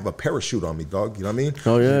need to have a parachute on me, dog. You know what I mean?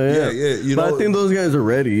 Oh yeah. You but know, I think those guys are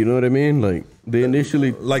ready. You know what I mean? Like they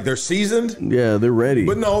initially, like they're seasoned. Yeah, they're ready.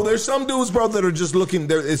 But no, there's some dudes, bro, that are just looking.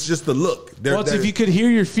 It's just the look. Well, if you could hear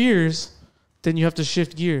your fears, then you have to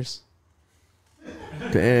shift gears.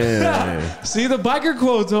 Damn. See the biker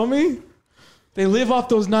quotes, homie? They live off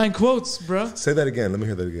those 9 quotes, bro. Say that again. Let me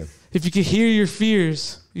hear that again. If you could hear your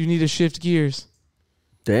fears, you need to shift gears.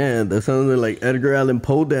 Damn, that sounded like Edgar Allan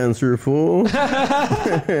Poe dancer, fool.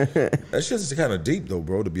 That shit's kind of deep, though,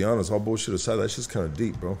 bro. To be honest, all bullshit aside, that shit's kind of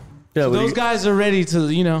deep, bro. Yeah, so those guys are ready to,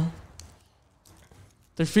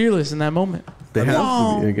 they're fearless in that moment. They have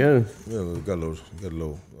to be, I guess. Yeah, got a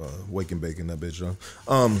little wake and bake in that bitch, John.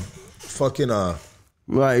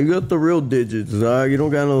 Right, you got the real digits, dog. You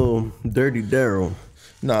don't got no Dirty Daryl.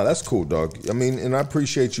 Nah, that's cool, dog. I mean, and I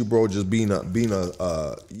appreciate you, bro, just being a you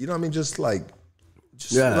know what I mean, just like.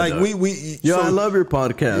 Yeah, like dog. Yo, I love your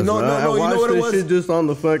podcast. I watched this shit just on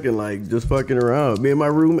the fucking just fucking around. Me and my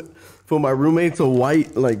roommate's a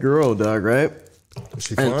white girl, dog, right? Is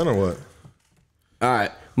she fine or what? All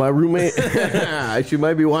right, my roommate. She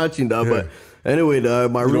might be watching, dog, but anyway,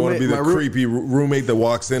 dog, my you roommate. Don't want to be the creepy roommate that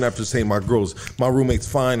walks in after saying my roommate's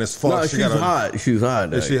fine as fuck. No, she's hot. She's hot.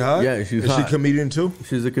 Dog. Is she hot? Yeah, she's hot. Is she a comedian too?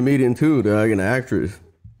 She's a comedian too, dog, an actress.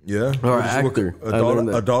 Yeah, or actor,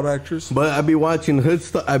 adult actress. But I'd be watching her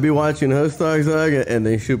stocks, dog, and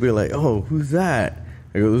then she'll be like, "Oh, who's that?"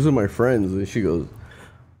 I go, "Those are my friends," and she goes,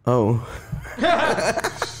 "Oh."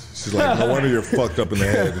 She's like, "No wonder you're fucked up in the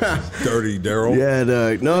head, Dirty Daryl." Yeah,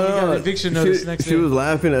 dog. No, eviction notice next she was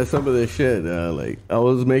laughing at some of this shit. Like I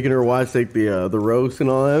was making her watch the roast and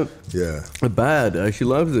all that. Yeah, bad. She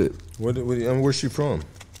loves it. Where's she from?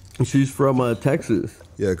 She's from Texas.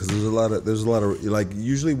 Yeah, because there's a lot of like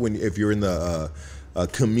usually if you're in the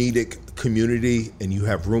comedic community and you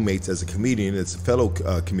have roommates as a comedian, it's fellow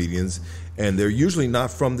comedians, and they're usually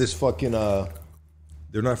not from this fucking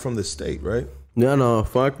they're not from this state, right? No,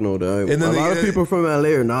 fuck no, dog. And then a lot of people from LA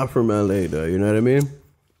are not from LA, dog. You know what I mean?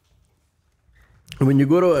 When you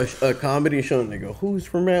go to a comedy show and they go, "Who's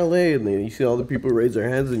from LA?" and then you see all the people raise their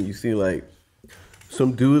hands and you see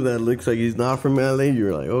some dude that looks like he's not from LA,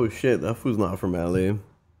 you're like, "Oh shit, that fool's not from LA."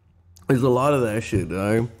 There's a lot of that shit,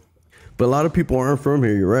 dog. But a lot of people aren't from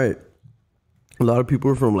here, you're right. A lot of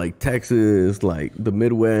people are from Texas, the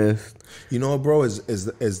Midwest. You know what, bro?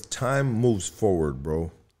 As time moves forward,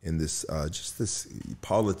 bro, in this just this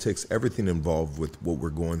politics, everything involved with what we're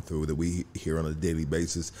going through that we hear on a daily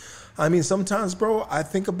basis. I mean, sometimes, bro, I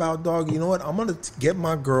think about, dog, you know what? I'm gonna get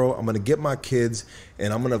my girl, I'm gonna get my kids,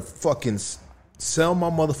 and I'm gonna fucking sell my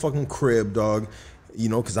motherfucking crib, dog. You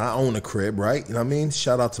know, because I own a crib, right? You know what I mean?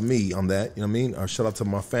 Shout out to me on that. You know what I mean? Or shout out to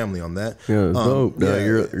my family on that. Yeah, dope.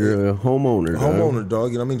 You're a homeowner. Homeowner,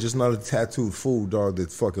 dog. You know what I mean? Just not a tattooed fool, dog,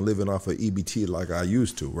 that's fucking living off of EBT like I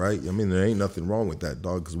used to, right? I mean, there ain't nothing wrong with that,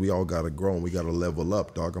 dog, because we all got to grow and we got to level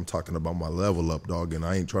up, dog. I'm talking about my level up, dog, and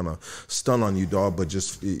I ain't trying to stun on you, dog, but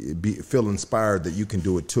just feel inspired that you can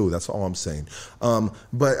do it too. That's all I'm saying.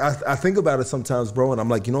 But I think about it sometimes, bro, and I'm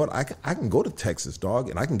like, you know what? I can go to Texas, dog,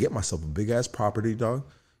 and I can get myself a big-ass property, dog,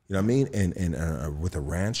 you know what I mean? And with a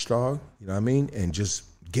ranch, dog, you know what I mean? And just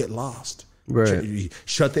get lost. Right.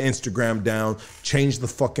 Shut the Instagram down, change the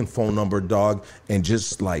fucking phone number, dog, and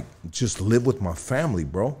just live with my family,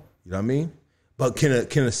 bro. You know what I mean? But can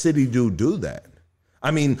a city dude do that? I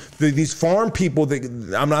mean, these farm people,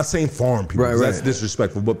 I'm not saying farm people, right. That's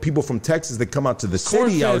disrespectful, but people from Texas that come out to the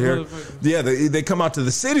city out here, they come out to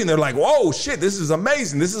the city and they're like, whoa, shit, this is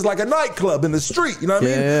amazing. This is like a nightclub in the street, you know what I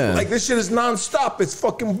mean? Yeah. Like, this shit is nonstop. It's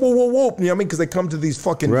fucking whoop, whoop, whoop, you know what I mean? Because they come to these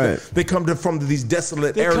fucking, they come from these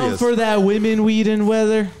desolate areas. They come for that women, weed, and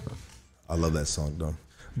weather. I love that song, though.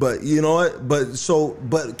 But you know what?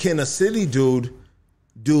 But can a city dude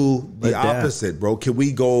do the opposite, bro? Can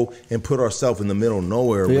we go and put ourselves in the middle of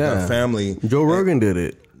nowhere with our family? Joe Rogan did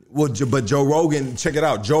it. Well, but Joe Rogan, check it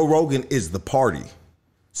out. Joe Rogan is the party.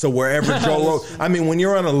 So wherever Joe Rogan, I mean, when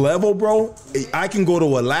you're on a level, bro, I can go to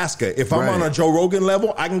Alaska. If I'm on a Joe Rogan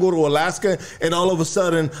level, I can go to Alaska, and all of a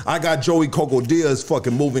sudden, I got Joey Coco Diaz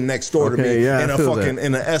fucking moving next door to me in a fucking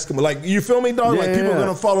in an Eskimo. Like, you feel me, dog? Like, people are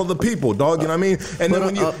gonna follow the people, dog. You know what I mean? And then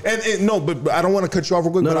when you but I don't want to cut you off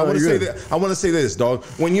real quick. But I want to say that I want to say this, dog.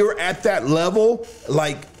 When you're at that level,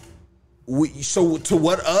 like, so to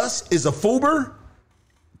what us is a Fuber,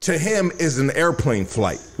 to him is an airplane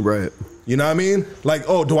flight, right? You know what I mean? Like,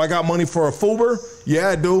 oh, do I got money for a Fuber? Yeah,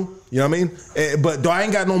 I do. You know what I mean? But I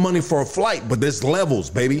ain't got no money for a flight, but there's levels,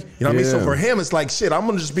 baby. You know what I mean? So for him, it's like, shit, I'm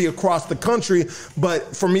going to just be across the country.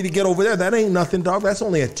 But for me to get over there, that ain't nothing, dog. That's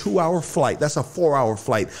only a 2-hour flight. That's a 4-hour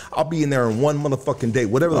flight. I'll be in there in one motherfucking day,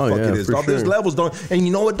 whatever the fuck it is, dog. Sure. There's levels, dog. And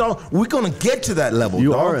you know what, dog? We're going to get to that level,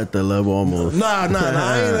 you dog. You are at that level almost. Nah, I ain't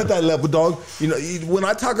at that level, dog. You know, when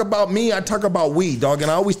I talk about me, I talk about we, dog. And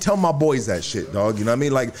I always tell my boys that shit, dog. You know what I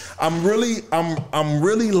mean? Like, I'm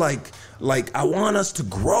really like, I want us to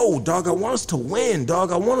grow, dog. I want us to win,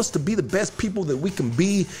 dog. I want us to be the best people that we can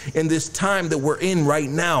be in this time that we're in right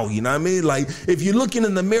now. You know what I mean? Like, if you're looking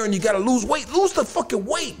in the mirror and you got to lose weight, lose the fucking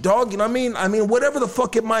weight, dog. You know what I mean? I mean, whatever the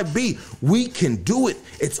fuck it might be, we can do it.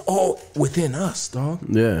 It's all within us, dog.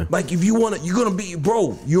 Yeah. Like, if you want to, you're going to be,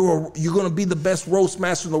 bro, you're going to be the best roast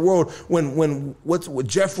master in the world when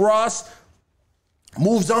Jeff Ross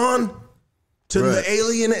moves on to the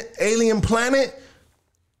alien planet.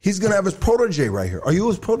 He's gonna have his protege right here. Are you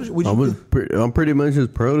his protege? I'm pretty much his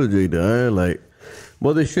protege, dog. Like,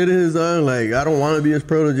 well, the shit is, like, I don't want to be his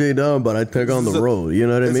protege, dog, but I took on the role. You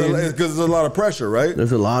know what I mean? Because there's a lot of pressure, right?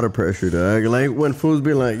 There's a lot of pressure, dog. Like, when fools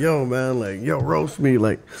be like, yo, man, like, yo, roast me.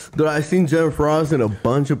 Like, dude, I seen Jeff Ross in a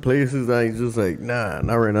bunch of places. I just like, nah,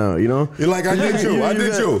 not right now. You know? You're like, I did you.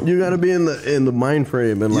 You got to be in the mind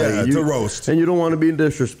frame and like to roast, and you don't want to be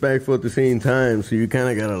disrespectful at the same time. So you kind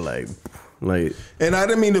of gotta like. And I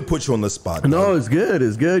didn't mean to put you on the spot. No, it's good.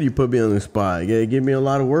 It's good. You put me on the spot. Yeah, give me a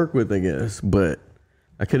lot of work with, I guess. But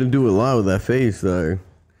I couldn't do a lot with that face, dog.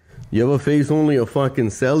 You have a face only a fucking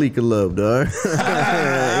Sally could love, dog.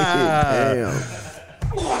 Damn.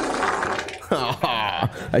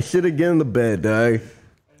 I should have get in the bed, dog.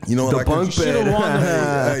 You know what? The bunk bed.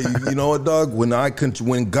 You know what, dog? When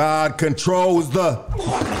God controls thou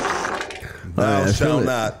shalt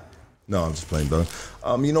not. No, I'm just playing, dog.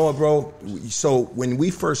 You know what, bro? So when we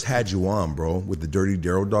first had you on, bro, with the Dirty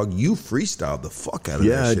Daryl, dog, you freestyled the fuck out of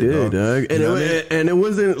that shit, dog. And it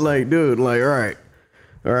wasn't like, dude, like, all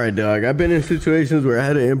right, dog. I've been in situations where I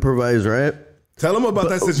had to improvise, right? Tell them about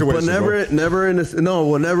that situation, but never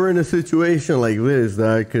in a situation like this,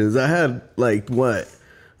 dog. Because I had like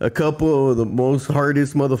a couple of the most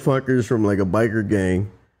hardest motherfuckers from like a biker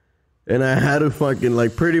gang. And I had to fucking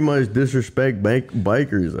like pretty much disrespect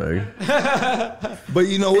bikers, like. But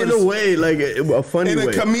you know, in a way, like a funny way, in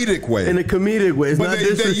a comedic way. It's but not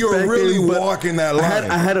disrespecting. You're really walking that line.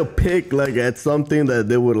 I had to pick like at something that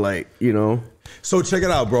they would like, you know. So check it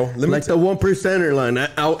out, bro. Like the 1%er line.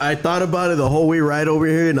 I thought about it the whole way right over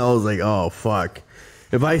here, and I was like, oh fuck.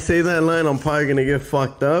 If I say that line, I'm probably gonna get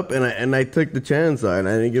fucked up, and I took the chance on.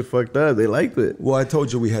 I didn't get fucked up. They liked it. Well, I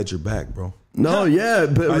told you we had your back, bro. No, yeah,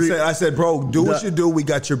 but I said, bro, do what you do. We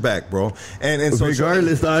got your back, bro. And so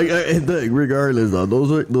regardless, though,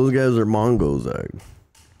 those guys are Mongos, dog.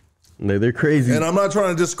 Like, they're crazy. And I'm not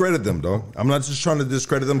trying to discredit them, dog. I'm not just trying to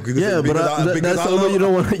discredit them because that's you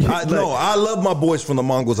don't want to. Like, no, I love my boys from the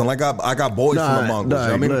Mongols, and I got boys from the Mongols. You know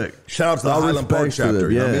what I mean, look, shout out to the Highland Park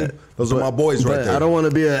chapter. You know what I mean? Those are my boys right there. I don't want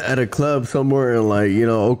to be at a club somewhere in, like, you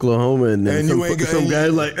know, Oklahoma, and then some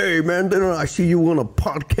guy's like, "Hey, man, I see you on a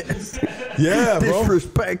podcast." Yeah, bro.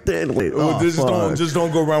 Disrespect that. Like, just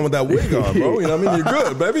don't go around with that wig on, bro. You know what I mean? You're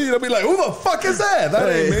good, baby. You'll be like, "Who the fuck is that?" That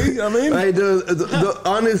ain't me. You know what I mean? Like,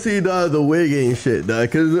 honestly, dog, the wig ain't shit, dog.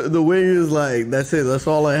 Because the wig is like, that's it. That's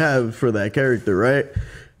all I have for that character, right?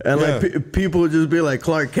 And like people just be like,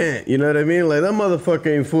 Clark Kent, you know what I mean? Like, that motherfucker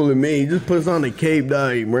ain't fooling me. He just puts on the cape,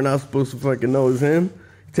 dog. We're not supposed to fucking know it's him.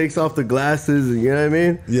 Takes off the glasses, you know what I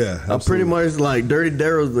mean? Yeah, absolutely. I'm pretty much like Dirty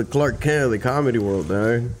Daryl's the Clark Kent of the comedy world,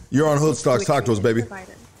 dog. You're on Hoodstocks. Talk to us, baby.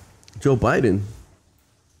 Joe Biden.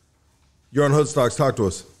 You're on Hoodstocks. Talk to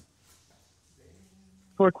us.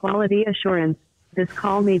 For quality assurance, this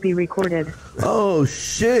call may be recorded. Oh,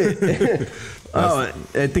 shit. I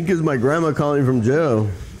think it's my grandma calling from jail.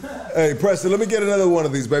 Hey, Preston, let me get another one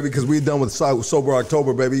of these, baby, because we're done with Sober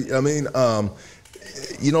October, baby. I mean,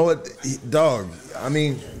 you know what, dog? I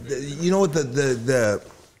mean, you know what?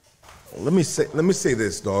 Let me say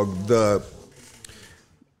this, dog.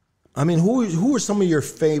 I mean, who are some of your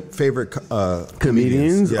favorite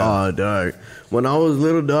comedians? Yeah. Oh, dog. When I was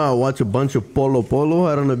little, dog, I watched a bunch of Polo Polo.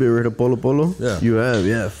 I don't know if you ever heard of Polo Polo. Yeah. You have?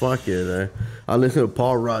 Yeah, fuck it, man. I listened to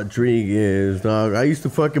Paul Rodriguez, dog. I used to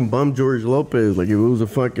fucking bum George Lopez like if it was a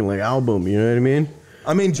fucking like album, you know what I mean?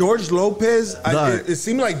 I mean, George Lopez, it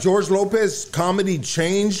seemed like George Lopez's comedy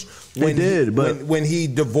changed when he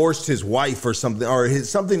divorced his wife or something, or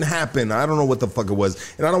something happened. I don't know what the fuck it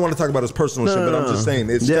was. And I don't want to talk about his personal shit, but I'm just saying.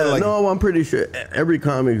 It's like, no, I'm pretty sure every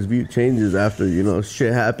comic's view changes after, you know,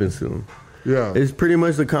 shit happens to him. Yeah. It's pretty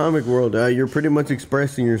much the comic world. You're pretty much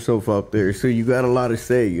expressing yourself up there, so you got a lot to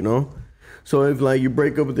say, you know? So if, like, you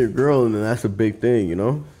break up with your girl, then that's a big thing, you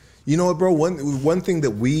know? You know what, bro? One thing that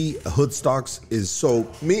we Hoodstocks is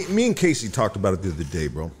me and Casey talked about it the other day,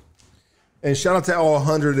 bro. And shout out to all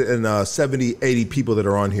 170, 80 people that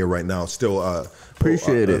are on here right now, still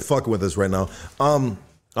appreciate it, fucking with us right now. On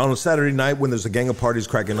a Saturday night when there's a gang of parties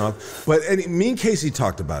cracking off. But me and Casey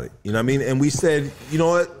talked about it, you know what I mean? And we said, you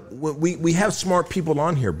know what? We have smart people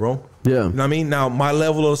on here, bro. Yeah. You know what I mean? Now, my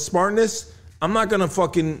level of smartness, I'm not gonna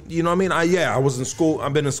fucking, you know what I mean? I was in school.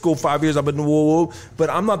 I've been in school 5 years. I've been but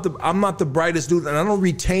I'm not the brightest dude, and I don't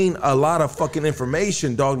retain a lot of fucking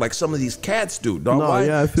information, dog, like some of these cats do, dog. No, Why?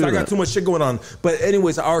 yeah, I feel I got too much shit going on. But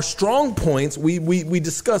anyways, our strong points, we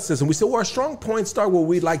discussed this, and we said, well, our strong points start where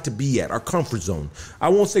we like to be at, our comfort zone. I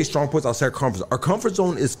won't say strong points. I'll say our comfort zone. Our comfort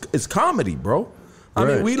zone is comedy, bro. I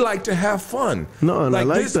mean, we like to have fun. No, and I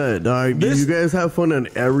like that, dog. You guys have fun on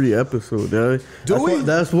every episode, dog.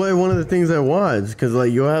 That's why one of the things I watch, because,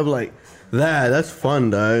 like, you'll have, like, that's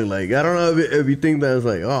fun, dog. Like, I don't know if you think that's,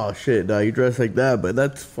 like, oh, shit, dog, you dress like that, but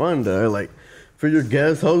that's fun, dog. Like, for your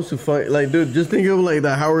guest host to fight, like, dude, just think of, like,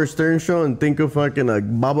 the Howard Stern show and think of fucking, like,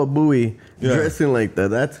 Baba Booey dressing like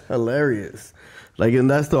that. That's hilarious. Like, and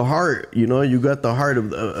that's the heart, you know? You got the heart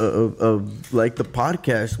of like, the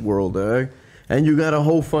podcast world, dog. And you got a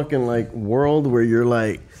whole fucking, like, world where you're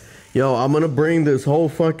like, yo, I'm going to bring this whole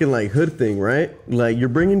fucking, like, hood thing, right? Like, you're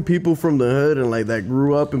bringing people from the hood and, like, that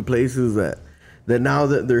grew up in places that now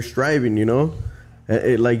that they're striving, you know?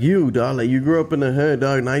 Like you, dog. Like, you grew up in the hood,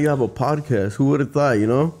 dog. Now you have a podcast. Who would have thought, you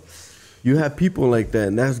know? You have people like that,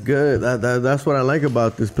 and that's good. That's what I like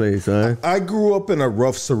about this place, huh? I grew up in a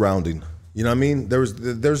rough surrounding. You know what I mean?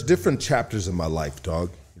 There's different chapters in my life,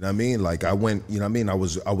 dog. You know what I mean? Like, I went, you know what I mean? I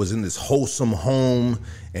was in this wholesome home,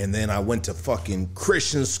 and then I went to fucking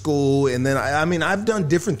Christian school, and then I mean, I've done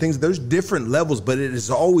different things. There's different levels, but it has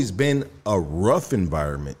always been a rough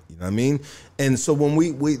environment. You know what I mean? And so when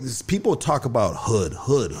we people talk about hood,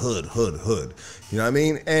 you know what I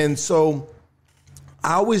mean? And so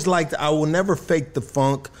I always I will never fake the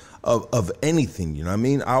funk of anything, you know what I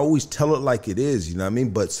mean? I always tell it like it is, you know what I mean?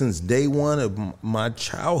 But since day one of my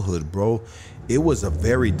childhood, bro, it was a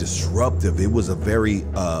very disruptive, it was a very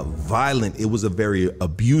violent, it was a very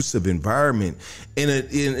abusive environment. And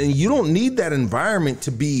you don't need that environment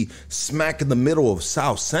to be smack in the middle of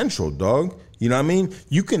South Central, dog. You know what I mean?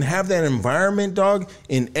 You can have that environment, dog,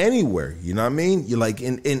 in anywhere. You know what I mean? You're like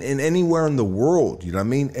in anywhere in the world. You know what I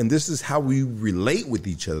mean? And this is how we relate with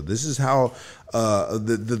each other. This is how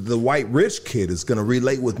the white rich kid is going to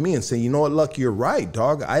relate with me and say, you know what, Lucky, you're right,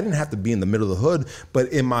 dog. I didn't have to be in the middle of the hood, but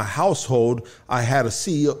in my household, I had a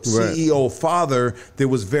CEO father that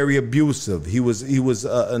was very abusive. He was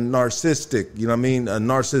a narcissistic, you know what I mean? A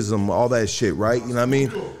narcissism, all that shit, right? You know what I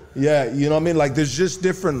mean? Yeah, you know what I mean? Like, there's just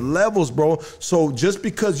different levels, bro. So just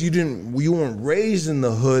because you weren't raised in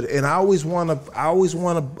the hood, and I always want to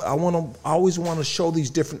show these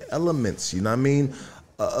different elements, you know what I mean,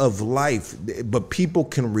 of life, but people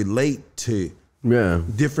can relate to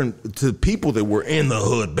different to people that were in the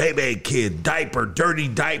hood, baby kid, dirty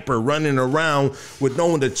diaper, running around with no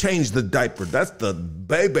one to change the diaper. That's the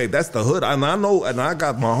baby. That's the hood. And I know, and I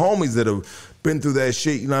got my homies that have been through that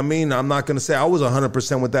shit. You know what I mean? I'm not gonna say I was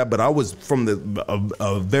 100% with that, but I was from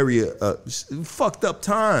a very fucked up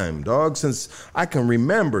time, dog. Since I can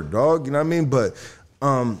remember, dog. You know what I mean? But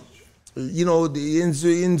you know, this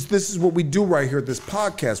is what we do right here at this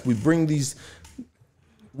podcast. We bring these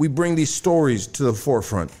stories to the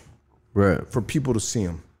forefront, right, for people to see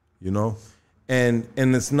them, you know, and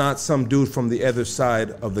it's not some dude from the other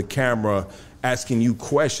side of the camera asking you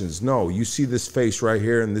questions. No, you see this face right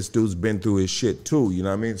here, and this dude's been through his shit too. You know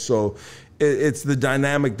what I mean? So it's the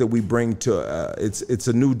dynamic that we bring to. It's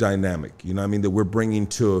a new dynamic. You know what I mean? That we're bringing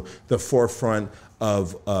to the forefront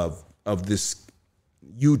of this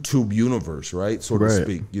YouTube universe, right, so to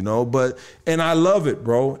speak, you know, and I love it,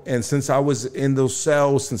 bro. And since I was in those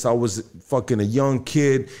cells, since I was fucking a young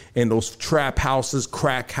kid in those trap houses,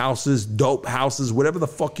 crack houses, dope houses, whatever the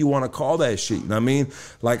fuck you want to call that shit, you know what I mean?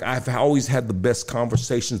 Like, I've always had the best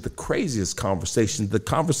conversations, the craziest conversations, the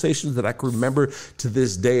conversations that I can remember to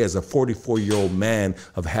this day as a 44-year-old man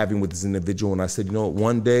of having with this individual. And I said, you know what,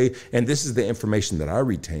 one day, and this is the information that I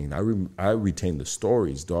retain. I retain the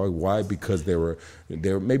stories, dog. Why? Because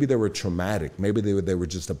maybe they were traumatic. Maybe they were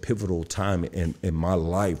just a pivotal time in my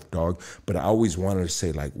life, dog. But I always wanted to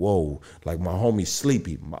say, like, whoa, like my homie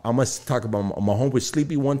Sleepy. I must talk about my homie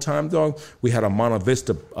Sleepy one time, dog. We had a Monta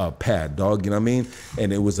Vista pad, dog, you know what I mean?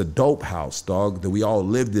 And it was a dope house, dog, that we all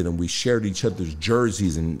lived in, and we shared each other's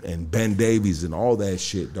jerseys and Ben Davies and all that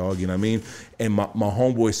shit, dog, you know what I mean? And my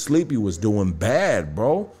homeboy Sleepy was doing bad,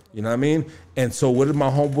 bro. You know what I mean? And so what did my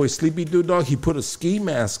homeboy Sleepy do, dog? He put a ski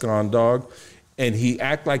mask on, dog, and he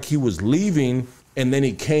acted like he was leaving, and then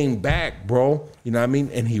he came back, bro. You know what I mean?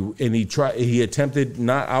 And he attempted,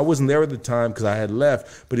 not, I wasn't there at the time because I had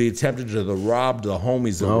left, but he attempted to rob the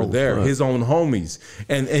homies that were there, his own homies.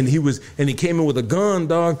 And he came in with a gun,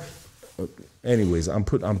 dog. Anyways, I'm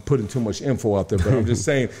putting too much info out there, but I'm just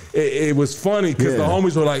saying it was funny because the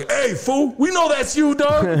homies were like, "Hey, fool, we know that's you,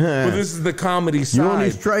 dog." But this is the comedy side. You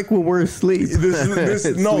only strike when we're asleep. This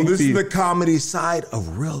is the comedy side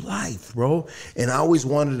of real life, bro. And I always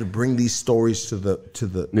wanted to bring these stories to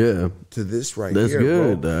this right that's here. That's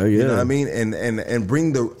good, bro. You know what I mean? And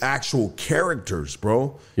bring the actual characters,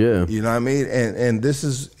 bro. Yeah. You know what I mean? And this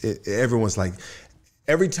is everyone's like,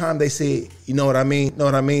 every time they say, you know what I mean? Know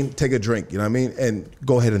what I mean? Take a drink. You know what I mean? And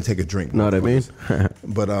go ahead and take a drink. Know what I mean?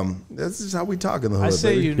 But this is how we talk in the hood. I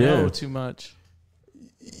say baby. you know too much.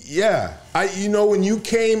 Yeah, when you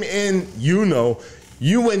came in,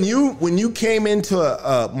 when you came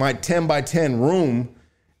into my 10 by 10 room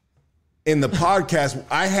in the podcast,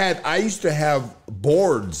 I used to have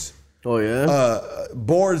boards. Oh yeah,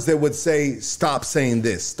 boards that would say, "Stop saying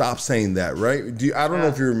this, stop saying that." Right? I don't know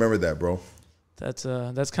if you remember that, bro. That's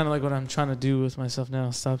kind of like what I'm trying to do with myself now.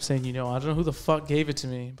 Stop saying you know. I don't know who the fuck gave it to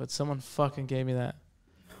me, but someone fucking gave me that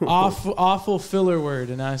awful filler word,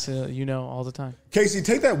 and I say you know all the time. Casey,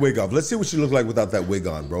 take that wig off. Let's see what you look like without that wig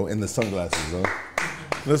on, bro, and the sunglasses, bro.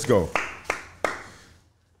 Let's go.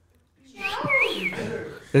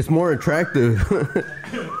 It's more attractive.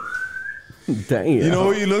 Damn. You know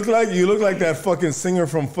what you look like? You look like that fucking singer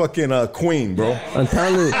from fucking Queen, bro. I'm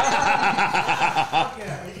telling you.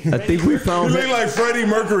 I think we found. You look like Freddie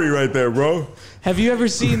Mercury right there, bro. Have you ever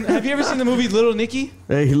seen the movie Little Nicky?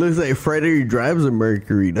 Hey, he looks like Freddie drives a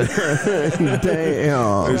Mercury. Damn.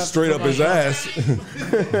 It's straight up his ass.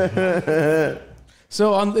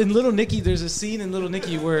 So in Little Nicky, there's a scene in Little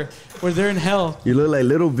Nicky where they're in hell. You look like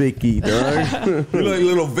Little Vicky, dog. You look like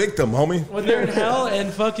Little Victim, homie. When they're in hell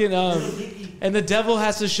and fucking and the devil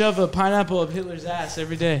has to shove a pineapple up Hitler's ass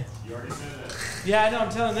every day. You already said that. Yeah, I know. I'm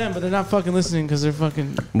telling them, but they're not fucking listening because they're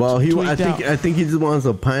fucking. Well, I think he just wants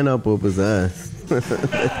a pineapple up his ass.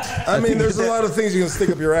 I mean, there's a lot of things you can stick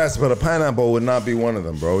up your ass, but a pineapple would not be one of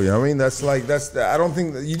them, bro. You know what I mean? I don't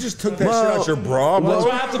think that you just took that shit out your bra, bro. That's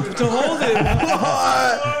why I have to hold it.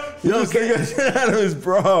 Yo, Shit out of his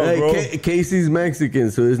bra, hey, bro. Casey's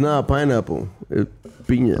Mexican, so it's not pineapple. It's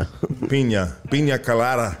piña. Piña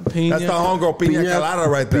colada. Piña. That's the homegirl piña colada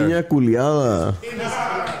right there. Piña culiada.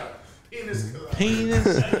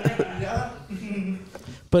 Penis.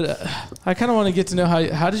 But I kind of want to get to know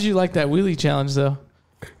how did you like that wheelie challenge though?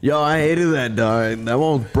 Yo, I hated that, dog. That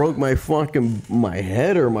one broke my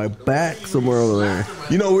head or my back somewhere over there.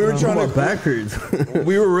 You know, we were trying my to back hurts.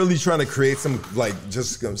 we were really trying to create some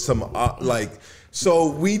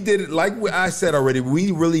so we did it like I said already.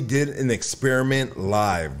 We really did an experiment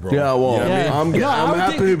live, bro. Yeah, well, You know what I mean? I'm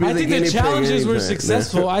happy to be I think the challenges were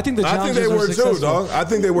successful. I think the challenges they were were successful. too, dog. I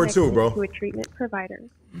think they were too, bro. To a treatment provider.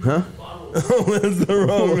 Huh? What's the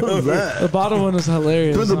wrong number? The bottle one was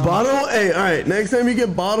hilarious. Dude, the bottle? Hey, all right. Next time you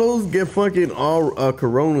get bottles, get fucking all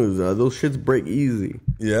Coronas. Those shits break easy.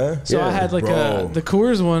 Yeah? So I had like the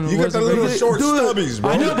Coors one. You got the little short stubbies,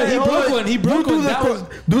 bro. I know, but he broke one. He broke one.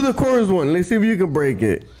 Do the Coors one. Let's see if you can break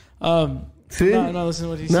it. See? No, listen to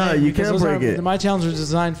what he's saying. saying. You can't break it. My challenge was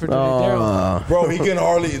designed for Dirty Daryl. Bro, he can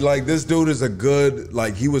hardly, like, this dude is a good,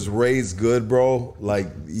 like, he was raised good, bro.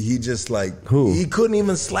 Like, he just, like, he couldn't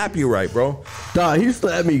even slap you right, bro. Dog, he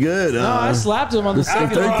slapped me good. No, I slapped him on the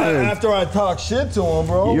second time. After I talked shit to him,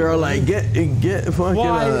 bro. You're like, get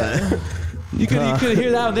fucking... You could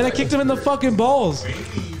hear that. Then I kicked him in the fucking balls.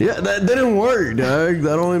 Yeah, that didn't work, dog.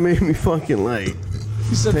 That only made me fucking, like,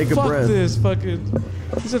 He said, take a fuck breath. this fucking...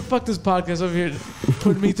 He said, fuck this podcast over here,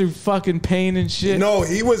 putting me through fucking pain and shit. No,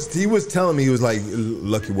 he was telling me, he was like,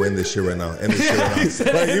 Lucky, we're in this shit right now. End this shit right now. He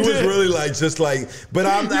said Like, he it was did. really like, just like, but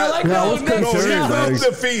I'm You're not. like, no, I was concerned, he dog. felt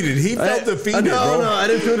defeated. He felt defeated, no, bro. No, I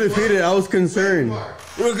didn't feel defeated. I was concerned.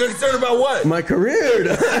 You were concerned about what? My career.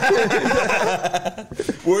 dog.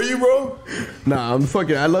 Were you, bro? Nah,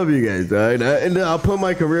 I love you guys, dog. And I'll put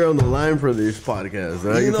my career on the line for this podcast.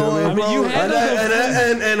 Dog. You know feel me? what, I mean, you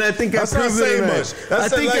handled and I think That's I not proved it saying tonight. much.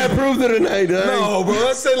 That's I think like- I proved it tonight, dog. No, bro.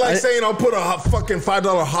 Let's say like saying I'll put a fucking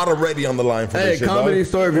 $5 hot already on the line for Hey, this shit, comedy dog.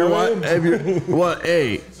 store.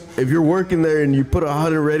 If you're working there and you put a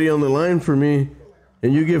hot and ready on the line for me,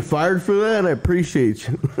 and you get fired for that, I appreciate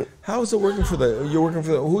you. How is it working for that? You're working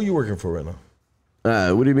for that? Who are you working for right now?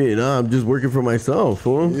 What do you mean? No, I'm just working for myself,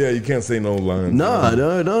 fool. Yeah, you can't say no lines.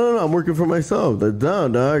 No, I'm working for myself. No,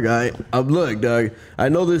 dog. Look, dog. I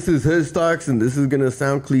know this is his stocks, and this is gonna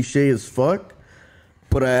sound cliche as fuck,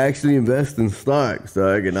 but I actually invest in stocks,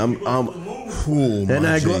 dog. And I'm Cool, and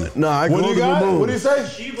I go. No, I What go do to you got? the moon. What do you say?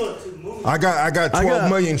 Shiba to move. I got 12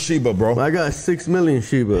 million Shiba, bro. I got 6 million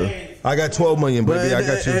Shiba. I got 12 million, baby. But I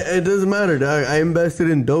got you. It doesn't matter, dog. I invested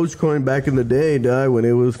in Dogecoin back in the day, dog, when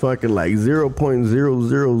it was fucking like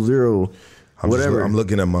 0.000 whatever. I'm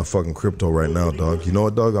looking at my fucking crypto right now, dog. You know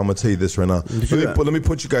what, dog? I'm gonna tell you this right now. Let me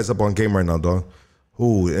put you guys up on game right now, dog.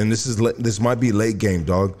 Ooh, and this might be late game,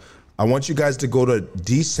 dog. I want you guys to go to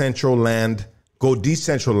Decentraland. Go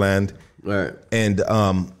Decentraland, right? And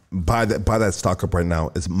buy that stock up right now.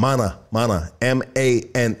 It's Mana, MANA,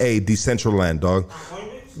 Decentraland, dog.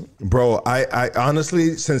 Bro, I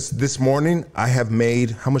honestly, since this morning, I have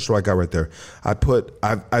made, how much do I got right there?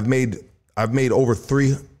 I've made over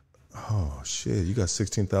three. Oh shit, you got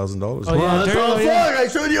 $16,000. Oh, yeah, That's all fuck. I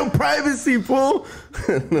showed you privacy, fool.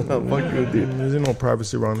 No, fuck with you. There's no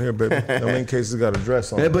privacy around here, baby. That main case has got a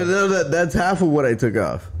dress on. Yeah, but that's half of what I took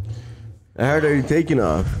off. I heard you taking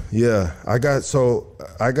off. Yeah,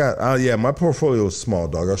 my portfolio is small,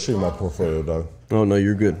 dog. I'll show you my portfolio, dog. Oh no,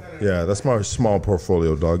 you're good. Yeah, that's my small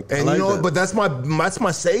portfolio, dog. And like you know what? that. But that's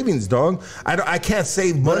my savings, dog. I can't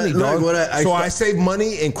save money, dog. I save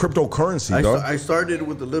money in cryptocurrency, dog. I started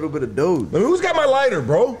with a little bit of Doge. I mean, who's got my lighter,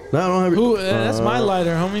 bro? No, I don't have. That's my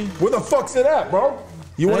lighter, homie. Where the fuck's it at, bro?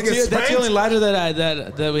 You want to get spanked? That's the only lighter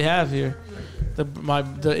that we have here.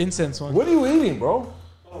 The incense one. What are you eating, bro?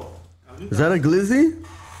 Is that a glizzy?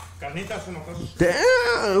 Carnitas son cosas.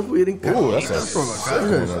 Damn, we eating carnitas from a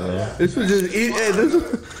cousin. This was just eat. Hey, this was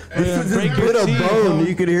just bit of bone.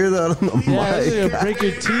 You could hear that on the mic. Yeah, this is gonna break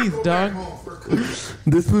your teeth, dog.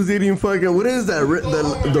 This was eating fucking. What is that? The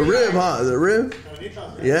rib, huh? The rib.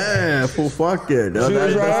 Yeah, full fuck it. Dog.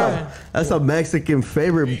 That's a Mexican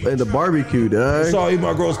favorite in the barbecue, dog. I saw you eat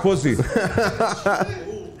my girl's pussy.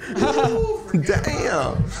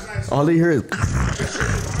 Damn. All he hears is.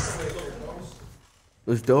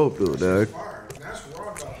 It's dope, though, dog.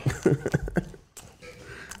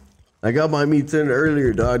 I got my meats in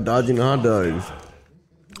earlier, dog, dodging hot dogs.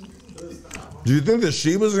 Do you think the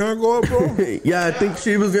Shiba's gonna go up, bro? Yeah, I think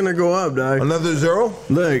Shiba's gonna go up, dog. Another zero?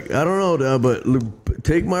 Look, I don't know, dog, but look,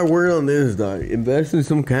 Take my word on this, dog. Invest in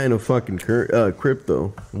some kind of fucking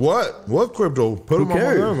crypto. What? What crypto? Put them on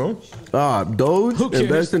my man. Doge.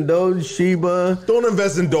 Invest in Doge, Shiba. Don't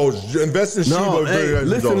invest in Doge. Invest in Shiba. Hey,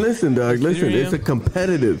 listen, dog. Listen, it's a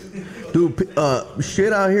competitive. Dude,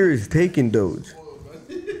 shit out here is taking Doge.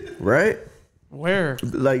 Right? Where?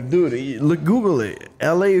 Like, dude, look, Google it.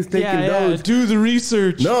 LA is taking Doge. Do the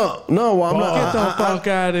research. No, I'm not. Get the fuck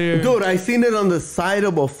out of here. Dude, I seen it on the side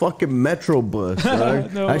of a fucking Metro bus.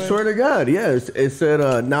 No I way. swear to God, yes. It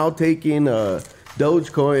said now taking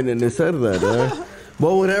Dogecoin, and it said that.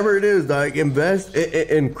 Well, whatever it is, dog, invest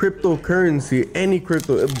in cryptocurrency, any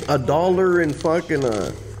crypto. $1 in fucking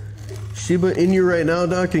Shiba Inu right now,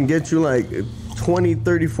 dog, can get you like 20,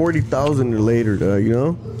 30, 40,000 or later, dog, you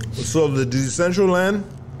know? So the Decentraland,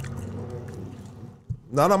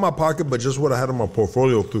 not on my pocket, but just what I had in my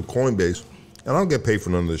portfolio through Coinbase. And I don't get paid for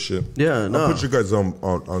none of this shit. Yeah, no. I'll put you guys on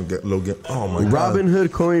get little get. Oh my God. Robinhood,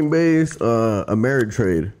 Coinbase,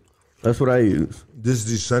 Ameritrade. That's what I use. This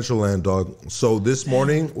is Decentraland, dog. So this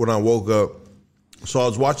morning when I woke up, so I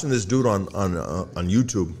was watching this dude on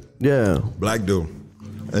YouTube. Yeah. Black dude.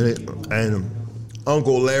 And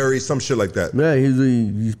Uncle Larry, some shit like that. Yeah,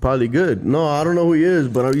 he's probably good. No, I don't know who he is,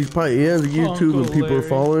 but he has a YouTube and people are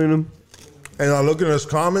following him. And I look at his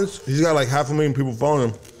comments. He's got like 500,000 people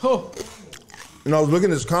following him. Oh. And I was looking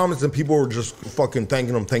at his comments and people were just fucking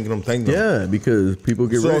thanking him. Yeah, because people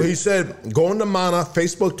get So rich. he said, go into Mana.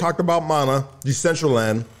 Facebook talked about Mana,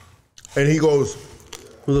 Decentraland. And he goes,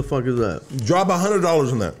 who the fuck is that? Drop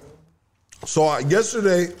 $100 in there. So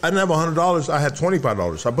yesterday, I didn't have $100. I had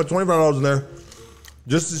 $25. So I put $25 in there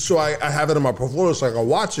just so I have it in my portfolio so I can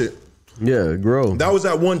watch it. Yeah, grow. That was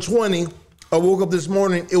at 120. I woke up this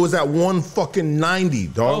morning. It was at 190,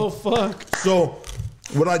 dog. Oh, fuck. So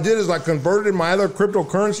what I did is I converted my other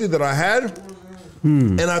cryptocurrency that I had,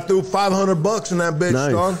 and I threw $500 in that bitch,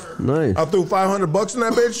 Nice. dog. Nice. I threw $500 in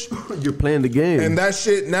that bitch. You're playing the game. And that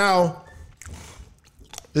shit now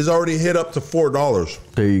is already hit up to $4.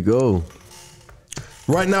 There you go.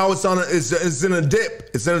 Right now it's in a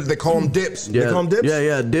dip. They call them dips. Yeah. They call them dips?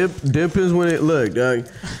 Yeah. Dip is when it look, dog.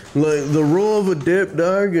 Like the rule of a dip,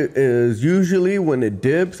 dog, is usually when it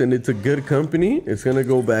dips and it's a good company, it's gonna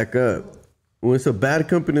go back up. When it's a bad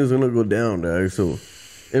company, it's gonna go down, dog. So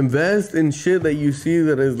invest in shit that you see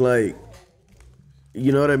that is like,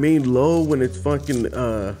 you know what I mean, low when it's fucking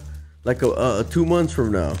like a 2 months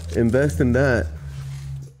from now. Invest in that.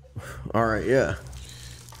 All right, yeah.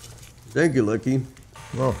 Thank you, Lucky.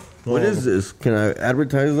 Oh, what is this? Can I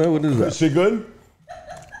advertise that? What is that? Is she good?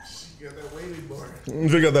 She got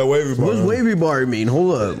that wavy bar. What's wavy bar mean?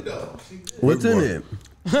 Hold up. What's in it?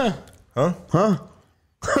 Huh?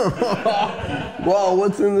 Wow,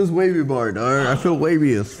 what's in this wavy bar, dog? I feel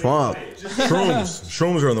wavy as fuck.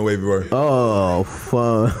 Shrooms are on the wavy bar. Oh,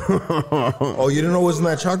 fuck. Oh, you didn't know what's in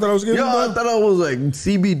that chocolate I was getting? Yo, I thought I was like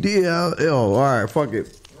CBD. Yo, all right, fuck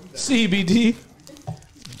it. CBD.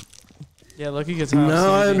 Yeah, Lucky gets high.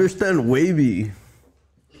 Now I understand wavy.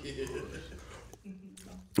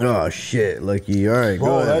 Oh shit, Lucky. All right, Bro,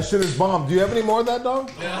 go ahead. that shit is bomb. Do you have any more of that, dog?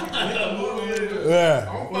 Yeah.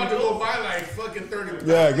 I'm about to go buy like fucking 30.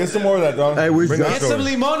 Yeah, get some more of that, dog. Hey, where's Bring that Get some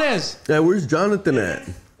story. limones. Hey, where's Jonathan at?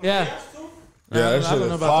 Yeah. Yeah, that shit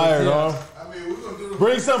is fire, dog.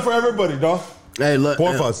 Bring some for everybody, dog. Hey, look.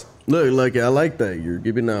 Porfas. Look, Lucky, I like that. You're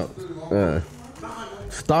giving out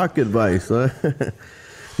stock advice, huh?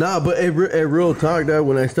 Nah, but a real talk, dog.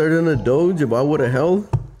 When I started in the Doge, if I would have held,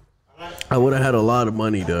 I would have had a lot of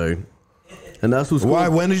money, dog. And that's what's cool. Why?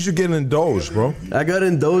 When did you get in Doge, bro? I got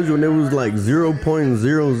in Doge when it was like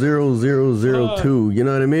 0.00002. You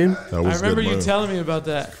know what I mean? I remember you telling me about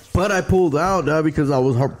that. But I pulled out, dog, because I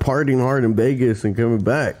was partying hard in Vegas and coming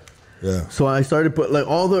back. Yeah. So I started put like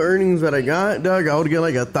all the earnings that I got, dog. I would get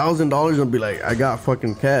like $1,000 and be like, I got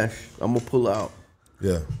fucking cash. I'm gonna pull out.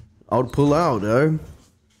 Yeah. I would pull out, dog.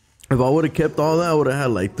 If I would have kept all that, I would have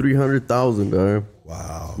had like 300,000, dog.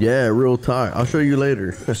 Wow. Yeah, real talk. I'll show you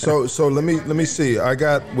later. So let me see. I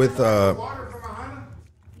got with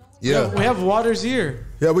Yeah, we have waters here.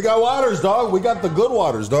 Yeah, we got waters, dog. We got the good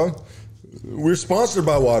waters, dog. We're sponsored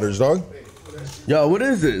by Waters, dog. Yo, what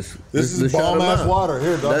is this? This is bomb ass water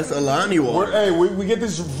here, dog. That's Alani water. Hey, we get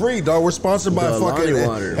this for free, dog. We're sponsored by fucking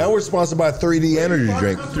water. and we're sponsored by 3D Energy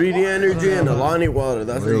Drink. 3D Energy and Alani water.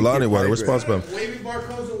 That's Alani water. We're sponsored by. Wavy bar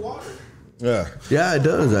comes with water. Yeah. Yeah, it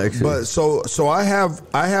does actually. But so I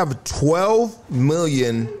have 12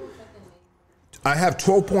 million. I have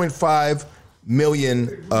 12.5 million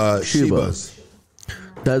Shibas.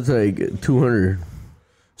 That's like 200.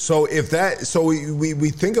 So if that, so we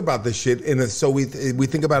think about this shit, and so we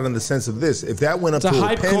think about it in the sense of this: if that went up It's to a a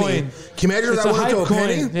hype penny, coin. can you imagine if that went up to a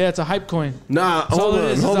penny? Yeah, it's a hype coin. Nah, That's all it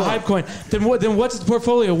is. It's a hype coin. Then what's the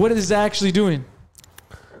portfolio? What is it actually doing?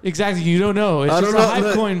 Exactly, you don't know. It's just a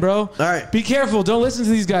hype coin, bro. All right. Be careful. Don't listen to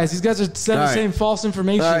these guys. These guys are sending the same false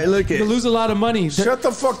information. All right, look you it. can lose a lot of money. Shut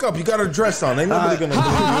the fuck up. You got a dress on. Ain't nobody gonna do it, you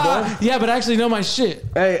know? Yeah, but I actually know my shit.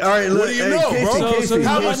 Hey, all right, look. What do you hey, know, Casey, bro? Casey,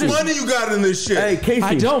 How much Casey. money you got in this shit? Hey, Casey.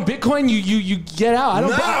 I don't. Bitcoin, you get out. I don't.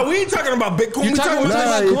 Nah, we ain't talking about Bitcoin. You're We talking talking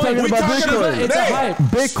about you're coin. talking We about talking Bitcoin. It's a hype.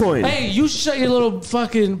 Bitcoin. Hey, you shut your little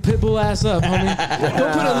fucking pitbull ass up, homie.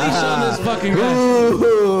 Don't put a leash on this fucking guy.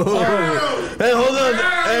 Hey, hold on.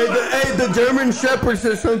 Hey, the German Shepherd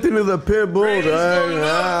said something to the pit bull. Right?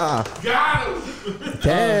 Got him.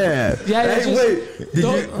 Yeah. Yeah, Hey, wait.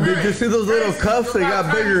 Did you see those little cuffs? They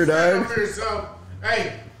got bigger, dog.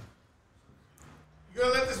 Hey, you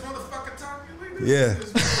gonna let this motherfucker talk to you like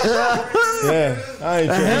this? Yeah. Yeah. I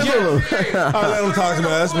ain't tripping. I let him talk to me.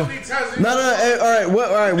 That's my. No. Hey, all right.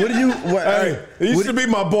 All right. What do you? Hey, it used to be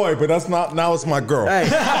my boy, but that's not. Now it's my girl. Hey,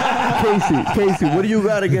 Casey, what do you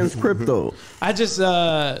got against crypto? I just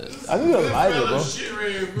I think I like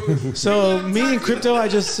it, bro. so me and crypto,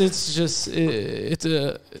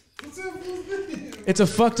 it's a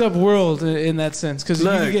fucked up world in that sense because you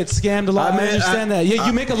Look, get scammed a lot. I understand that. Yeah,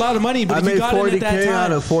 you make a lot of money, but if you got in at that $40K time,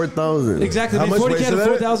 out of 4,000. exactly, How made much 40K weight out of is that?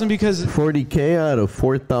 4,000 because 40K out of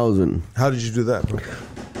 4,000. How did you do that, bro?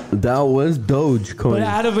 That was Dogecoin. but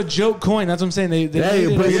out of a joke coin. That's what I'm saying. They Hey,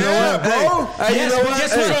 made it but as- you know Yeah, what? bro. Hey, Yes, you know but what?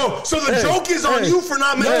 guess Hey, what? So the joke is on you for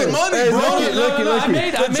not making money, hey, bro. look, I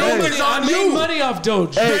made The joke money. is on I made you. money off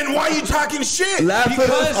Doge. Then why you talking shit? Laugh at Because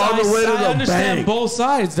us all the way to I the understand bank. both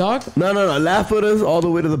sides, dog. No. Laugh at us all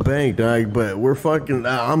the way to the bank, dog. But we're fucking.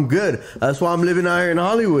 I'm good. That's why I'm living out here in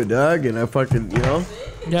Hollywood, dog. And I fucking,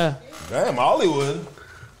 Yeah. Damn, Hollywood.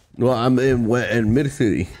 Well, I'm in Mid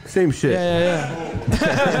City. Same shit. Yeah.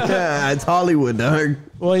 Yeah, it's Hollywood, dog.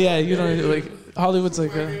 Well, yeah, you know, like Hollywood's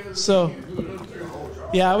like so.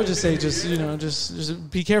 Yeah, I would just say,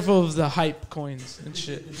 just be careful of the hype coins and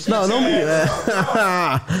shit. No, don't be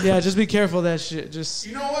that. Yeah, just be careful of that shit. Just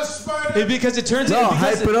You know what, Spider? because it turns No,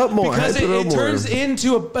 because hype it up more. Because Hype it up it more. turns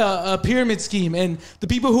into a pyramid scheme, and the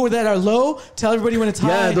people that are low tell everybody when it's high.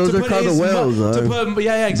 Yeah, those to are put called the is mu- whales, to dog. put,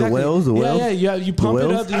 yeah, exactly. The whales. Yeah, you pump The it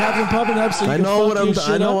whales? up. You have them pumping up so you I can know fuck what your I'm. shit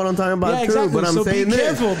I know up. what I'm talking about Yeah, too. exactly. But I'm So saying be this.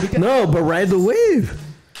 careful, because- No, but ride the wave.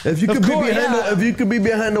 If you could be course, behind, yeah. if you could be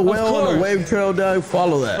behind the whale on course. the wave trail, dog,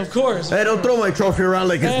 follow that. Of course. Hey, don't throw my trophy around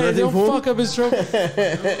like it's Hey, nothing, don't fool. fuck up his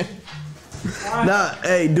trophy. Nah,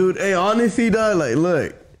 hey, dude. Hey, honestly, dog. Like,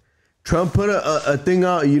 look, Trump put a thing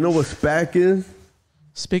out. You know what SPAC is?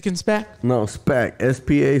 Spick and SPAC? No, SPAC.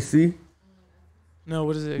 SPAC. No,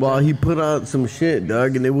 what is it? Well, he put out some shit,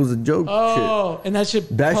 dog, and it was a joke. Oh, and that shit.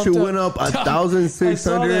 That pumped shit went up I saw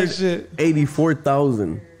that shit.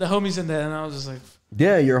 1,684,000. The homie said that, and I was just like,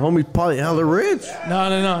 Yeah, your homie's probably hella rich.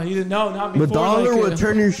 no, he didn't. No, not before. The dollar like, would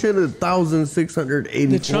turn your shit at 1,684.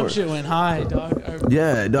 The Trump shit went high, dog.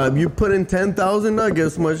 Yeah, dog. If you put in 10,000, dog,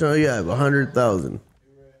 guess how much you have? 100,000.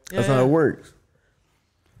 That's how it works.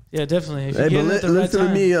 Yeah, definitely. If you Hey, get but it at the right listen to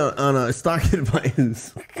time. me on a stock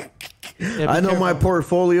advice. Yeah, be I know careful. my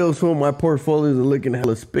portfolio, so my portfolios are looking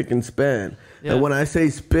hella spick and span. Yeah. And when I say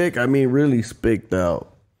spick, I mean really spicked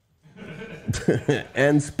out.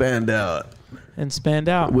 And spanned out. And spanned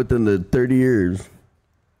out. Within the 30 years.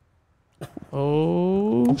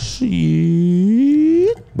 Oh,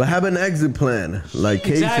 shit. But have an exit plan, like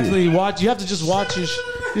Casey. Exactly. Watch. You have to just watch your.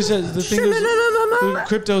 You said the thing is,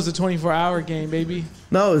 crypto's a 24-hour game, baby.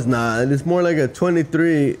 No, it's not. It's more like a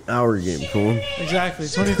 23-hour game, fool. Exactly.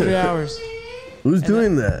 23 hours. Who's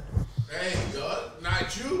doing that? Hey,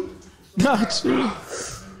 not you. Not you.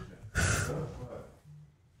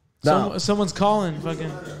 No. Someone's calling.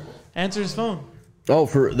 Fucking answer his phone. Oh,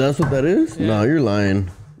 that's what that is? Yeah. No, you're lying.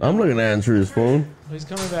 I'm not gonna answer his phone. He's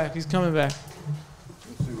coming back. He's coming back.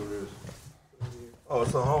 Oh,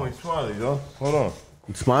 it's a homie Smiley, yo. Hold on.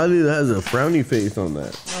 Smiley has a frowny face on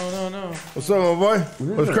that. No. What's up, my boy?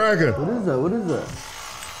 What's cracking? What is that? What is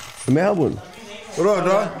that? Let me have one. What up,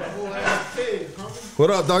 dog? What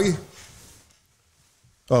up, doggy?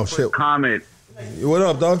 Oh, shit. Comment. What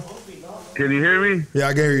up, dog? Can you hear me? Yeah,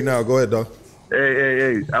 I can hear you now. Go ahead, dog.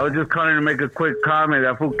 Hey. I was just calling to make a quick comment.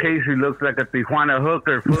 That fool Casey looks like a Tijuana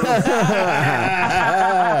hooker, fool.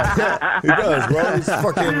 He does, bro. He's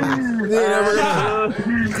fucking. He ain't ever gonna.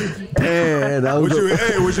 Man, that was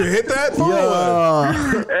Would you hit that? Fool?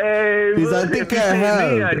 Yeah. Hey, He's look, like, I think if you I say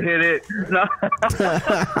have. me, I'd hit it. No.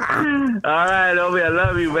 All right, Obi, I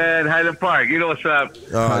love you, man. Highland Park. You know what's up.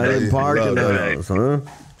 Oh, Highland Park in the that. house, huh?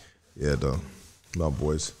 Yeah, dog. No,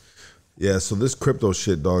 boys. Yeah, so this crypto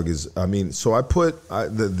shit, dog, is, I mean, so I put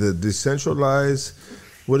the decentralized,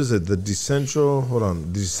 what is it? The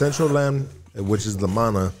Decentraland, which is the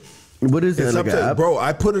Mana. What is that? Like bro,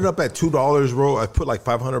 I put it up at $2, bro. I put like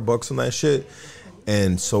 $500 on that shit.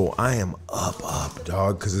 And so I am up,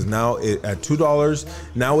 dog, because it's now at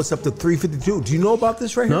 $2. Now it's up to $3.52. Do you know about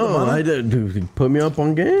this right here? No, I did. Dude, put me up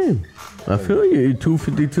on game. I feel you.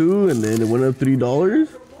 $2.52, and then it went up $3.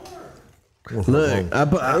 Look,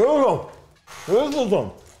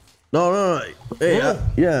 No. Hey,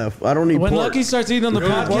 I don't need When pork. Lucky starts eating on the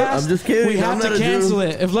podcast, I'm just kidding. we have to cancel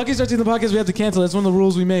it. If Lucky starts eating the podcast, we have to cancel it. It's one of the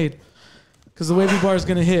rules we made. Because the wavy bar is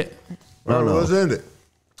going to hit. All right, let's end it.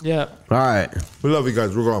 Yeah. All right. We love you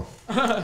guys. We're gone.